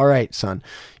he said, "All right, son,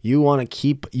 you want to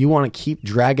keep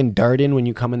dragging dirt in when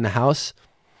you come in the house?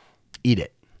 Eat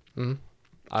it. Mm-hmm.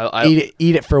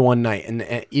 Eat it for one night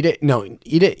and eat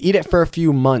it for a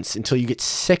few months until you get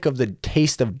sick of the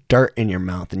taste of dirt in your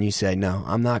mouth, and you say, no,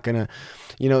 I'm not gonna."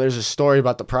 There's a story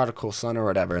about the prodigal son or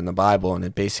whatever in the Bible, and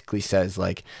it basically says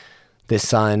like this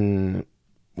son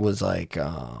was like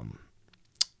I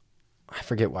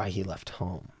forget why he left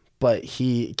home, but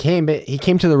he came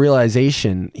to the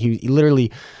realization he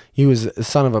was the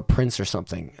son of a prince or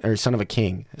something, or son of a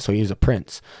king, so he was a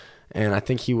prince. And I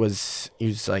think I don't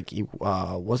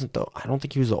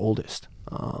think he was the oldest.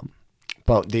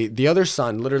 But the other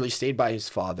son literally stayed by his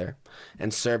father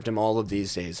and served him all of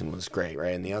these days and was great,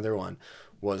 right? And the other one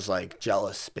was like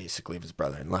jealous basically of his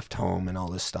brother and left home and all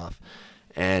this stuff.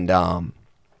 And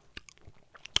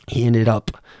he ended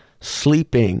up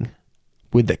sleeping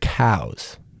with the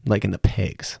cows, like in the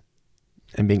pigs,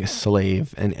 and being a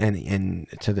slave and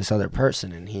to this other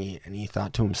person. And he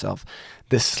thought to himself,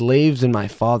 the slaves in my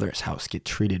father's house get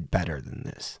treated better than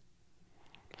this.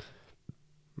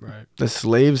 Right. The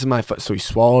slaves in my so he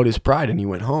swallowed his pride and he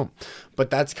went home. But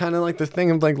that's kind of like the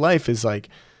thing of like life is like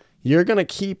you're gonna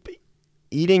keep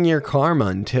eating your karma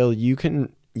until you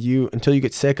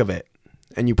get sick of it,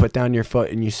 and you put down your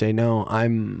foot and you say, no,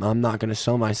 I'm not gonna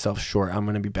sell myself short. I'm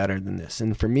gonna be better than this.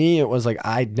 And for me, it was like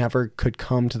I never could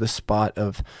come to the spot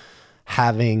of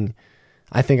having.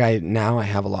 I think now I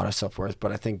have a lot of self-worth,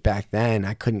 but I think back then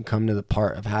I couldn't come to the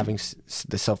part of having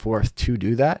the self-worth to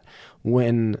do that.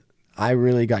 When I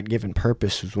really got given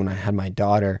purpose was when I had my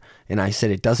daughter, and I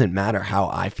said, it doesn't matter how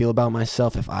I feel about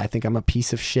myself. If I think I'm a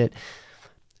piece of shit,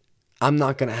 I'm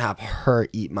not going to have her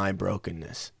eat my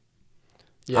brokenness.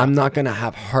 Yeah. I'm not going to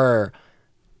have her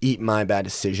eat my bad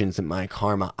decisions and my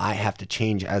karma. I have to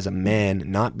change as a man,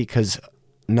 not because,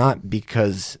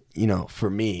 for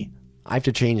me. I have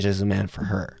to change as a man for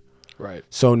her. Right.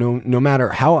 So no matter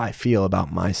how I feel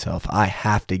about myself, I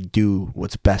have to do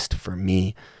what's best for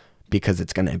me because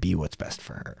it's going to be what's best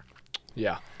for her.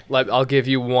 Yeah. I'll give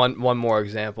you one more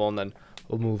example and then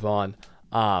we'll move on.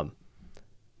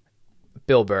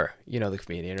 Bill Burr, the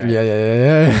comedian, right?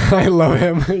 Yeah. I love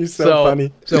him. He's so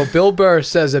funny. So Bill Burr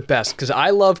says it best, because I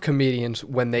love comedians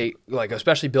when they,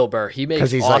 especially Bill Burr, he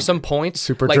makes awesome points.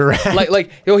 Super direct.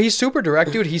 He's super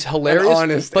direct, dude. He's hilarious.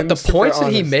 And honest, but the points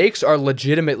that he makes are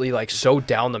legitimately so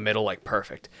down the middle,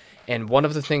 perfect. And one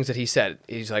of the things that he said,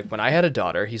 he's like, when I had a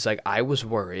daughter, he's like, I was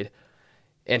worried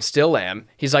and still am.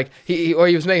 He's like, he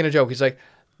was making a joke. He's like,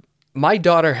 my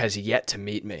daughter has yet to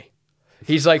meet me.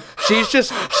 He's like, she's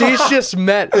just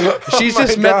met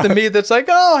the me that's like,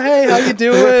 oh, hey, how you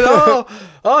doing?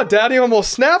 Oh, daddy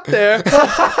almost snapped there.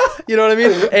 You know what I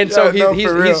mean? And so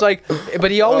he's like,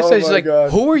 but he always says, he's like, God,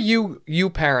 who are you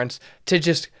parents to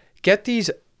just get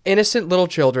these innocent little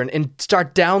children and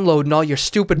start downloading all your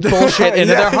stupid bullshit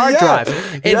into their hard drive?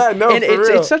 And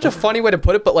it's such a funny way to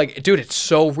put it, but dude, it's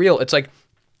so real. It's like,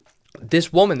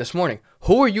 this woman this morning,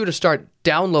 who are you to start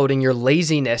downloading your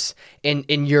laziness and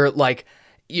your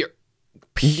your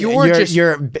pure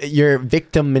your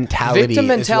victim mentality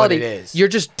is what it is. You're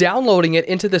just downloading it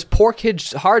into this poor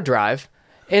kid's hard drive,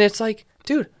 and it's like,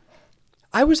 dude,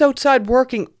 I was outside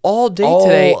working all day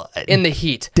today in the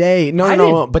heat.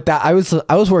 But I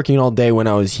was working all day when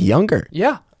I was younger.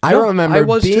 Yeah. I remember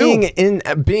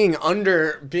being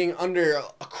under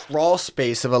a crawl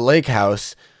space of a lake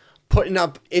house, putting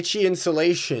up itchy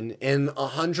insulation in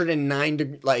 109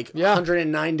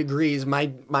 degrees.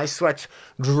 My sweat's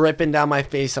dripping down my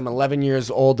face. I'm 11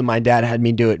 years old, and my dad had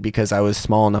me do it because I was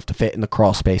small enough to fit in the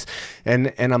crawl space.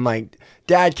 And I'm like,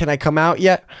 Dad, can I come out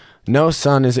yet? No,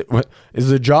 son. Is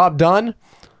the job done?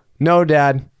 No,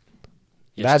 Dad.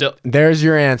 There's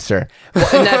your answer.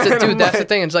 Well, and that's the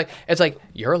thing. It's like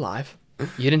you're alive.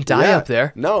 You didn't die up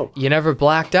there. No, you never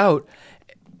blacked out.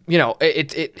 You know,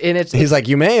 He's like,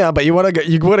 you may have, but you would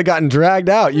have gotten dragged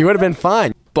out. You would have been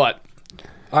fine. But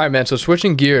all right, man. So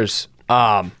switching gears.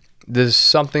 There's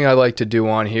something I like to do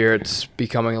on here. It's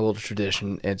becoming a little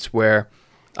tradition. It's where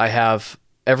I have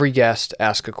every guest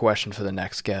ask a question for the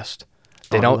next guest.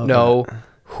 They don't know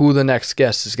who the next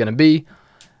guest is going to be.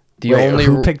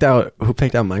 Who picked out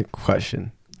my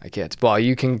question? I can't. Well,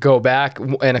 you can go back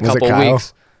in a couple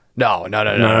weeks. No.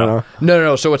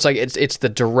 So it's like it's the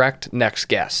direct next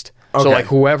guest. Okay. So like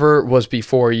whoever was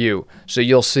before you. So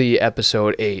you'll see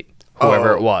episode 8,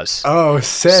 whoever it was. Oh,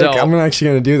 sick! So, I'm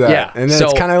actually gonna do that. Yeah, and then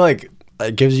it's kind of like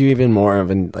it gives you even more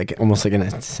of almost like an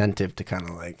incentive to kind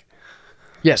of like.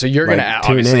 Yeah, so you're gonna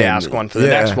obviously ask one for the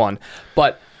next one,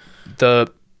 but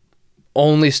the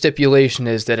only stipulation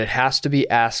is that it has to be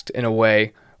asked in a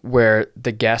way where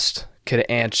the guest could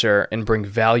answer and bring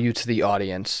value to the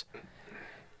audience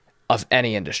of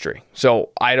any industry.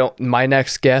 So my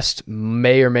next guest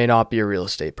may or may not be a real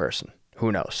estate person.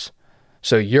 Who knows?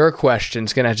 So your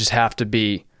question's going to just have to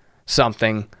be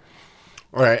something.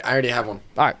 All right. I already have one.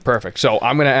 All right. Perfect. So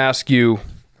I'm going to ask you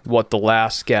what the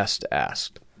last guest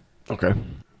asked. Okay.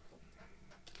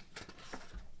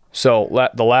 So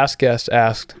the last guest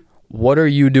asked, what are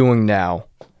you doing now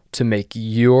to make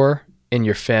your and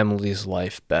your family's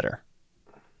life better?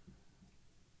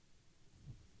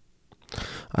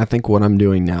 I think what I'm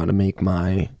doing now to make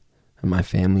my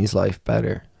family's life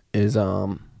better is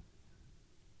I've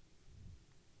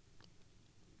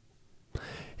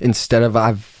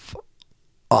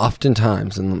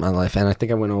oftentimes in my life, and I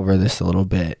think I went over this a little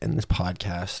bit in this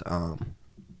podcast,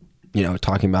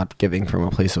 talking about giving from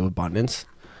a place of abundance.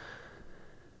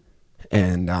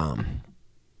 And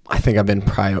I think I've been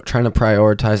trying to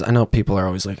prioritize. I know people are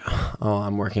always like, oh,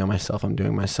 I'm working on myself, I'm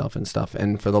doing myself and stuff.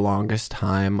 And for the longest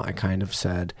time, I kind of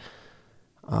said,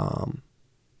 no,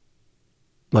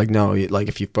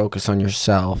 if you focus on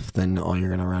yourself, then all you're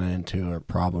going to run into are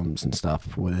problems and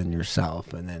stuff within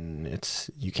yourself. And then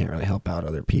you can't really help out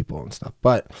other people and stuff.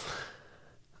 But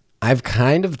I've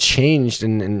kind of changed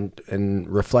and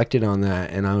reflected on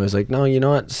that. And I was like, no, you know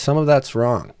what? Some of that's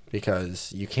wrong.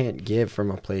 Because you can't give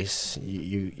from a place,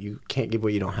 you can't give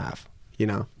what you don't have,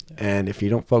 And if you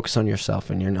don't focus on yourself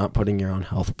and you're not putting your own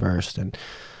health first and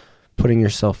putting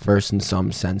yourself first in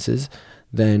some senses,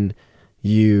 then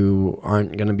you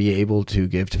aren't going to be able to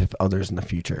give to others in the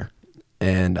future.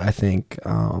 And I think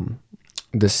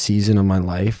this season of my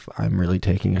life, I'm really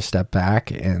taking a step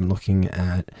back and looking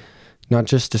at not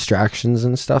just distractions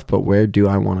and stuff, but where do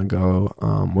I want to go?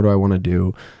 What do I want to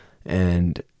do?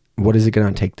 And what is it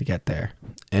going to take to get there?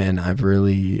 And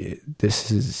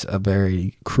this is a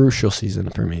very crucial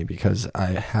season for me because I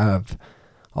have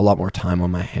a lot more time on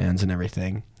my hands and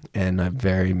everything, and I have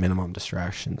very minimum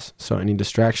distractions. So any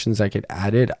distractions I get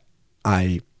added,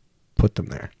 I put them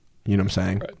there. You know what I'm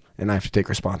saying? Right. And I have to take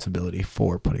responsibility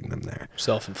for putting them there.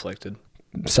 Self-inflicted.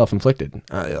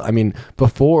 I mean,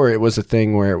 before it was a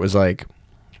thing where it was like,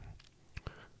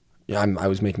 I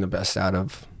was making the best out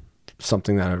of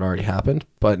something that had already happened,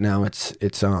 but now it's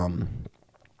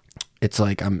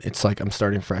like I'm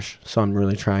starting fresh. So I'm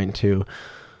really trying to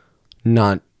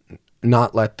not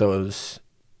let those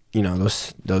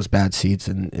those bad seeds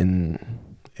in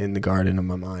the garden of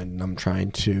my mind. And I'm trying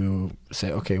to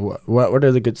say, okay, what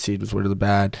are the good seeds? What are the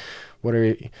bad? What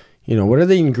are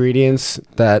the ingredients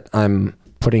that I'm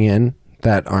putting in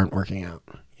that aren't working out?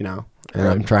 And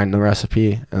I'm trying the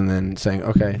recipe and then saying,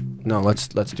 okay, no, let's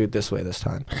do it this way this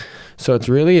time. So it's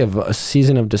really a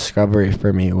season of discovery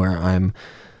for me where I'm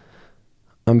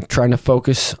trying to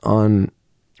focus on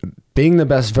being the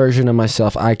best version of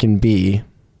myself I can be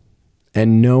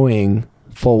and knowing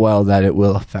full well that it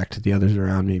will affect the others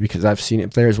around me, because I've seen,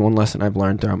 if there's one lesson I've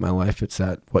learned throughout my life, it's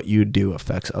that what you do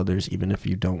affects others even if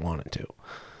you don't want it to.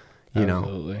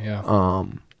 Absolutely, yeah.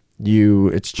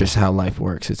 It's just how life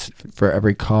works. It's for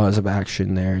every cause of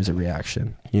action, there is a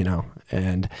reaction,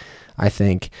 and I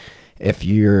think if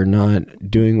you're not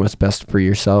doing what's best for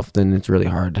yourself, then it's really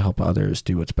hard to help others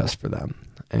do what's best for them.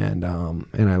 And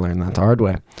I learned that the hard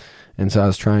way. And so I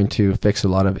was trying to fix a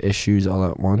lot of issues all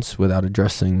at once without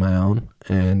addressing my own.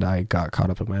 And I got caught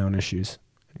up in my own issues,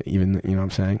 even, you know what I'm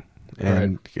saying?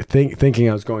 and thinking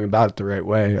I was going about it the right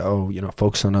way. Oh,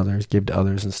 focus on others, give to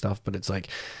others and stuff. But it's like,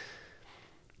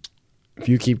 if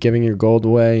you keep giving your gold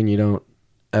away and you don't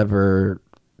ever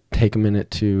take a minute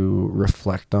to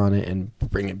reflect on it and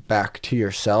bring it back to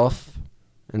yourself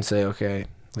and say, okay,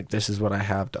 like, this is what I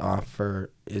have to offer.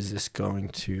 Is this going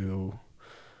to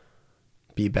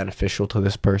be beneficial to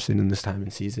this person in this time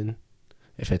and season?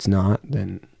 If it's not,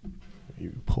 then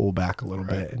you pull back a little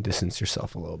bit and distance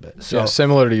yourself a little bit. So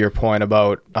similar to your point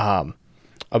about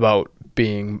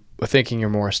thinking you're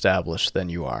more established than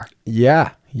you are.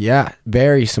 Yeah,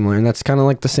 very similar. And that's kind of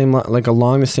like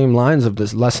along the same lines of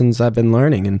this lessons I've been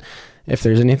learning. And if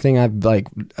there's anything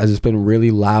as it's been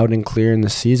really loud and clear in the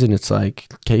season, it's like,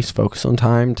 case focus on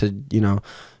time to,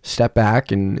 step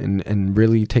back and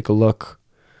really take a look.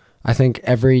 I think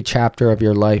every chapter of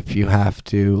your life, you have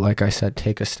to, like I said,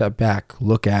 take a step back,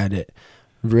 look at it,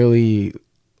 really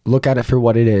look at it for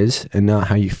what it is and not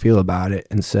how you feel about it,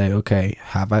 and say, okay,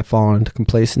 have I fallen into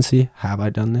complacency? Have I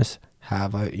done this?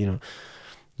 Have I,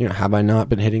 have I not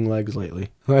been hitting legs lately?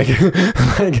 Like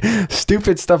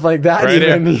stupid stuff like that. Right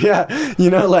even. Yeah.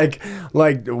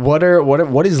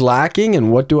 What is lacking,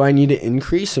 and what do I need to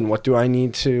increase, and what do I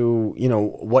need to,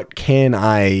 what can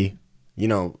I,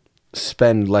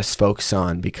 spend less focus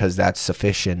on, because that's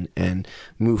sufficient, and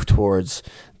move towards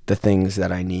the things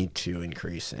that I need to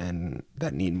increase and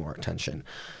that need more attention.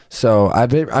 So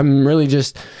I'm really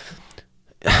just,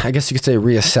 I guess you could say,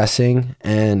 reassessing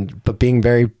but being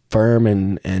very firm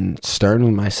and stern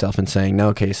with myself and saying,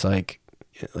 no, case, like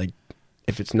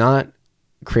if it's not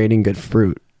creating good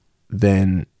fruit,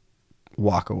 then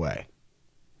walk away,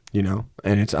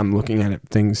 and I'm looking at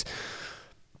things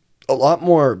a lot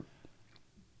more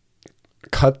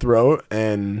cutthroat,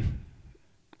 and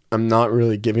I'm not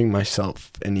really giving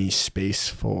myself any space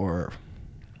for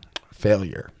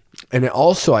failure. And it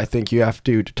also, I think you have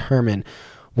to determine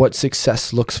what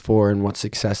success looks for, and what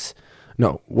success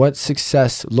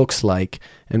looks like,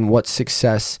 and what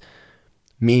success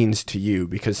means to you,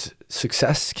 because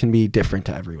success can be different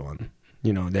to everyone,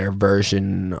 their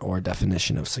version or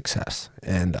definition of success.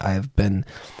 And I've been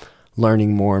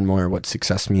learning more and more what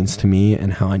success means to me,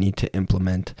 and how I need to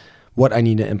implement what I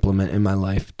need to implement in my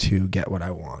life to get what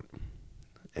I want.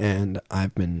 And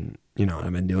I've been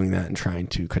doing that and trying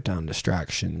to cut down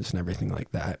distractions and everything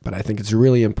like that. But I think it's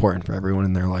really important for everyone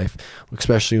in their life,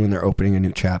 especially when they're opening a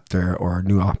new chapter or a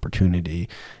new opportunity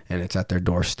and it's at their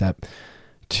doorstep,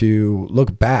 to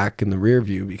look back in the rear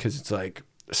view, because it's like,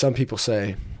 some people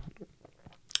say,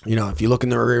 if you look in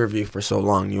the rear view for so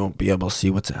long, you won't be able to see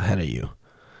what's ahead of you.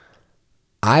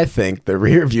 I think the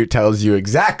rear view tells you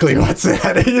exactly what's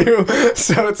ahead of you.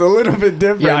 So it's a little bit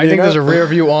different. Yeah, I think there's a rear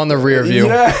view on the rear view,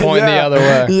 pointing the other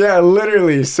way. Yeah,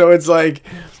 literally. So it's like,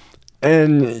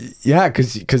 and yeah,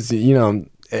 because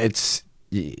it's,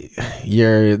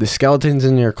 the skeletons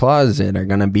in your closet are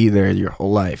going to be there your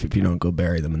whole life if you don't go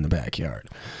bury them in the backyard.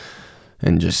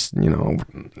 And just,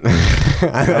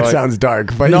 that sounds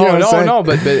dark, but no,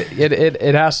 but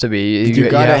it has to be. You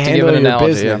got to handle your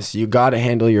business. You got to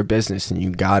handle your business, and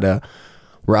you got to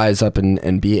rise up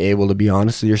and be able to be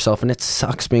honest with yourself. And it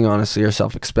sucks being honest with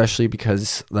yourself, especially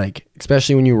because,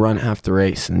 especially when you run half the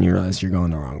race and you realize you're going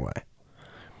the wrong way.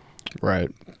 Right.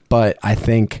 But I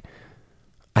think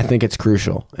it's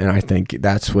crucial, and I think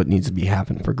that's what needs to be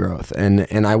happening for growth.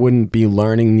 And I wouldn't be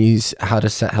learning how to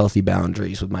set healthy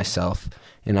boundaries with myself,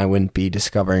 and I wouldn't be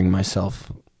discovering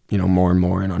myself, more and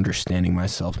more, and understanding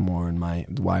myself more, and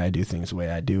why I do things the way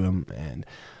I do them, and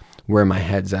where my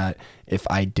head's at, if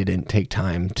I didn't take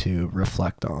time to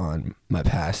reflect on my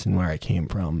past and where I came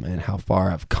from and how far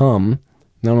I've come.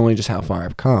 Not only just how far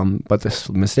I've come, but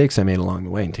the mistakes I made along the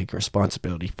way, and take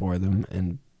responsibility for them,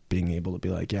 and being able to be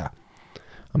like, yeah,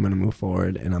 I'm going to move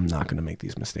forward, and I'm not going to make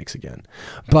these mistakes again.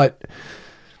 But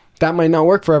that might not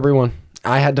work for everyone.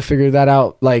 I had to figure that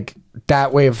out,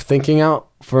 that way of thinking out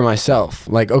for myself.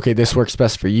 Okay, this works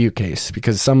best for you, Case.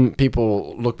 Because some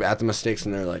people look at the mistakes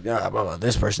and they're like,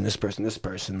 this person.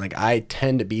 I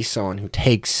tend to be someone who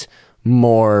takes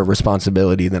more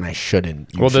responsibility than I shouldn't.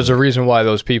 Usually. Well, there's a reason why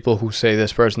those people who say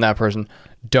this person, that person,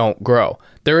 don't grow.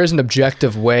 There is an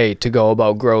objective way to go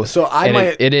about growth. So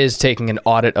it is taking an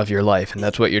audit of your life, and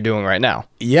that's what you're doing right now.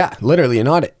 Yeah, literally an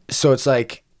audit. So it's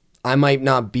like, I might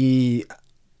not be,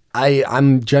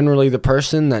 I'm generally the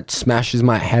person that smashes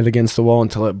my head against the wall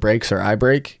until it breaks or I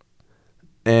break.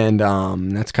 And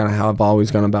that's kind of how I've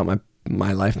always gone about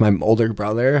my life. My older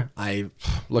brother, I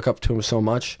look up to him so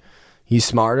much. He's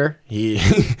smarter.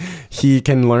 He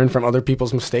can learn from other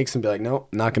people's mistakes and be like, nope,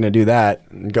 not going to do that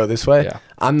and go this way. Yeah.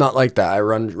 I'm not like that. I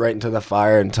run right into the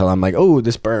fire until I'm like, oh,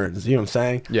 this burns. You know what I'm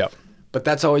saying? Yeah. but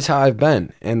that's always how I've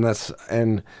been, and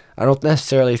I don't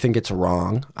necessarily think it's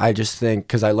wrong. I just think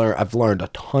because I've learned a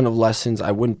ton of lessons.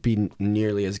 I wouldn't be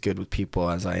nearly as good with people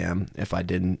as I am if I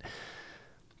didn't,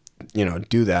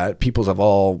 do that. People's of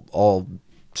all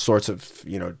sorts of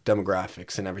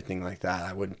demographics and everything like that.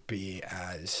 I wouldn't be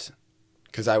as,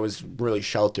 because I was really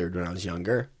sheltered when I was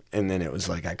younger, and then it was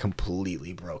like I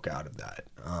completely broke out of that,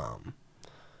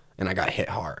 and I got hit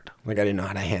hard. Like I didn't know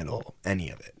how to handle any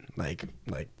of it, like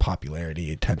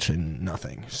popularity, attention,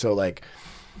 nothing. So like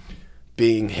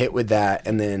being hit with that,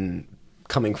 and then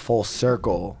coming full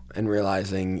circle and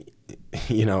realizing,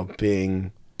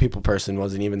 being people person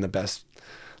wasn't even the best.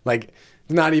 Like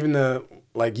not even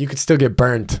you could still get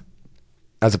burnt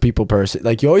as a people person.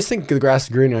 Like you always think the grass is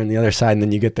greener on the other side, and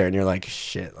then you get there and you're like,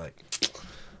 shit, like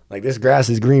this grass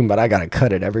is green, but I gotta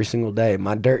cut it every single day.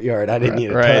 My dirt yard, I didn't need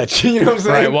to touch. You know what I'm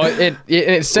saying? Right. Well,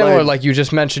 it's similar. Like you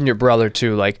just mentioned your brother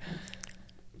too. Like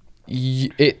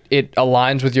it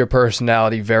aligns with your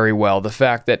personality very well. The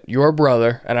fact that your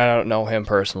brother, and I don't know him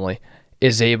personally,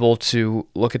 is able to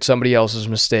look at somebody else's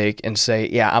mistake and say,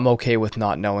 yeah, I'm okay with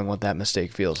not knowing what that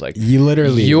mistake feels like.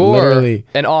 You're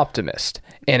an optimist.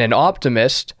 And an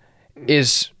optimist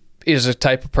is a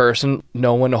type of person,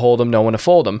 know when to hold them, know when to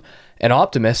fold them. An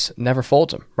optimist never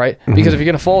folds them, right? Mm-hmm. Because if you're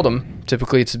going to fold them,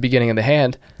 typically it's the beginning of the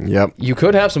hand. Yep. You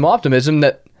could have some optimism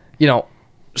that,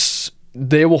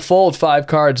 they will fold 5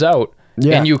 cards out,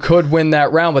 and you could win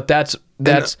that round, but that's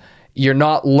you're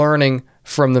not learning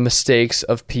from the mistakes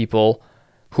of people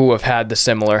who have had the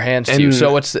similar hands to you.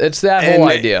 So it's that whole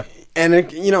idea. And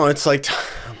it's like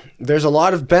there's a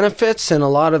lot of benefits and a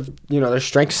lot of there's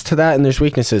strengths to that and there's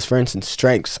weaknesses. For instance,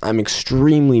 strengths. I'm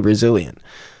extremely resilient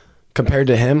compared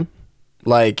to him.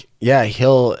 Like, yeah,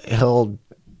 he'll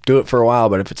do it for a while,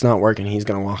 but if it's not working, he's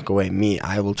gonna walk away. Me,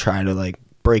 I will try to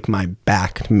break my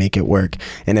back to make it work,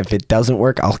 and if it doesn't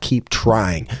work, I'll keep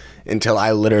trying until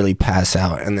I literally pass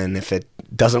out. And then if it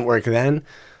doesn't work, then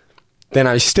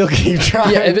I still keep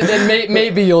trying. Yeah, then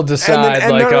maybe you'll decide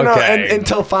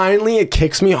until finally it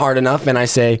kicks me hard enough, and I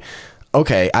say,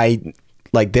 okay,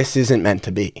 this isn't meant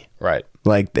to be. Right.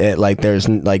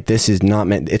 This is not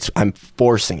meant. I'm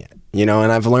forcing it. And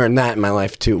I've learned that in my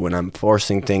life too. When I'm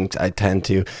forcing things, I tend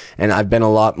to, and I've been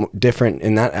a lot different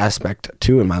in that aspect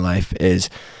too in my life, is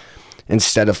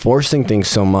instead of forcing things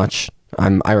so much,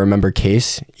 I remember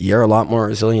Case, you're a lot more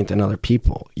resilient than other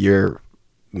people.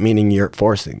 Meaning you're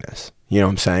forcing this. You know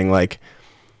what I'm saying? Like,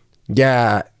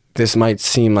 yeah, this might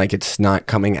seem like it's not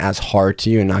coming as hard to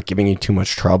you and not giving you too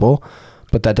much trouble,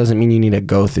 but that doesn't mean you need to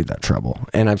go through that trouble.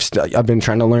 And I've been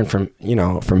trying to learn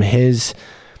from his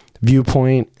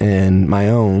viewpoint and my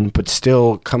own, but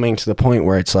still coming to the point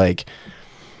where it's like,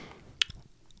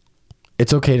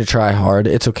 it's okay to try hard.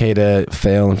 It's okay to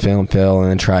fail and fail and fail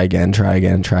and then try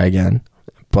again.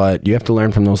 But you have to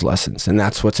learn from those lessons. And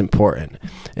that's what's important,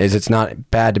 is it's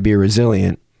not bad to be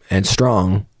resilient and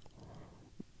strong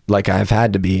like I've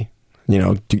had to be,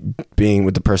 being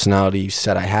with the personality you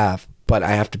said I have. But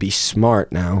I have to be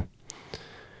smart now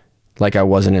like I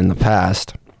wasn't in the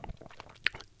past,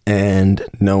 and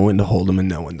know when to hold them and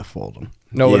know when to fold them.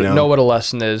 Know what a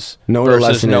lesson is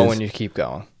versus know when you keep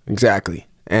going. Exactly.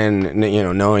 And,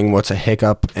 knowing what's a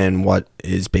hiccup and what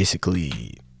is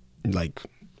basically like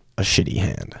a shitty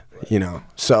hand,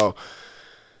 So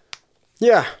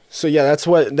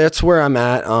that's where I'm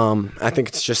at. I think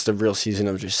it's just a real season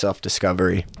of just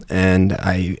self-discovery, and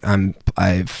it's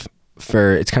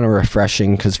kind of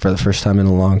refreshing because for the first time in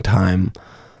a long time,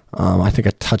 I think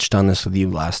I touched on this with you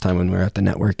last time when we were at the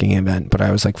networking event, but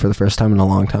I was like, for the first time in a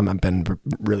long time, I've been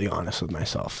really honest with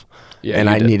myself. Yeah, and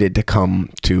I needed to come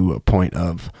to a point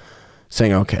of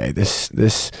saying, okay,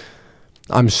 this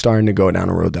I'm starting to go down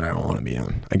a road that I don't want to be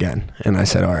on again. And I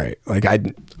said, all right, like I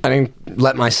didn't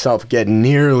let myself get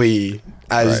nearly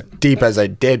as deep as I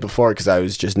did before because I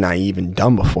was just naive and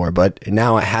dumb before. But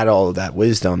now I had all of that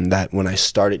wisdom that when I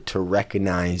started to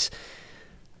recognize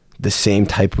the same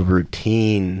type of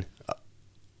routine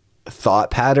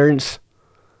thought patterns,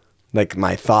 like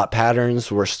my thought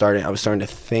patterns I was starting to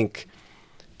think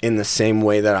in the same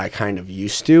way that I kind of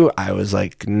used to. I was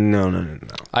like, no.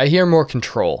 I hear more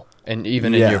control. And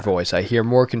even in your voice, I hear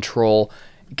more control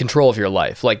of your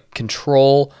life, like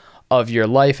control of your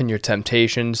life and your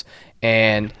temptations.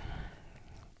 And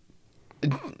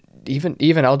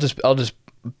even I'll just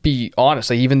be honest,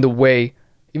 like even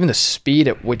the speed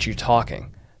at which you're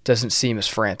talking doesn't seem as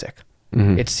frantic.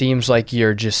 Mm-hmm. It seems like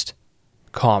you're just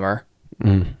calmer,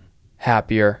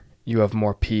 happier. You have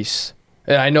more peace.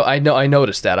 And I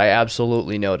noticed that. I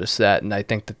absolutely noticed that. And I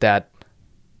think that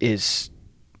is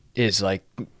like,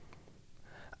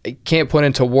 I can't put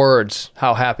into words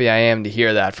how happy I am to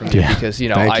hear that from you, because, you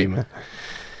know, Thank you, man.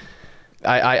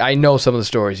 I know some of the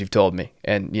stories you've told me,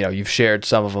 and, you know, you've shared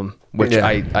some of them, which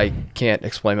I can't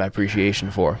explain my appreciation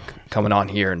for, coming on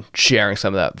here and sharing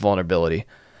some of that vulnerability.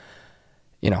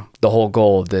 You know, the whole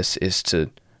goal of this is to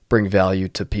bring value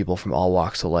to people from all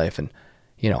walks of life, and,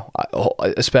 you know,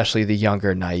 especially the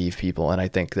younger, naive people. And I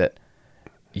think that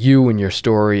you and your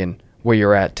story and where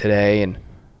you're at today and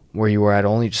where you were at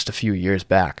only just a few years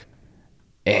back,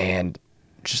 and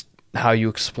just how you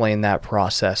explain that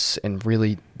process and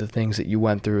really the things that you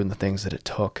went through and the things that it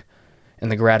took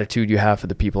and the gratitude you have for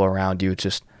the people around you. It's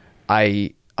just,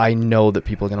 I know that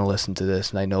people are going to listen to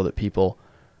this, and I know that people,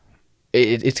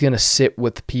 it's going to sit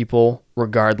with people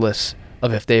regardless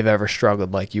of if they've ever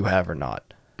struggled like you have or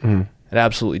not. It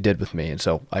absolutely did with me. And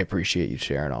so I appreciate you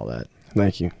sharing all that.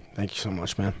 Thank you. Thank you so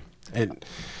much, man.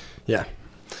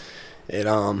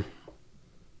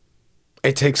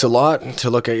 It takes a lot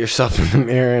to look at yourself in the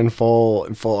mirror in full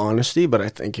honesty, but I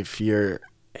think if you're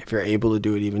able to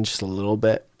do it even just a little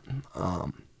bit,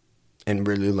 and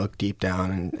really look deep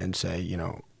down and say, you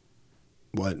know,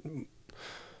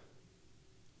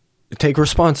 take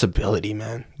responsibility,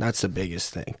 man. That's the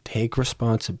biggest thing. Take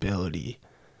responsibility,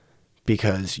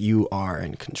 because you are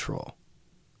in control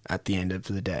at the end of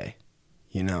the day.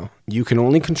 You know, you can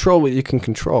only control what you can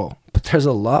control, but there's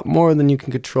a lot more than you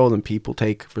can control than people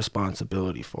take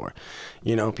responsibility for.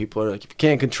 You know, people are like, if you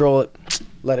can't control it,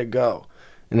 let it go.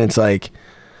 And it's like,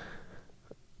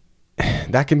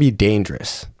 that can be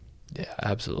dangerous. Yeah,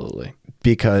 absolutely.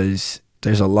 Because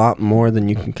there's a lot more than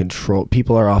you can control.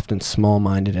 People are often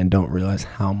small-minded and don't realize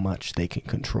how much they can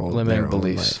control Limiting their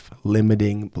beliefs. own life.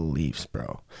 Limiting beliefs,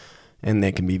 bro. And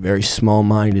they can be very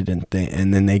small-minded, and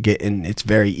then they get in. It's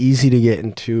very easy to get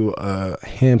into a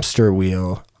hamster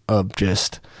wheel of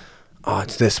just, oh,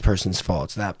 it's this person's fault,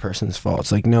 it's that person's fault.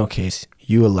 It's like, no, Case,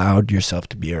 you allowed yourself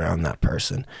to be around that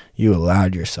person. You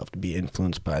allowed yourself to be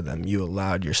influenced by them. You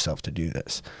allowed yourself to do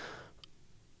this.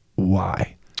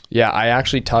 Why? Yeah, I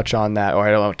actually touch on that, or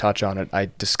I don't touch on it.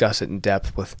 I discuss it in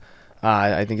depth with,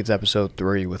 I think it's episode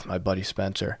 3 with my buddy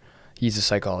Spencer. He's a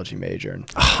psychology major.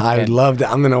 And I love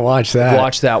that. I'm going to watch that.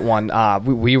 Watch that one.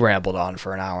 We rambled on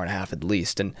for an hour and a half at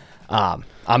least. And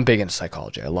I'm big into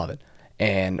psychology. I love it.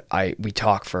 And we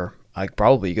talk for like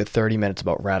probably a good 30 minutes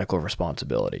about radical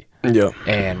responsibility. Yeah.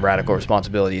 And radical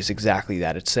responsibility is exactly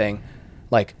that. It's saying,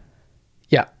 like,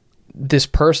 yeah, this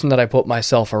person that I put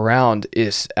myself around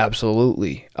is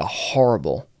absolutely a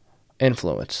horrible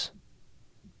influence.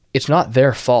 It's not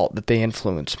their fault that they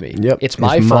influenced me. Yep. It's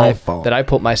my fault that I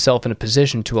put myself in a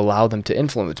position to allow them to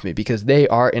influence me, because they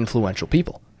are influential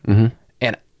people. Mm-hmm.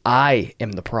 And I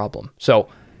am the problem. So,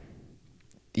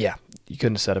 yeah, you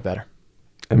couldn't have said it better.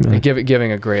 And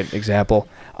giving a great example.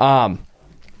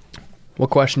 What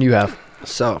question do you have?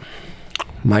 So,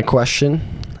 my question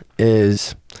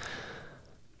is,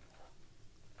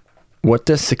 what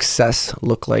does success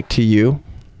look like to you?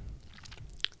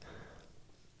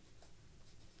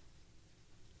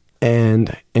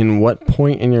 And in what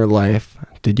point in your life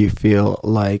did you feel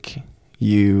like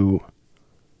you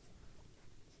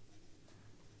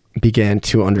began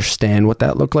to understand what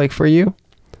that looked like for you?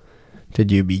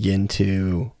 Did you begin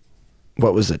to,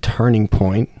 what was the turning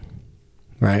point,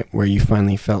 right, where you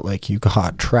finally felt like you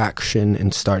got traction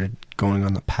and started going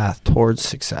on the path towards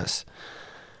success?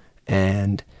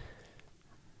 And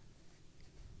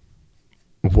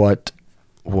what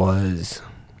was,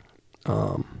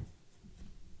 and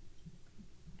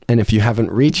if you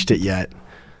haven't reached it yet,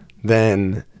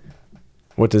 then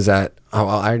what does that, oh,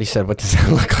 I already said, what does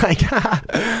that look like?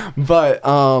 But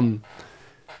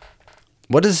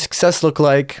what does success look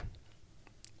like?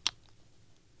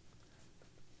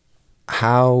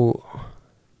 How,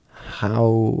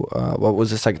 what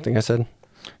was the second thing I said?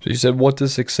 So you said, what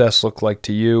does success look like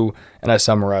to you? And I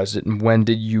summarized it. And when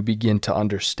did you begin to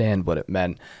understand what it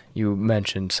meant? You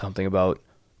mentioned something about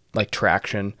like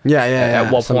traction. Yeah.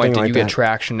 At what point did like you get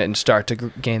traction and start to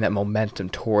gain that momentum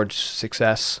towards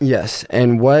success? Yes.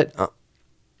 And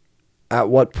at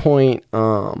what point,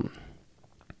 and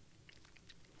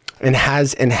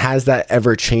has that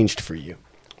ever changed for you?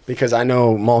 Because I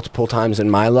know multiple times in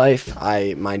my life,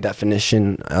 my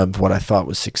definition of what I thought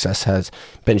was success has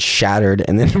been shattered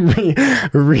and then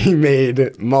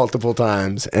remade multiple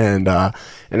times. And I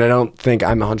don't think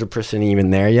I'm 100%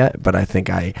 even there yet, but I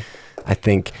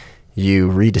think you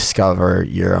rediscover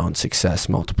your own success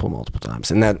multiple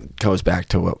times. And that goes back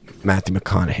to what Matthew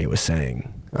McConaughey was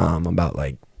saying about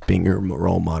like being your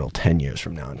role model 10 years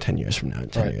from now and 10 years from now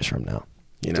and 10 years from now.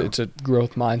 You know, it's a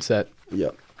growth mindset.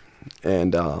 Yep.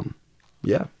 And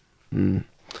yeah.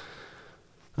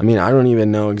 I mean, I don't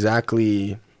even know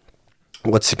exactly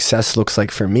what success looks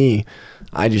like for me.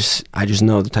 I just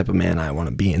know the type of man I want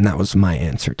to be, and that was my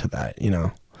answer to that, you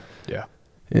know. Yeah.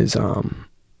 Is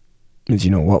you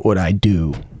know, what would I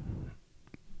do?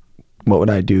 What would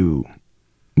I do?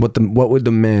 What would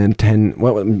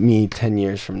me 10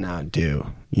 years from now do?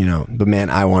 You know, the man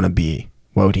I want to be.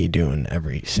 What would he do in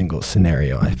every single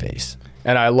scenario I face?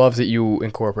 And I love that you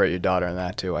incorporate your daughter in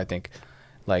that too. I think,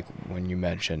 like when you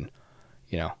mention,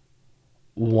 you know,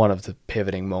 one of the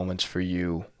pivoting moments for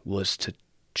you was to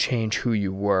change who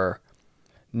you were,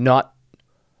 not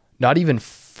even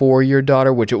for your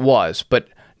daughter, which it was, but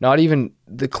not even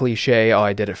the cliche, oh,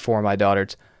 I did it for my daughter.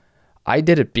 I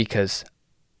did it because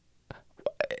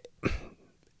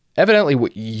evidently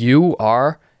what you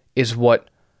are is what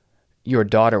your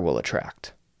daughter will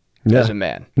attract as a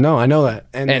man. No, I know that.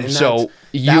 And so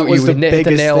you hit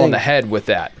the nail on the head with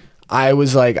that. I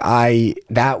was like,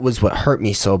 that was what hurt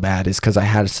me so bad, is because I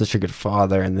had such a good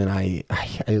father, and then I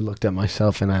looked at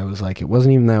myself and I was like, it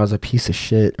wasn't even that I was a piece of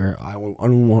shit or I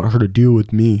don't want her to deal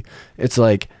with me. It's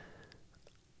like,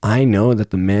 I know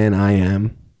that the man I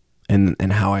am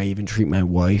and how I even treat my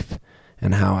wife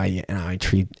and how I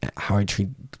treat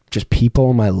just people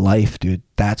in my life, dude,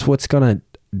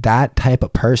 that type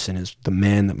of person is the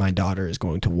man that my daughter is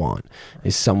going to want,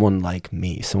 is someone like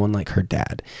me, someone like her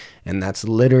dad. And that's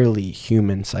literally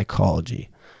human psychology.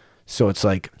 So it's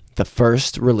like the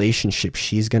first relationship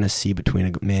she's going to see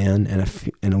between a man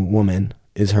and a woman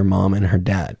is her mom and her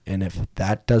dad. And if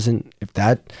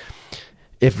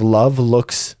love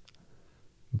looks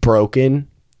broken,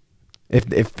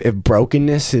 if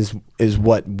brokenness is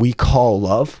what we call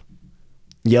love,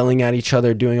 yelling at each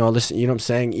other, doing all this, you know what I'm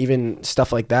saying? Even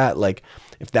stuff like that. Like,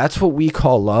 if that's what we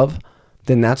call love,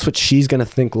 then that's what she's going to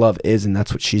think love is, and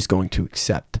that's what she's going to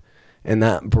accept. And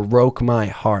that broke my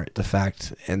heart, the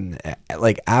fact. And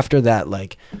like, after that,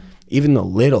 like, even the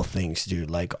little things,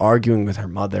 dude, like arguing with her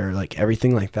mother, like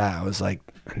everything like that, I was like,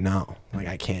 no, like,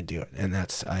 I can't do it. And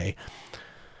I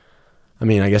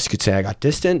mean, I guess you could say I got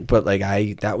distant, but like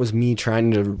that was me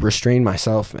trying to restrain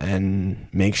myself and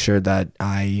make sure that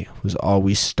I was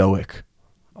always stoic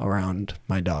around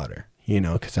my daughter, you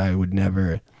know, because I've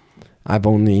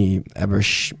only ever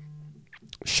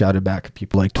shouted back at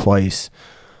people like twice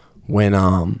when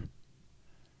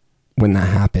that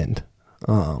happened.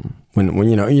 When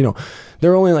you know, there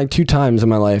were only like 2 times in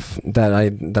my life that I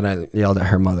yelled at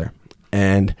her mother,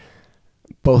 and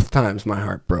both times my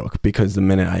heart broke, because the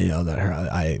minute I yelled at her,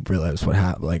 I realized what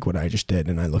happened, like what I just did,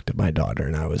 and I looked at my daughter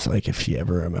and I was like, if she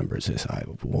ever remembers this, I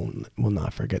will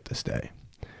not forget this day.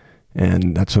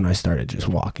 And that's when I started just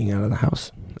walking out of the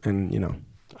house, and you know,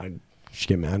 she'd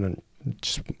get mad and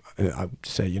I would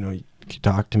say, you know, you can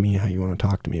talk to me how you want to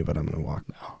talk to me, but I'm gonna walk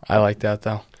now. I like that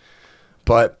though.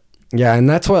 But yeah, and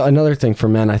that's what another thing for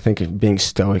men, I think being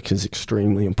stoic is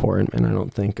extremely important, and I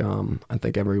don't think I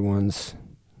think everyone's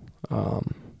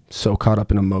so caught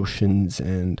up in emotions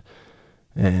and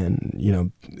you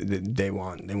know, they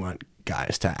want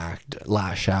guys to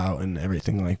lash out and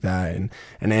everything like that, and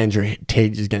Andrew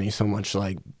Tate is getting so much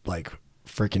like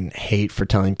freaking hate for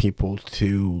telling people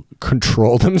to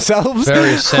control themselves.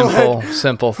 Very simple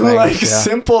simple things, like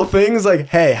simple things like,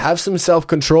 hey, have some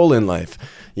self-control in life,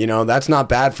 you know, that's not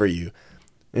bad for you.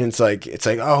 And it's like,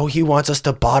 oh, he wants us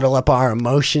to bottle up our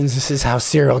emotions. This is how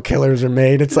serial killers are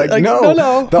made. It's like no,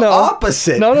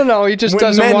 opposite. No. He just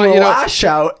doesn't want you to lash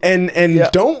out and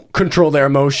don't control their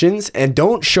emotions and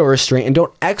don't show restraint and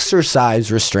don't exercise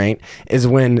restraint is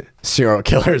when serial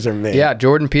killers are made. Yeah,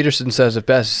 Jordan Peterson says it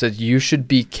best. He said, you should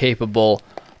be capable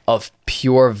of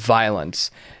pure violence,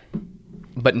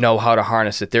 but know how to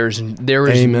harness it. There is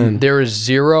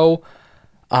zero.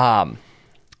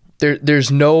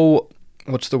 There's no.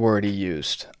 What's the word he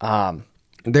used? I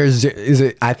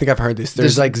think I've heard this.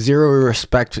 There's like zero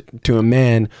respect to a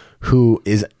man who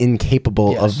is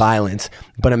incapable of violence,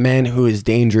 but a man who is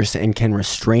dangerous and can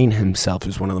restrain himself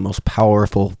is one of the most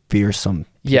powerful, fearsome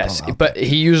people. Yes, but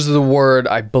he uses the word,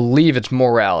 I believe it's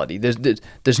morality.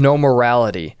 There's no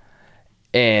morality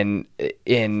in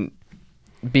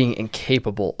being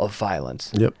incapable of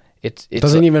violence. Yep. It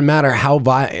doesn't even matter how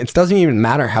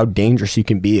dangerous you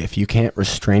can be if you can't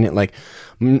restrain it. Like,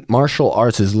 martial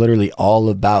arts is literally all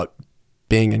about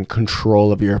being in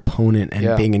control of your opponent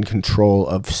and being in control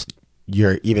of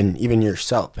your even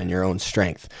yourself and your own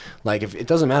strength. Like, if it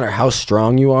doesn't matter how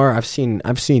strong you are, I've seen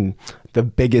the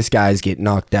biggest guys get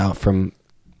knocked out from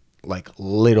like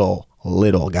little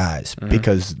guys,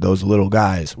 because those little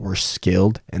guys were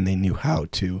skilled and they knew how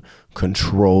to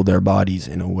control their bodies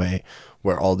in a way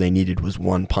where all they needed was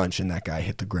one punch and that guy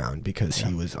hit the ground because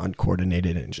he was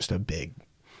uncoordinated and just a big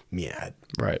Mia had,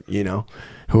 Right. you know,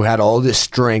 who had all this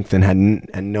strength and had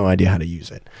no idea how to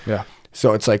use it. Yeah.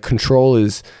 So it's like control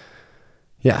is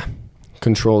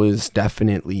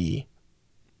definitely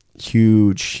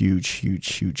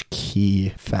huge key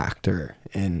factor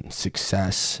in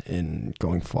success, in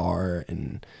going far,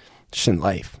 and just in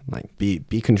life. Like be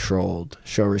controlled,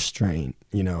 show restraint,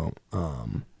 you know,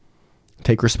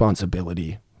 take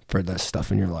responsibility for the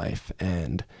stuff in your life,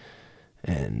 and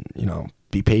you know,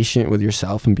 be patient with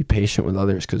yourself and be patient with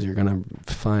others, because you're gonna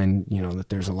find, you know, that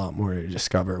there's a lot more to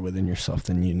discover within yourself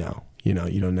than you know. You know,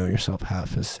 you don't know yourself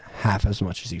half as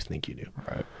much as you think you do.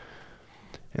 Right.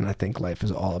 And I think life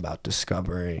is all about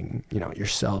discovering, you know,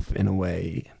 yourself in a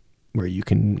way where you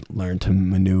can learn to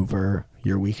maneuver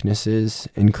your weaknesses,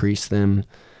 increase them,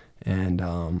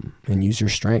 and use your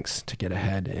strengths to get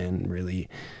ahead and really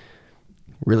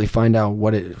find out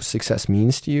what success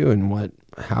means to you, and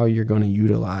how you're going to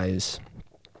utilize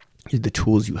the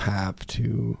tools you have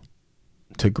to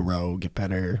grow, get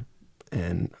better,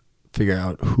 and figure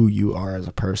out who you are as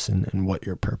a person and what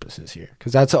your purpose is here.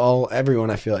 Because that's all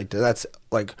everyone, I feel like, that's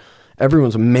like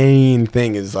everyone's main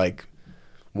thing is like,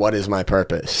 what is my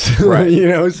purpose? Right. You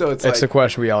know, so it's like the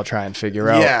question we all try and figure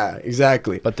out. Yeah,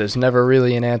 exactly. But there's never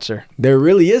really an answer. There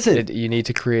really isn't. You need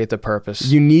to create the purpose.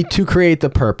 You need to create the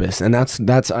purpose, and that's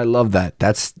I love that.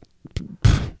 That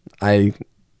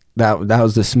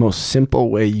was the most simple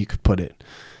way you could put it.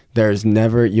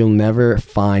 You'll never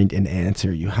find an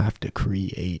answer. You have to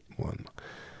create one.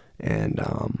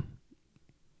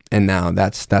 And now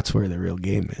that's where the real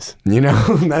game is. You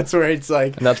know, that's where it's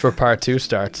like, and that's where part 2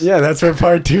 starts. Yeah, that's where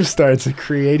part 2 starts,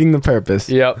 creating the purpose.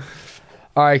 Yep.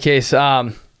 All right, Case.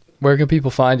 Where can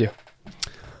people find you?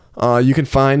 You can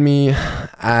find me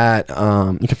at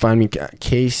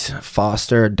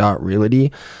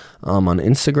casefoster.realty on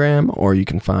Instagram, or you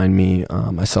can find me,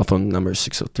 my cell phone number is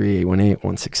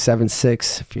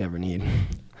 603-818-1676. If you ever need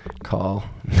call,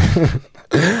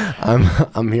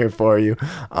 I'm here for you.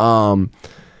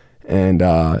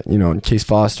 You know, Case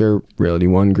Foster Realty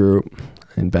One Group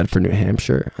in Bedford, New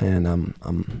Hampshire, and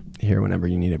I'm here whenever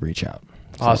you need to reach out.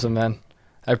 Awesome, man.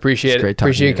 I appreciate it. Great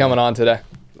Appreciate you coming today. on today.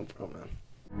 No problem,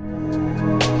 man.